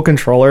with a cool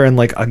controller and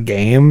like a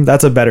game.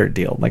 That's a better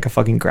deal. Like a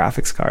fucking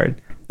graphics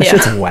card. That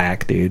shit's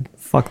whack, dude.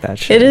 Fuck that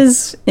shit. It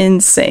is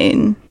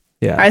insane.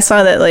 Yeah. I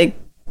saw that like,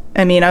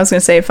 I mean, I was going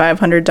to say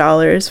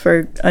 $500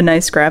 for a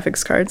nice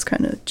graphics card is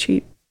kind of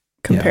cheap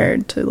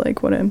compared to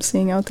like what I'm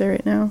seeing out there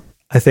right now.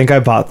 I think I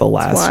bought the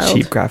last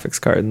cheap graphics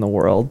card in the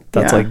world.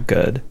 That's like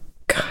good.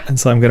 God. And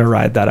so I'm going to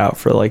ride that out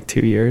for like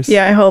 2 years.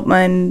 Yeah, I hope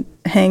mine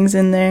hangs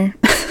in there.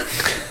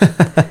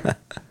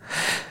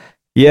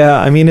 Yeah,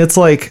 I mean, it's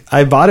like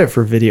I bought it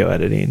for video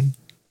editing.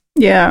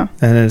 Yeah.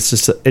 And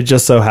it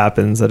just so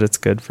happens that it's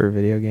good for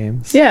video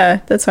games. Yeah,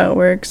 that's how it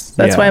works.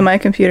 That's why my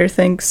computer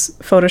thinks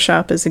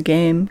Photoshop is a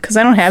game, because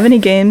I don't have any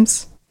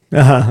games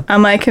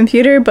on my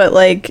computer, but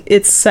like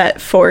it's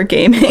set for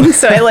gaming.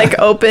 So I like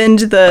opened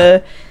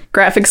the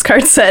graphics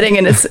card setting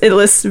and it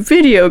lists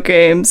video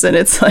games and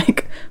it's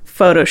like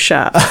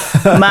Photoshop,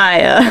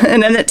 Maya,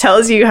 and then it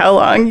tells you how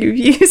long you've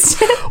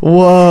used it.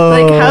 Whoa.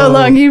 Like how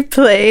long you've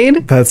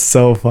played. That's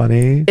so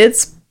funny.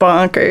 It's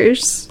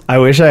bonkers. I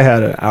wish I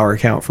had an hour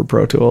count for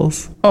Pro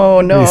Tools.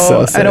 Oh no,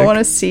 so I don't want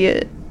to see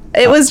it.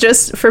 It was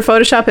just for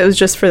Photoshop, it was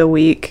just for the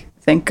week.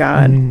 Thank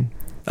God.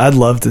 I'd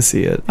love to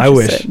see it. I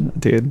wish,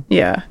 dude.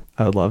 Yeah.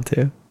 I would love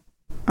to.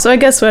 So I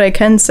guess what I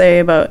can say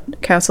about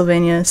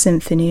Castlevania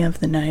Symphony of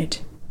the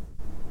Night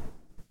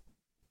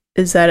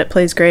is that it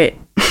plays great.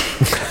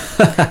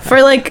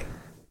 For like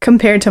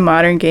compared to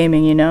modern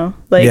gaming, you know?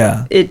 Like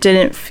it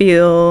didn't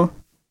feel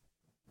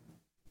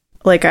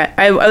like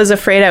I was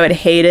afraid I would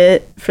hate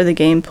it for the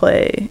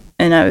gameplay,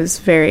 and I was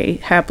very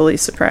happily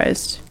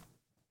surprised.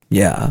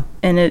 Yeah.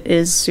 And it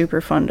is super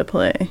fun to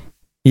play.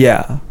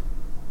 Yeah.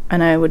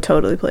 And I would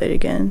totally play it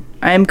again.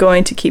 I am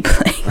going to keep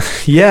playing.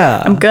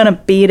 Yeah. I'm going to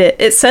beat it.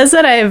 It says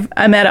that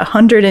I'm at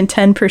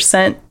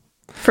 110%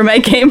 for my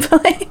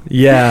gameplay.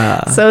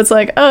 Yeah. So it's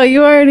like, oh,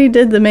 you already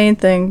did the main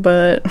thing,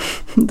 but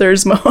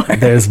there's more.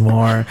 There's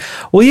more.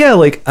 Well, yeah,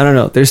 like, I don't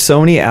know. There's so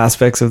many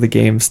aspects of the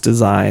game's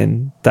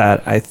design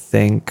that I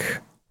think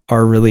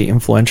are really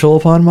influential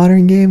upon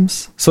modern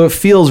games. So it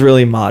feels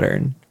really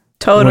modern.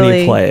 Totally. When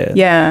you play it.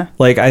 Yeah.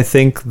 Like, I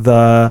think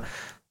the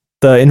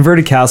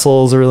inverted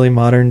castle is a really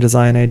modern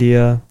design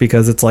idea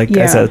because it's like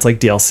I said, it's like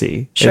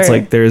DLC. Sure. It's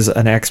like there's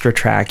an extra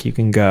track you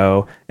can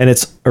go, and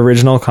it's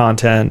original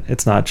content.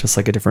 It's not just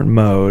like a different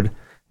mode.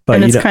 But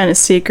and it's kind of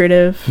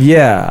secretive.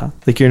 Yeah.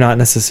 Like, you're not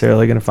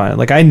necessarily going to find it.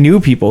 Like, I knew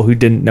people who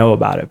didn't know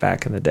about it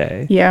back in the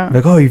day. Yeah.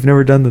 Like, oh, you've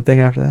never done the thing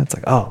after that? It's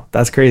like, oh,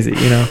 that's crazy,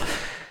 you know?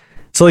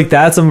 So, like,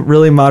 that's a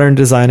really modern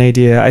design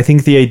idea. I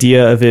think the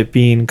idea of it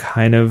being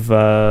kind of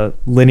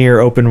linear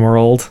open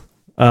world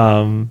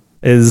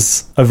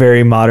is a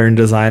very modern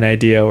design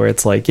idea where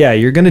it's like, yeah,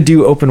 you're going to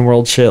do open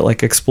world shit,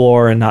 like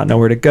explore and not know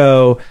where to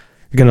go.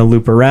 You're going to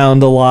loop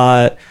around a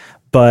lot.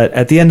 But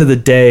at the end of the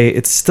day,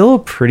 it's still a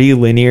pretty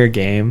linear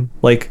game.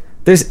 Like,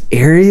 there's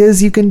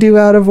areas you can do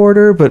out of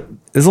order, but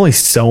there's only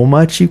so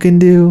much you can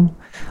do.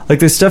 Like,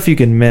 there's stuff you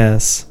can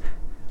miss.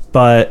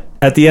 But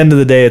at the end of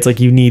the day, it's like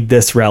you need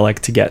this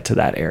relic to get to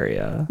that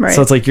area. Right.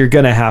 So it's like you're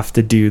going to have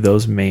to do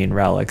those main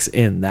relics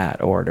in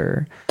that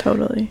order.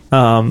 Totally.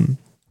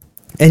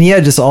 And yeah,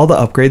 just all the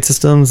upgrade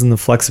systems and the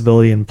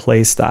flexibility and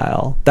play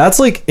style. That's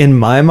like, in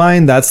my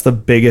mind, that's the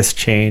biggest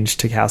change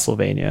to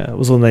Castlevania,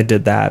 was when they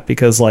did that.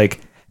 Because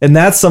like, and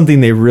that's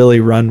something they really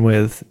run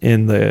with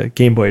in the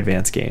Game Boy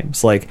Advance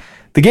games. Like,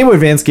 the Game Boy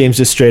Advance games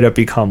just straight up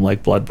become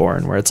like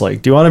Bloodborne, where it's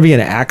like, do you want to be an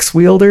axe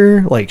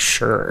wielder? Like,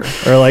 sure.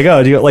 Or like,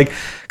 oh, do you like,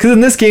 because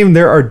in this game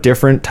there are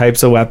different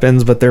types of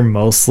weapons, but they're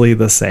mostly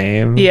the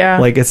same. Yeah.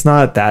 Like, it's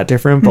not that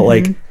different, but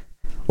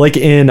like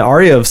in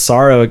Aria of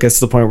Sorrow, it gets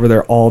to the point where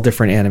they're all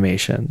different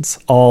animations,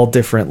 all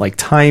different like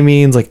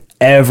timings, like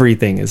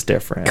everything is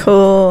different.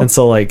 Cool. And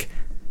so like,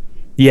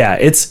 yeah,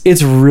 it's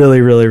really,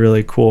 really,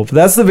 really cool. But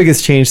that's the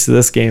biggest change to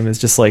this game, is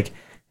just like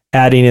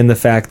adding in the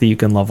fact that you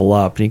can level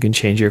up and you can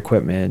change your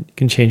equipment, you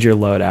can change your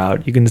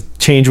loadout, you can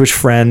change which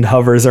friend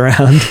hovers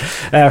around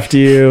after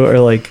you, or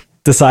like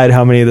decide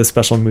how many of the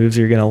special moves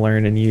you're going to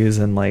learn and use,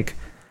 and like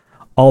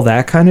all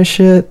that kind of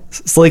shit.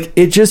 It's like,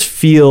 it just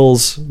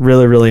feels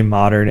really, really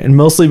modern, and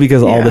mostly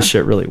because all the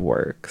shit really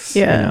works.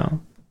 Yeah. You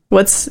know?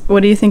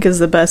 What do you think is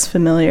the best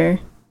familiar?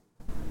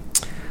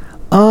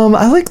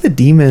 I like the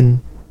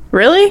demon.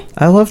 Really?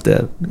 I loved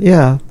it.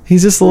 Yeah.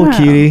 He's just a little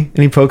cutie, and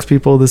he pokes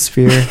people with a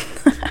spear.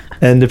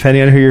 And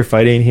depending on who you're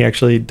fighting, he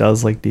actually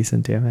does like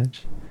decent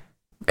damage.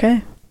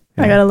 Okay.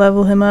 Yeah. I gotta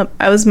level him up.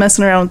 I was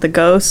messing around with the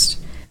ghost.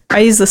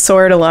 I use the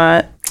sword a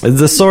lot.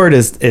 The sword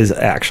is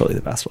actually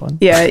the best one.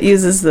 Yeah, it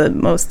uses the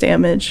most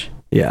damage.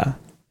 Yeah.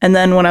 And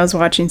then when I was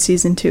watching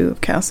season 2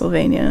 of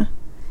Castlevania,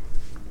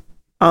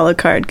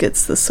 Alucard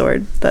gets the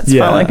sword that's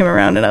following him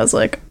around, and I was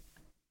like,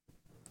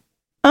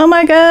 oh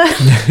my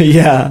god.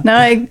 Yeah. Now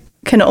I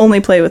can only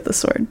play with the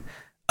sword.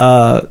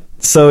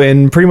 So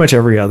in pretty much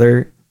every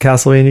other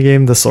Castlevania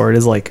game, the sword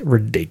is like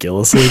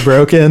ridiculously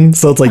broken.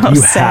 So it's like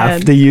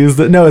have to use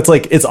the. No, it's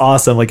like, it's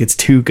awesome. Like, it's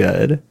too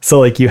good. So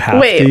like you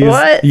have to use.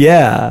 What?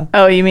 Yeah.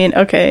 Oh, you mean,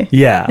 okay.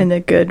 Yeah. In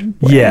a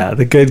good way. Yeah,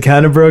 the good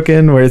kind of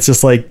broken, where it's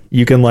just like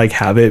you can like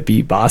have it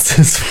beat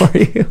bosses for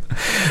you.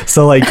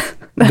 So like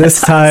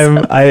this time,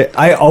 awesome.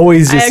 I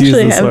always just use the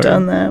sword. I actually have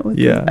done that. With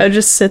I would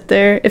just sit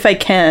there, if I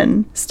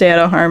can, stay out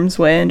of harm's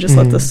way, and just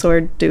let the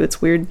sword do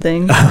its weird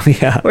thing. Oh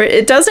yeah. Where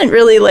it doesn't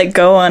really like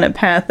go on a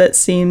path that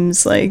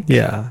seems like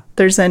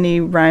there's any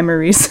rhyme or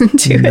reason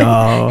to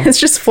it. It's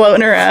just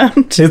floating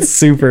around. It's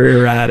super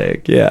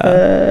erratic.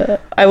 Yeah.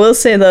 I will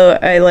say though,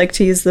 I like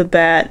to use the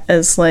bat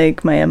as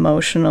like my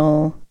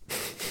emotional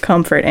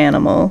comfort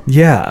animal.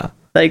 Yeah.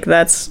 Like,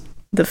 that's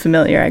the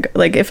familiar.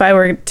 Like, if I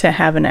were to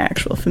have an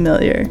actual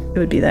familiar, it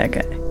would be that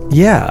guy.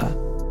 Yeah.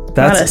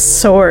 That's not a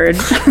sword.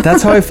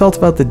 That's how I felt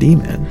about the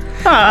demon.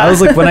 I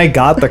was like, when I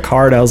got the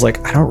card, I was like,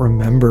 I don't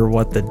remember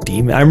what the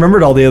demon. I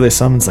remembered all the other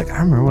summons. Like, I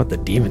don't remember what the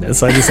demon is.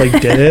 So I just like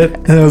did it,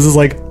 and I was just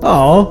like,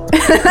 oh,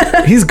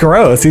 he's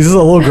gross. He's just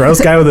a little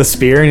gross guy with a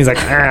spear, and he's like,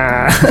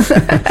 ah.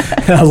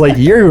 And I was like,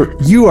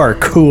 you are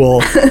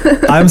cool.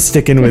 I'm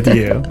sticking with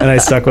you, and I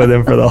stuck with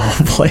him for the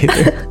whole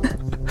playthrough.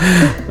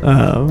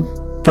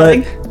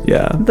 But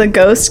yeah, the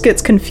ghost gets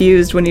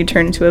confused when you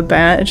turn into a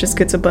bat. It just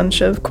gets a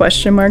bunch of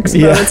question marks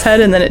above its head,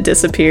 and then it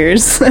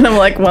disappears. And I'm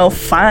like, well,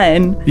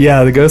 fine.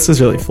 Yeah, the ghost is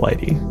really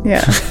flighty.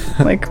 Yeah.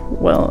 Like,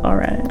 well, all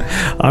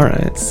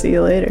right. See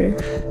you later.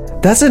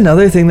 That's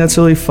another thing that's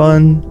really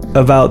fun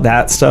about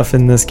that stuff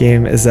in this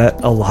game, is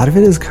that a lot of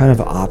it is kind of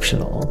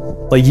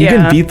optional. Like, you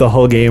can beat the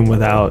whole game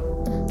without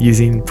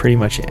using pretty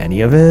much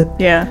any of it.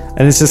 Yeah.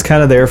 And it's just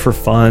kind of there for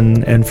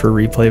fun and for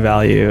replay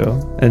value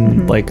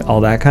and like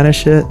all that kind of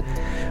shit,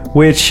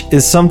 which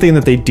is something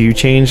that they do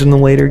change in the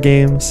later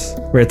games,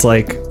 where it's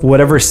like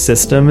whatever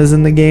system is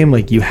in the game,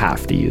 like you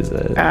have to use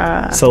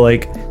it. So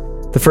like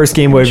the first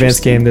Game Boy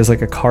Advance game, there's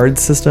like a card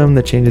system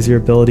that changes your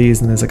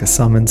abilities, and there's like a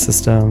summon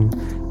system.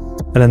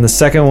 And then the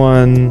second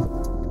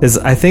one,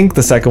 I think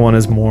the second one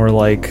is more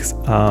like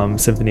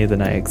Symphony of the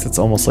Night, 'cause it's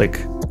almost like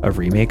a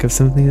remake of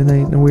Symphony of the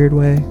Night in a weird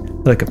way.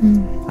 Like I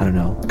don't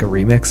know, like a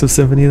remix of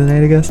Symphony of the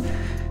Night, I guess.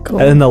 Cool.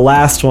 And then the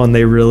last one,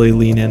 they really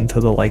lean into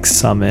the like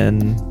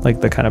summon, like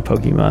the kind of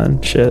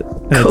Pokemon shit.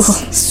 And Cool.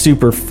 It's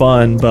super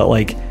fun, but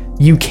like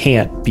you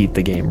can't beat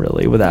the game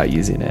really without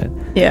using it.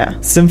 Yeah.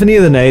 Symphony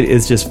of the Night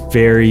is just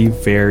very,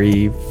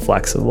 very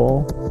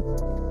flexible.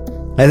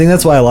 I think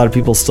that's why a lot of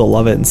people still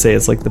love it and say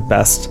it's like the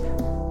best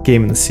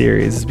game in the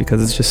series, is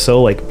because it's just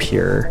so like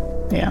pure.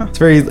 Yeah.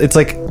 It's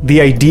like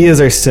the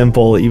ideas are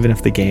simple even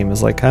if the game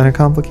is like kind of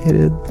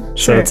complicated. So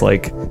Sure. it's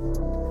like,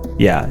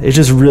 yeah, it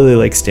just really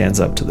like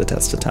stands up to the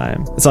test of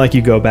time. It's not like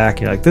you go back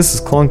and you're like, this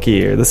is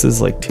clunky or this is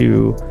like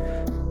too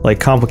like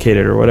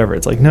complicated or whatever.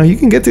 It's like, no, you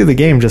can get through the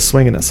game just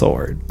swinging a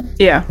sword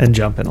Yeah. and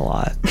jumping a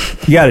lot.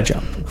 You gotta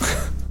jump.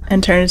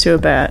 And turn into a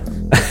bat.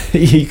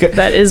 You're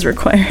That is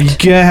required.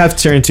 gonna have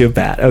to turn into a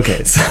bat.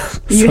 Okay, so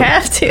You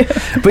have to.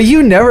 but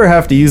you never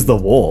have to use the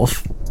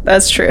wolf.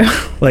 That's true.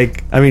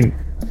 Like, I mean,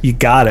 you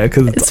gotta,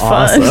 because it's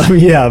fun. awesome.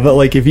 Yeah, but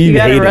like if You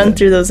gotta hated run it,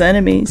 through those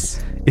enemies.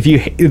 if you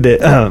hated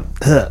it,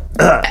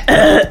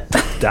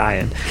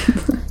 dying.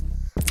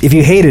 If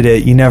you hated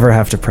it, you never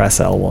have to press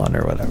L1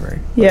 or whatever.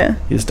 Yeah.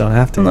 You just don't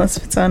have to. Unless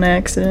it's on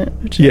accident,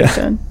 which Yeah. I've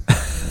done.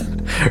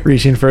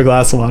 Reaching for a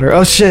glass of water.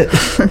 Oh shit!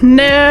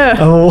 No.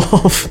 A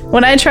wolf.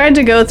 When I tried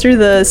to go through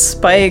the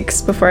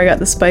spikes before I got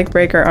the spike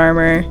breaker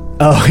armor,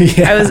 Oh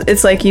yeah.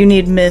 it's like you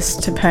need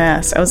mist to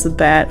pass. I was the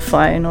bat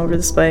flying over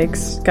the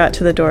spikes, got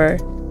to the door.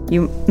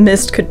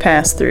 Mist could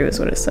pass through is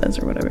what it says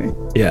or whatever.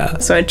 Yeah.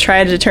 So I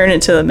tried to turn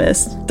it to the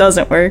mist.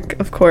 Doesn't work,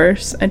 of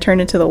course. I turn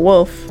it to the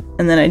wolf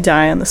and then I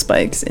die on the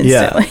spikes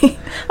instantly.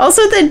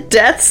 Also, the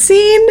death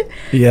scene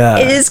Yeah.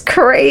 is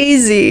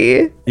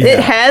crazy. Yeah. It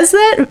has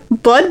that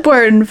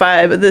Bloodborne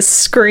vibe. The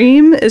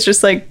scream is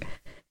just like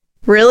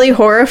really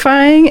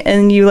horrifying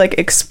and you like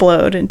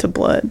explode into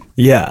blood.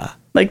 Yeah.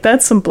 Like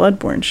that's some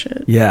Bloodborne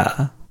shit.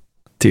 Yeah.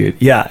 Dude.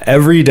 Yeah.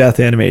 Every death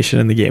animation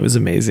in the game is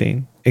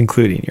amazing,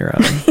 including your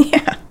own.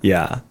 Yeah.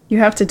 Yeah. You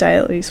have to die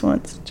at least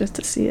once just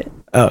to see it.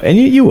 Oh, and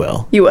you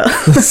will. You will.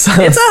 It's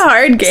a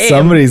hard game.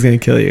 Somebody's gonna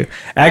kill you.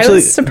 I Actually,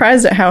 was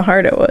surprised at how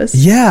hard it was.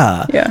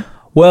 yeah. Yeah.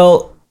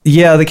 Well,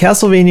 yeah, the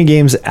Castlevania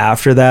games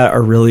after that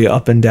are really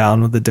up and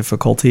down with the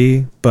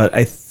difficulty, but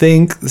I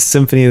think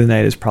Symphony of the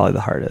Night is probably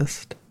the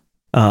hardest.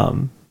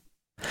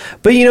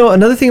 But you know,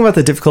 another thing about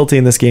the difficulty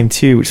in this game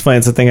too, which is funny,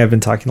 it's a thing I've been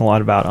talking a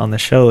lot about on the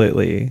show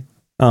lately,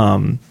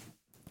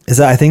 is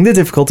that I think the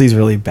difficulty is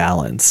really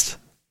balanced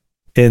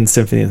in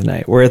Symphony of the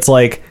Night, where it's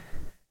like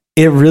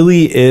it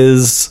really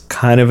is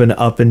kind of an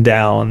up and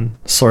down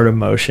sort of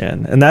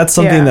motion. And that's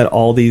something Yeah. that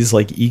all these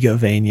like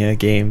Igavania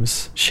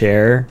games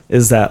share,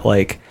 is that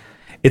like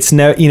it's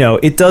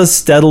it does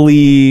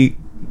steadily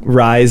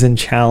rise and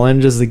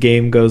challenge as the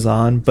game goes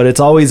on, but it's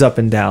always up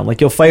and down. Like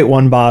you'll fight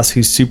one boss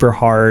who's super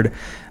hard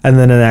and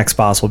then the next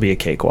boss will be a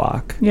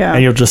cakewalk. Yeah.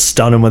 And you'll just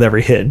stun him with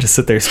every hit and just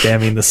sit there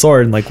spamming the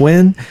sword and like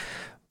win.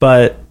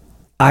 But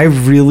I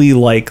really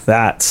like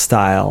that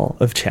style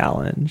of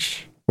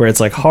challenge where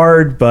it's like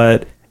hard,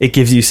 but it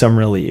gives you some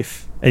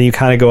relief and you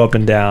kind of go up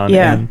and down.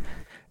 Yeah. And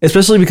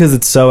especially because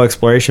it's so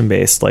exploration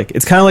based. Like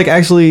it's kind of like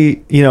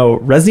actually,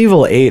 Resident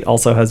Evil 8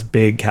 also has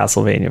big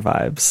Castlevania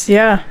vibes.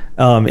 Yeah.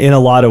 In a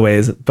lot of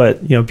ways,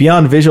 but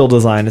beyond visual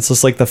design, it's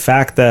just like the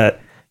fact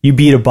that you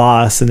beat a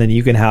boss and then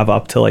you can have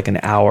up to like an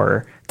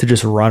hour to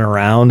just run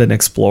around and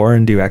explore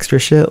and do extra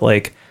shit.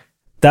 Like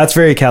that's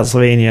very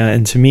Castlevania.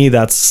 And to me,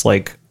 that's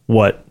like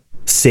what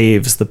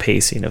saves the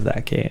pacing of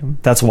that game.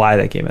 That's why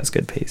that game has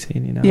good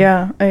pacing,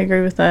 Yeah, I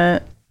agree with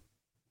that.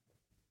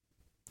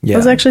 Yeah. I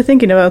was actually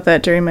thinking about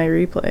that during my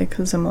replay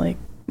because I'm like,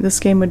 this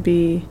game would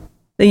be.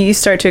 You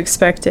start to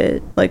expect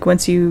it, like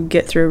once you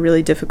get through a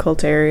really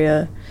difficult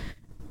area,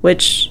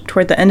 which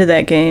toward the end of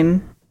that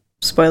game,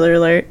 spoiler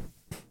alert,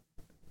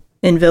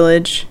 in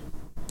Village,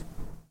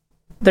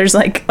 there's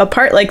like a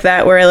part like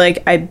that where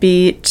like I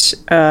beat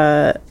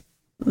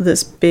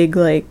this big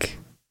like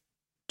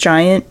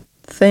giant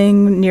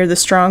thing near the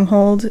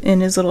stronghold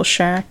in his little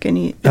shack and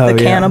the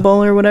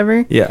cannibal or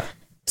whatever. Yeah.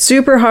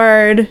 Super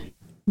hard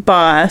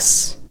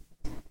boss.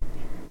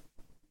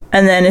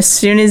 And then as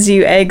soon as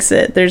you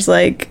exit, there's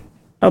like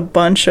a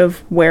bunch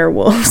of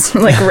werewolves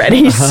like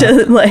ready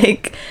to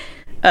like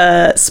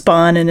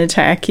spawn and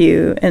attack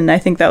you. And I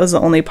think that was the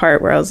only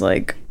part where I was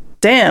like,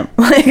 damn,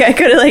 like I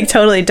could have like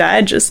totally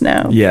died just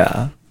now.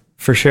 Yeah,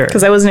 for sure.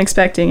 Because I wasn't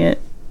expecting it.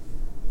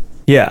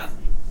 Yeah.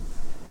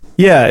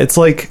 Yeah, it's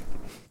like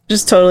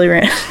just totally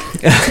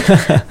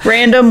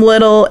random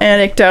little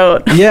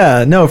anecdote.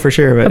 Yeah, no, for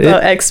sure. But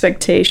about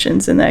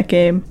expectations in that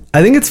game.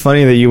 I think it's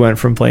funny that you went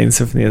from playing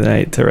Symphony of the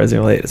Night to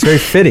Resident Evil 8. It's very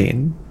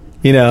fitting,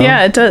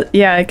 Yeah, it does.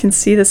 Yeah, I can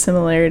see the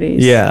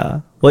similarities.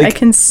 Yeah. Like I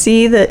can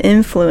see the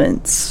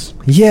influence.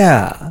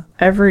 Yeah.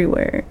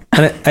 Everywhere.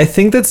 And I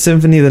think that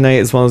Symphony of the Night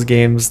is one of those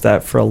games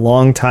that for a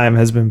long time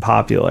has been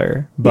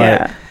popular,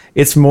 but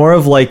it's more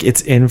of like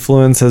its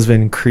influence has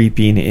been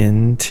creeping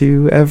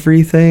into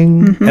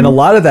everything. Mm-hmm. And a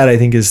lot of that I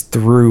think is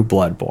through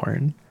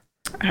Bloodborne.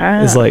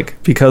 Is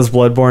like because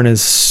Bloodborne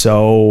is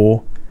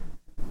so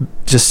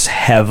just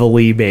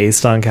heavily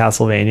based on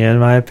Castlevania, in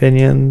my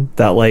opinion.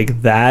 That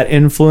like that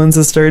influence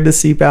has started to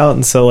seep out,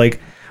 and so like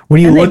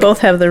when you and look, they both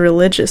have the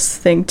religious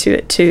thing to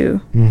it too,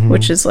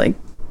 which is like,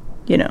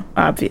 you know,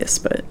 obvious,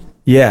 but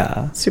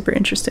yeah, super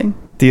interesting.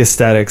 The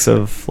aesthetics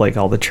of like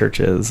all the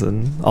churches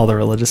and all the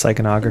religious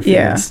iconography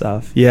and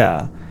stuff.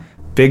 Yeah,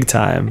 big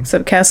time.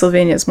 Except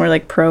Castlevania is more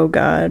like pro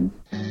god.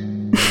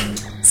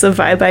 It's the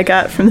vibe I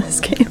got from this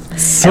game.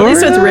 At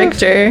least with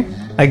Richter.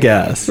 I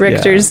guess.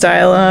 Richter's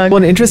dialogue.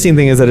 One interesting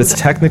thing is that it's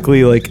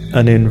technically like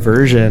an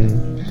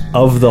inversion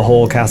of the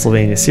whole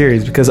Castlevania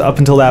series, because up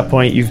until that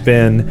point you've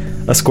been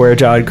a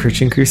square-jawed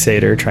Christian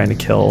crusader trying to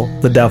kill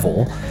the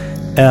devil.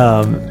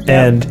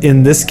 And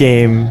in this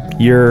game,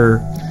 you're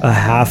a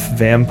half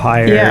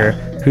vampire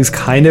who's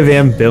kind of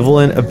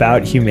ambivalent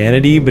about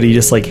humanity, but he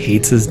just like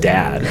hates his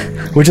dad,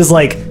 which is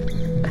like,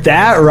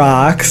 that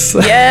rocks.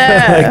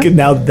 Yeah. Like,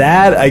 now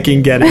that I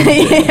can get into.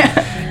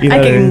 Yeah. You know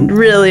I can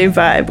really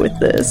vibe with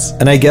this.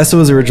 And I guess it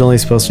was originally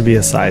supposed to be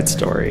a side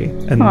story.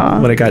 And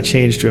when it got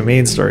changed to a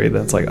main story,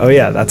 that's like, oh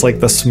yeah, that's like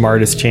the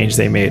smartest change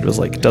they made, was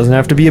like, it doesn't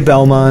have to be a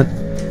Belmont.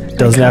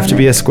 Doesn't have to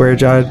be a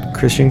square-jawed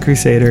Christian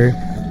crusader.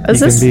 You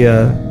can be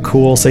a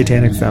cool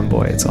satanic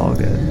femboy. It's all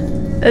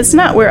good. It's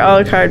not where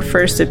Alucard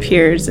first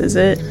appears, is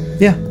it?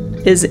 Yeah.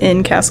 Is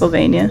in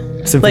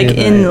Castlevania. Symphony like of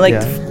the in Night,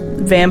 like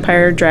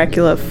vampire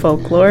Dracula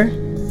folklore.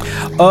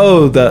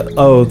 Oh,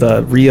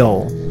 the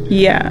real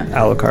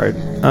Alucard.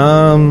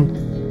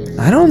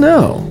 I don't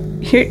know.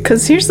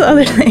 Because here's the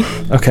other thing.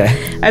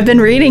 Okay. I've been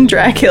reading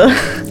Dracula.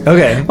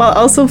 Okay. While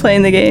also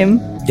playing the game.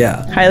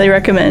 Yeah. Highly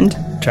recommend.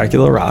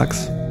 Dracula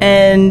rocks.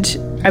 And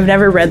I've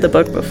never read the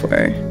book before,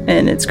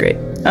 and it's great.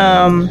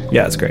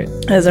 Yeah, it's great.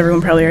 As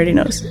everyone probably already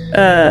knows.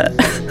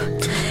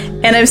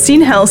 And I've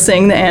seen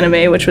Hellsing, the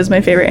anime, which was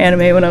my favorite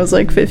anime when I was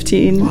like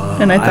 15.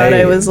 And I thought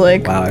I was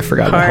like, wow, I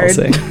forgot hard.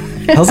 about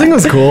Hellsing. Hellsing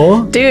was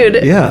cool.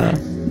 Dude. Yeah.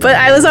 But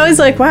I was always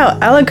like, wow,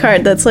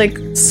 Alucard, that's like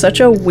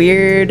such a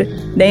weird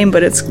name,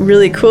 but it's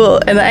really cool.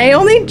 And I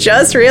only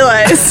just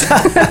realized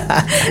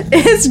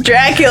it's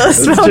Dracula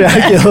spelled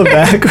Dracula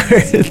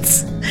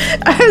backwards.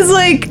 I was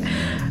like,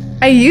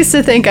 I used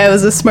to think I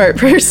was a smart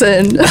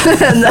person,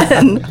 and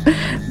then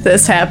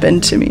this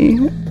happened to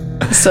me.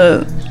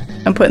 So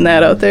I'm putting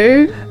that out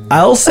there.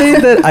 I'll say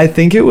that I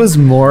think it was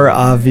more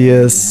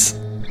obvious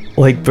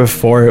like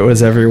before it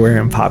was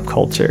everywhere in pop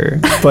culture,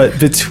 but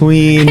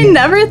between I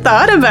never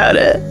thought about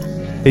it.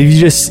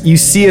 You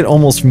see it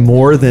almost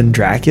more than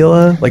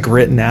Dracula like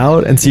written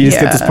out, and so you just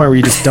get to this point where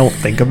you just don't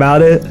think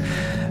about it,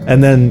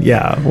 and then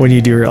when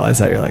you do realize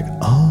that, you're like,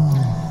 oh.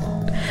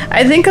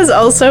 I think because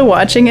also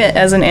watching it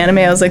as an anime,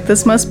 I was like,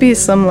 this must be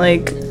some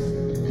like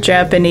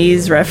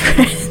Japanese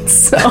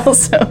reference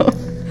also.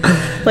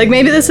 Like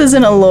maybe this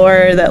isn't a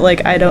lore that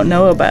like I don't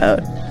know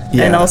about,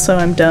 and also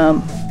I'm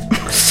dumb.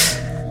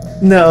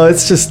 No,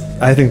 it's just,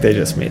 I think they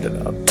just made it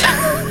up.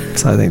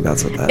 So I think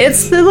that's what that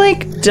is. It's the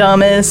like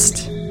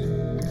dumbest,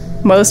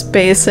 most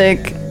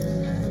basic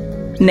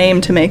name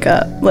to make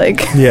up. Like,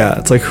 yeah,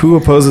 it's like, who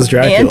opposes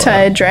Dracula?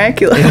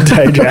 Anti-Dracula.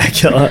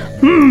 Anti-Dracula.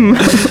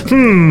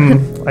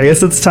 I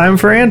guess it's time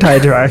for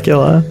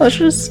anti-Dracula. Let's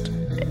just,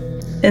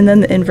 and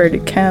then the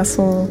inverted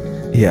castle.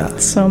 Yeah.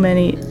 So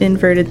many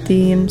inverted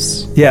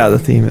themes. Yeah, the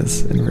theme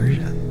is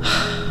inversion.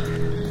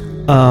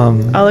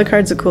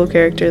 Alucard's a cool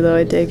character though,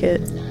 I dig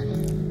it.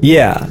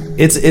 Yeah,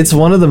 it's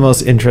one of the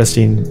most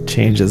interesting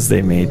changes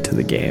they made to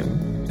the game,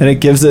 and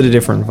it gives it a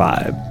different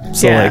vibe.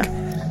 So like,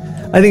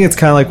 I think it's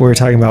kind of like what we were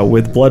talking about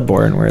with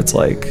Bloodborne, where it's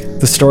like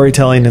the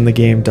storytelling in the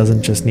game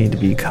doesn't just need to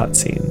be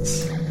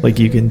cutscenes. Like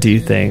you can do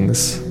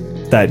things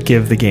that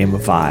give the game a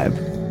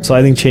vibe. So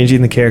I think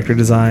changing the character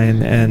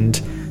design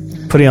and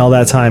putting all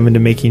that time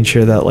into making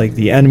sure that like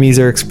the enemies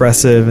are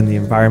expressive and the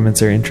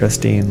environments are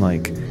interesting,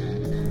 like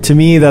to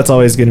me that's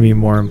always going to be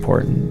more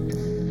important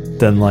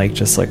than like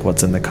just like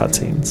what's in the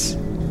cutscenes.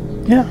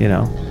 Yeah. You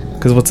know,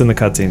 because what's in the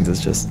cutscenes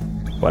is just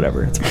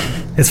whatever. It's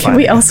fine. It's fine. Can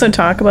we also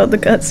talk about the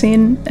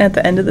cutscene at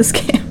the end of this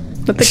game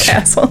with the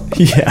castle?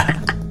 Yeah.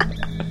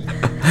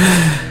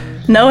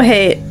 No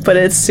hate, but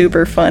it's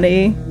super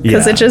funny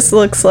because it just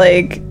looks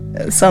like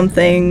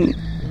something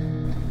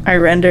I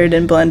rendered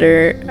in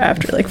Blender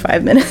after like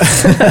 5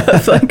 minutes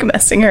of like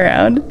messing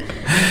around.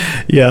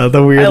 Yeah,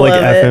 the weird like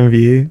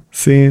FMV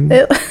scene.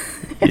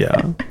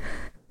 Yeah.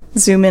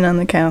 Zoom in on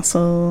the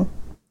castle.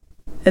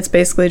 It's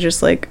basically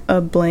just like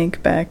a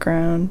blank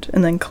background,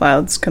 and then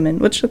clouds come in,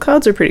 which the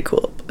clouds are pretty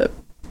cool, but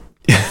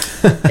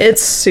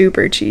it's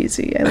super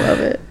cheesy. I love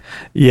it.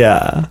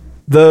 Yeah.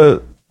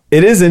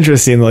 It is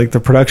interesting, like the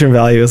production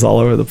value is all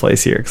over the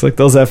place here, because like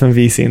those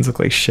FMV scenes look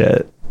like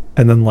shit,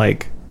 and then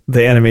like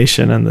the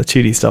animation and the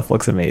 2D stuff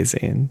looks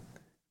amazing,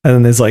 and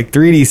then there's like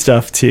 3D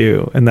stuff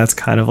too, and that's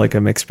kind of like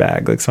a mixed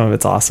bag. Like some of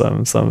it's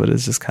awesome, some of it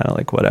is just kind of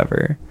like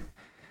whatever,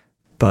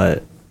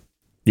 but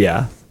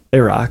yeah, it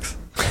rocks.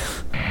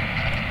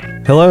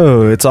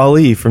 Hello, it's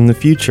Ali from the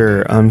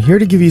future. I'm here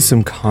to give you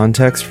some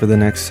context for the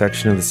next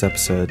section of this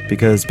episode,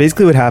 because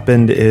basically what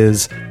happened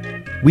is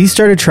we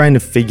started trying to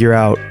figure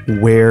out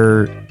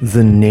where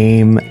the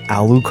name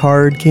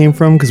Alucard came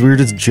from, because we were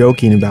just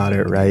joking about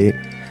it, right?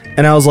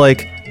 And I was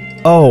like,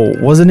 oh,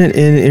 wasn't it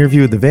in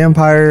Interview with the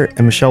Vampire?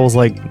 And Michelle was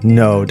like,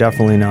 no,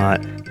 definitely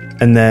not.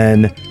 And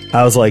then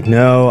I was like,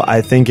 no,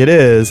 I think it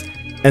is.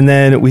 And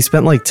then we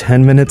spent like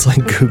 10 minutes like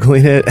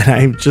Googling it, and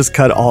I just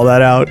cut all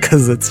that out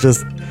because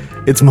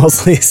it's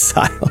mostly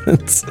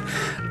silence.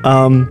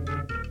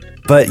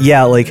 But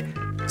yeah, like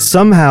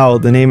somehow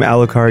the name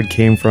Alucard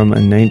came from a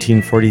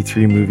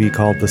 1943 movie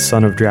called The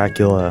Son of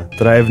Dracula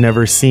that I have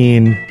never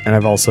seen and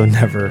I've also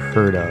never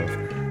heard of.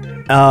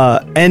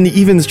 And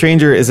even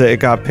stranger is that it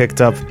got picked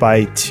up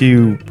by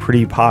two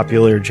pretty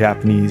popular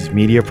Japanese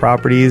media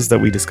properties that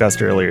we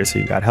discussed earlier. So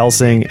you got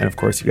Hellsing, and of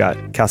course you got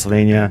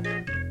Castlevania.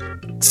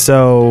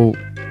 So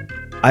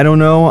I don't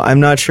know. I'm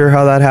not sure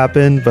how that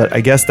happened, but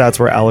I guess that's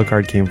where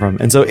Alucard came from.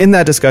 And so in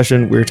that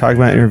discussion, we were talking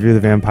about Interview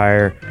with the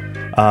Vampire.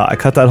 I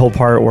cut that whole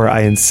part where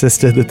I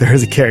insisted that there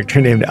is a character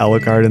named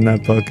Alucard in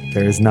that book.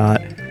 There is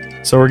not.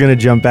 So we're going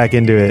to jump back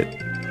into it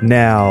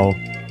now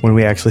when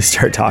we actually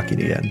start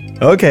talking again.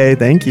 Okay,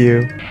 thank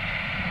you.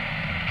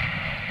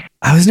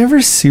 I was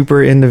never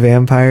super into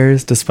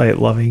vampires despite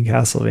loving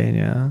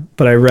Castlevania,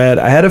 but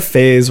I had a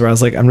phase where I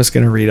was like, I'm just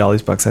going to read all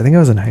these books. I think I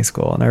was in high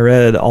school, and I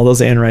read all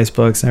those Anne Rice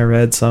books, and I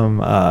read some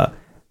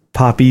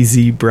Poppy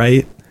Z.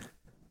 Bright,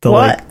 the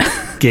like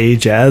gay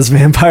jazz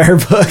vampire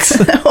books.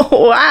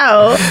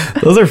 Wow.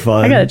 Those are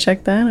fun. I got to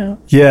check that out.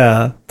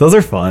 Yeah, those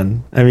are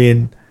fun. I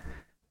mean,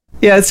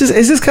 yeah, it's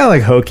just kind of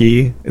like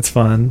hokey. It's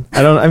fun.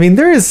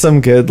 There is some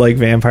good like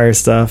vampire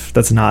stuff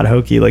that's not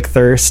hokey, like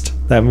Thirst.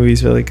 That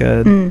movie's really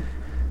good.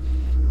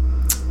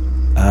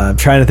 I'm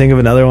trying to think of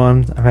another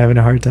one. I'm having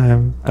a hard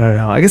time. I don't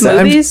know. I guess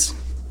movies.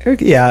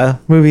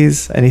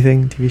 Movies,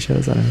 anything, TV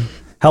shows. I don't know.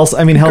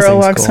 Hellsing's Girl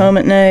Walks cool. Home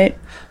at Night.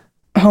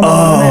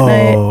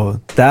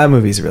 That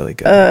movie's really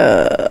good.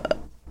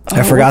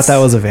 I forgot that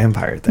was a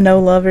vampire thing. No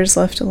Lovers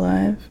Left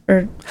Alive,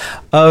 or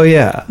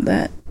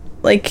that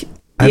like.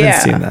 I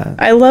haven't seen that.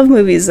 I love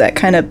movies that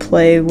kind of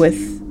play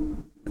with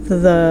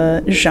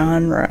the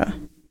genre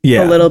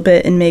a little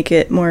bit and make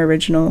it more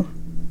original.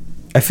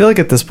 I feel like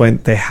at this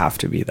point they have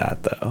to be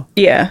that though.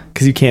 Yeah.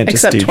 Because you can't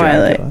just do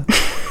Twilight.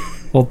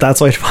 Well, that's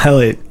why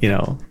Twilight,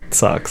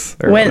 sucks.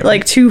 Went whatever.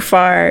 Like too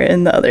far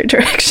in the other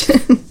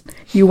direction.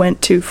 You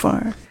went too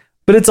far.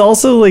 But it's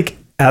also like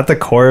at the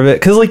core of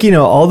it, because like,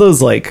 all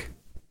those like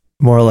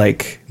more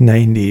like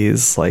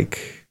 90s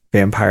like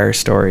vampire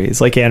stories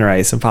like Anne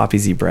Rice and Poppy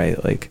Z.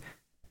 Bright, like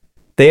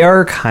they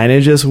are kind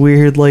of just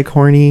weird like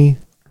horny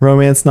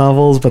romance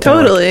novels, but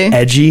totally they're like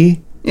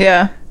edgy.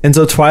 Yeah. And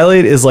so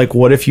Twilight is like,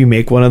 what if you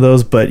make one of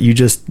those, but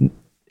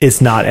it's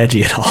not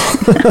edgy at all.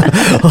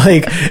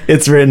 Like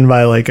it's written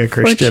by like a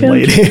Christian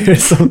lady or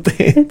something.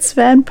 It's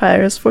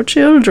vampires for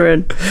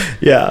children.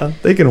 Yeah.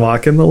 They can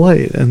walk in the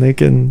light and they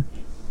can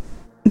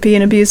be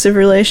in abusive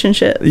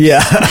relationship.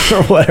 Yeah.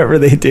 Or whatever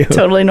they do.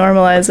 Totally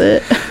normalize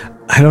it.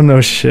 I don't know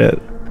shit.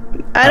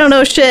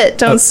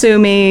 Don't sue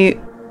me,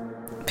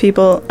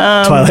 people.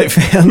 Twilight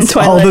fans.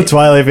 All the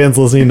Twilight fans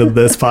listening to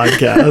this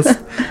podcast.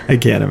 I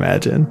can't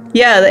imagine.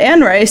 Yeah, the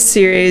Anne Rice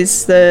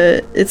series,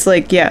 it's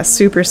like,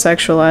 super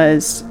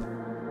sexualized.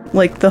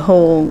 Like the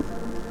whole...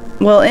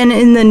 Well, and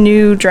in the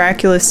new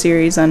Dracula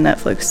series on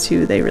Netflix,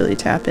 too, they really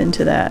tap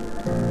into that.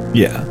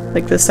 Yeah.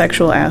 Like the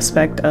sexual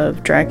aspect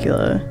of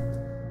Dracula's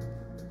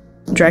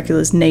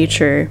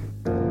nature.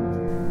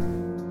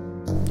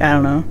 I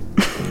don't know.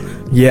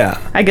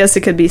 Yeah. I guess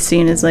it could be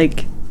seen as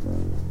like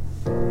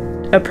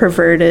a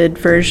perverted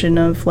version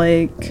of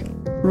like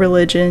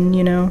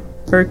religion,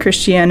 or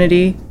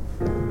Christianity.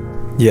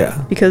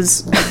 Yeah.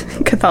 Because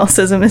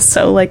Catholicism is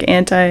so like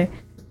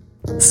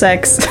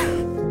anti-sex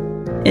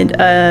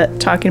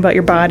and talking about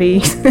your body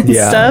and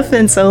stuff.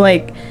 And so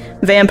like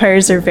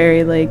vampires are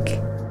very like,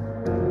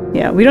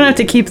 we don't have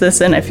to keep this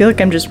in. I feel like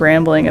I'm just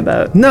rambling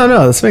about.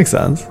 No, this makes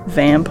sense.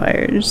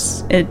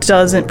 Vampires. It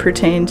doesn't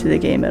pertain to the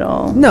game at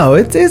all. No,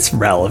 it's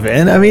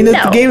relevant. I mean,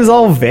 the game is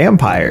all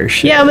vampire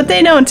shit. Yeah, but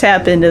they don't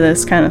tap into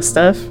this kind of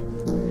stuff.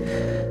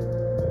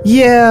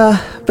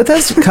 Yeah, but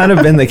that's kind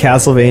of been the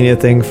Castlevania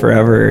thing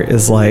forever,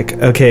 is like,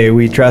 okay,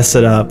 we dress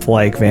it up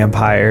like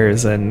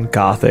vampires and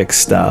gothic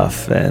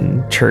stuff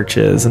and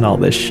churches and all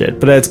this shit.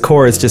 But at its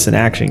core, it's just an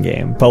action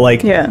game. But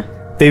like,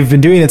 they've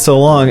been doing it so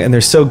long and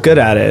they're so good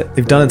at it.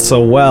 They've done it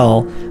so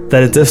well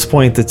that at this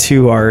point, the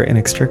two are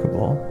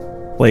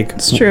inextricable. Like,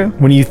 it's true.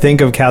 When you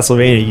think of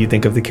Castlevania, you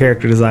think of the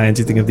character designs,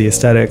 you think of the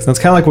aesthetics. And that's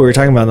kind of like what we were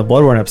talking about in the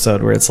Bloodborne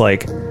episode, where it's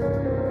like,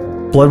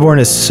 Bloodborne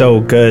is so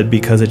good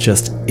because it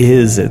just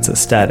is its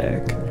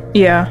aesthetic.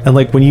 Yeah. And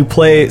like when you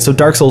play, so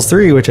Dark Souls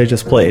 3, which I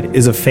just played,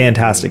 is a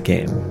fantastic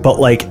game, but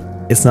like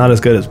it's not as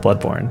good as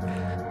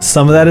Bloodborne.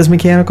 Some of that is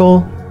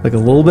mechanical, like a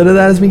little bit of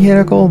that is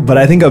mechanical, but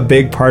I think a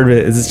big part of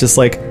it is it's just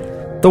like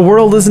the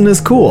world isn't as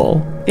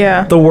cool.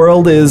 Yeah. The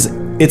world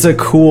it's a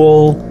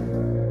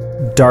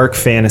cool dark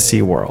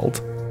fantasy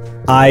world.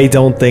 I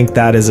don't think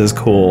that is as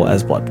cool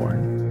as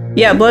Bloodborne.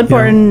 Yeah,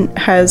 Bloodborne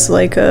has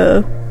like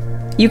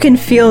you can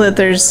feel that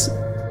there's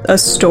a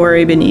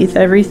story beneath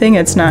everything.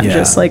 It's not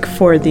just like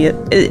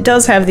it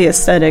does have the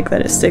aesthetic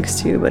that it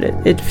sticks to, but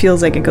it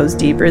feels like it goes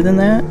deeper than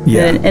that.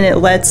 Yeah. And it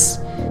lets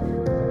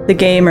the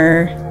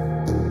gamer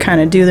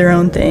kind of do their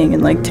own thing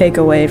and like take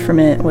away from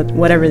it with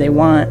whatever they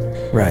want.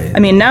 Right. I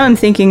mean, now I'm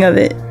thinking of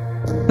it,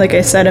 like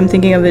I said, I'm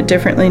thinking of it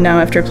differently now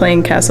after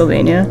playing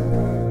Castlevania.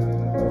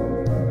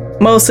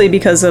 Mostly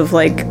because of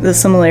like the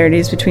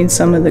similarities between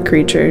some of the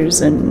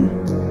creatures and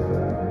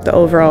the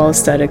overall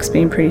aesthetics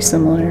being pretty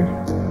similar.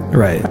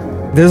 Right.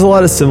 There's a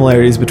lot of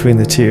similarities between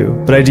the two,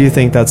 but I do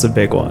think that's a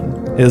big one.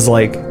 Is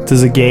like,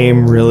 does a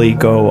game really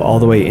go all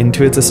the way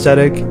into its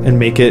aesthetic and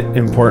make it an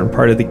important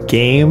part of the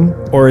game?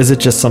 Or is it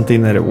just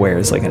something that it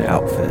wears like an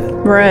outfit?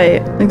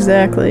 Right,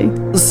 exactly.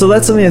 So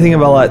that's something I think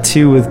about a lot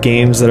too with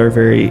games that are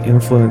very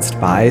influenced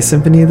by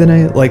Symphony of the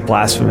Night, like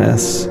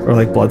Blasphemous or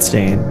like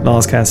Bloodstained and all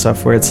this kind of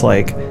stuff, where it's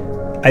like,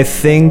 I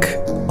think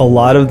a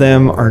lot of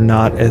them are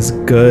not as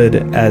good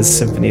as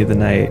Symphony of the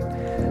Night,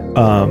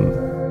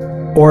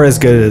 or as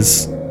good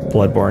as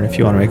Bloodborne, if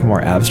you want to make a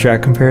more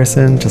abstract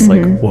comparison, just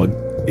like, what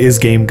is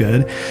game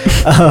good?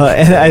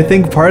 And I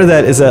think part of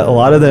that is that a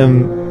lot of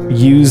them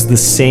use the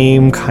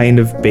same kind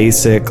of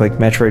basic like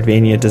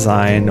Metroidvania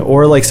design,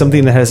 or like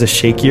something that has a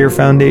shakier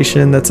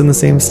foundation that's in the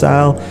same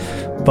style,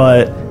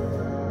 but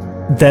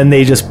then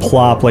they just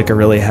plop like a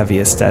really heavy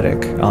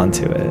aesthetic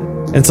onto it.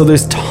 And so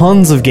there's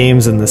tons of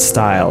games in this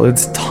style.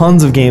 It's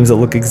tons of games that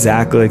look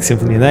exactly like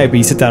Symphony of the Night, but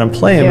you sit down and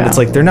play them and it's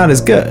like, they're not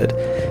as good.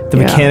 The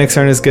mechanics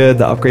aren't as good.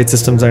 The upgrade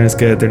systems aren't as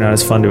good. They're not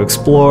as fun to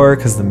explore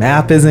because the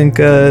map isn't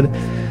good.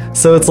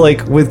 So it's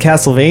like with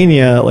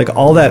Castlevania, like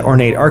all that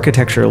ornate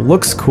architecture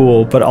looks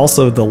cool, but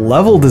also the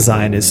level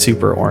design is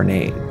super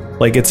ornate.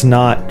 Like it's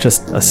not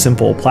just a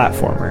simple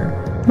platformer.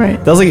 Right.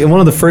 That was like in one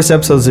of the first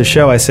episodes of the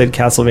show, I said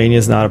Castlevania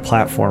is not a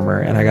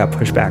platformer, and I got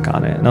pushed back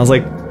on it. And I was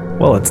like,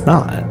 well, it's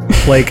not.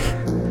 Like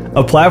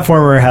a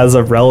platformer has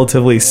a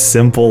relatively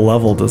simple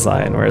level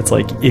design where it's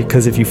like,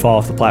 because if you fall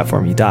off the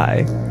platform, you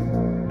die.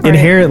 Right.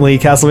 Inherently,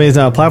 Castlevania is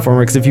not a platformer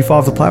because if you fall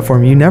off the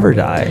platform, you never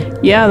die.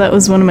 Yeah, that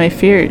was one of my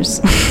fears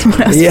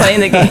when I was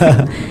playing the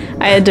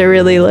game. I had to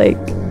really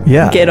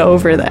get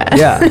over that.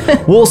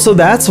 Yeah. Well, so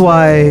that's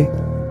why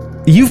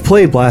you've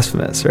played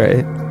Blasphemous,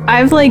 right?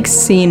 I've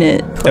seen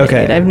it played.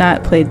 Okay. I've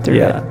not played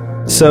through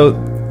it.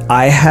 So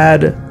I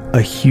had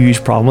a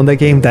huge problem with that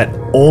game that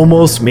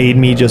almost made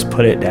me just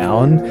put it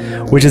down,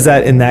 which is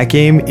that in that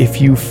game,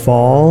 if you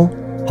fall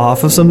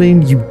off of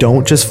something, you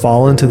don't just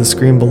fall into the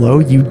screen below,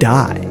 you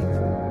die.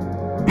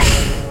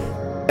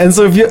 And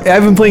so I've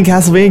been playing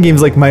Castlevania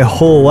games like my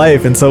whole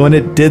life, and so when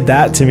it did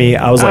that to me,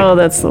 I was like, oh,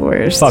 that's the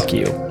worst. Fuck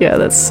you. Yeah,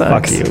 that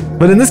sucks. Fuck you.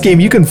 But in this game,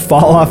 you can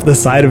fall off the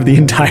side of the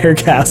entire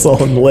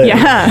castle and live.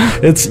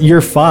 Yeah. You're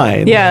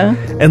fine. Yeah.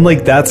 And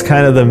that's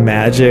kind of the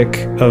magic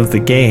of the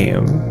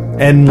game.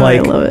 And I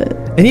love it.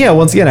 And yeah,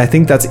 once again, I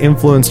think that's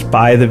influenced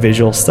by the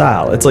visual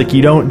style. It's like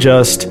you don't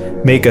just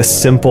make a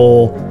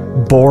simple,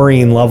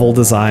 boring level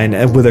design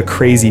with a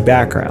crazy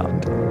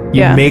background.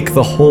 You make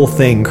the whole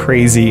thing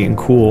crazy and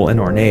cool and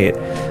ornate.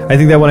 I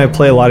think that when I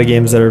play a lot of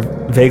games that are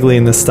vaguely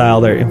in this style,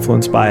 they're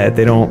influenced by it,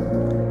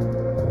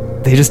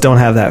 they just don't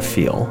have that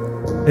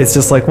feel. It's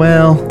just like,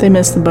 well, they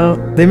missed the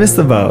boat. They missed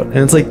the boat. And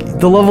it's like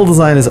the level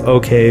design is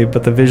okay,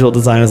 but the visual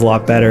design is a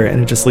lot better,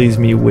 and it just leaves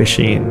me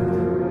wishing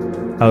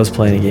I was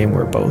playing a game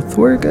where both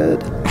were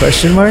good.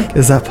 Question mark?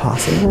 Is that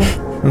possible?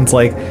 And it's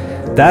like,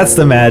 that's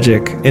the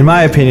magic. In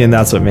my opinion,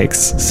 that's what makes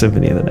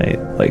Symphony of the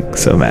Night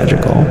so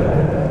magical.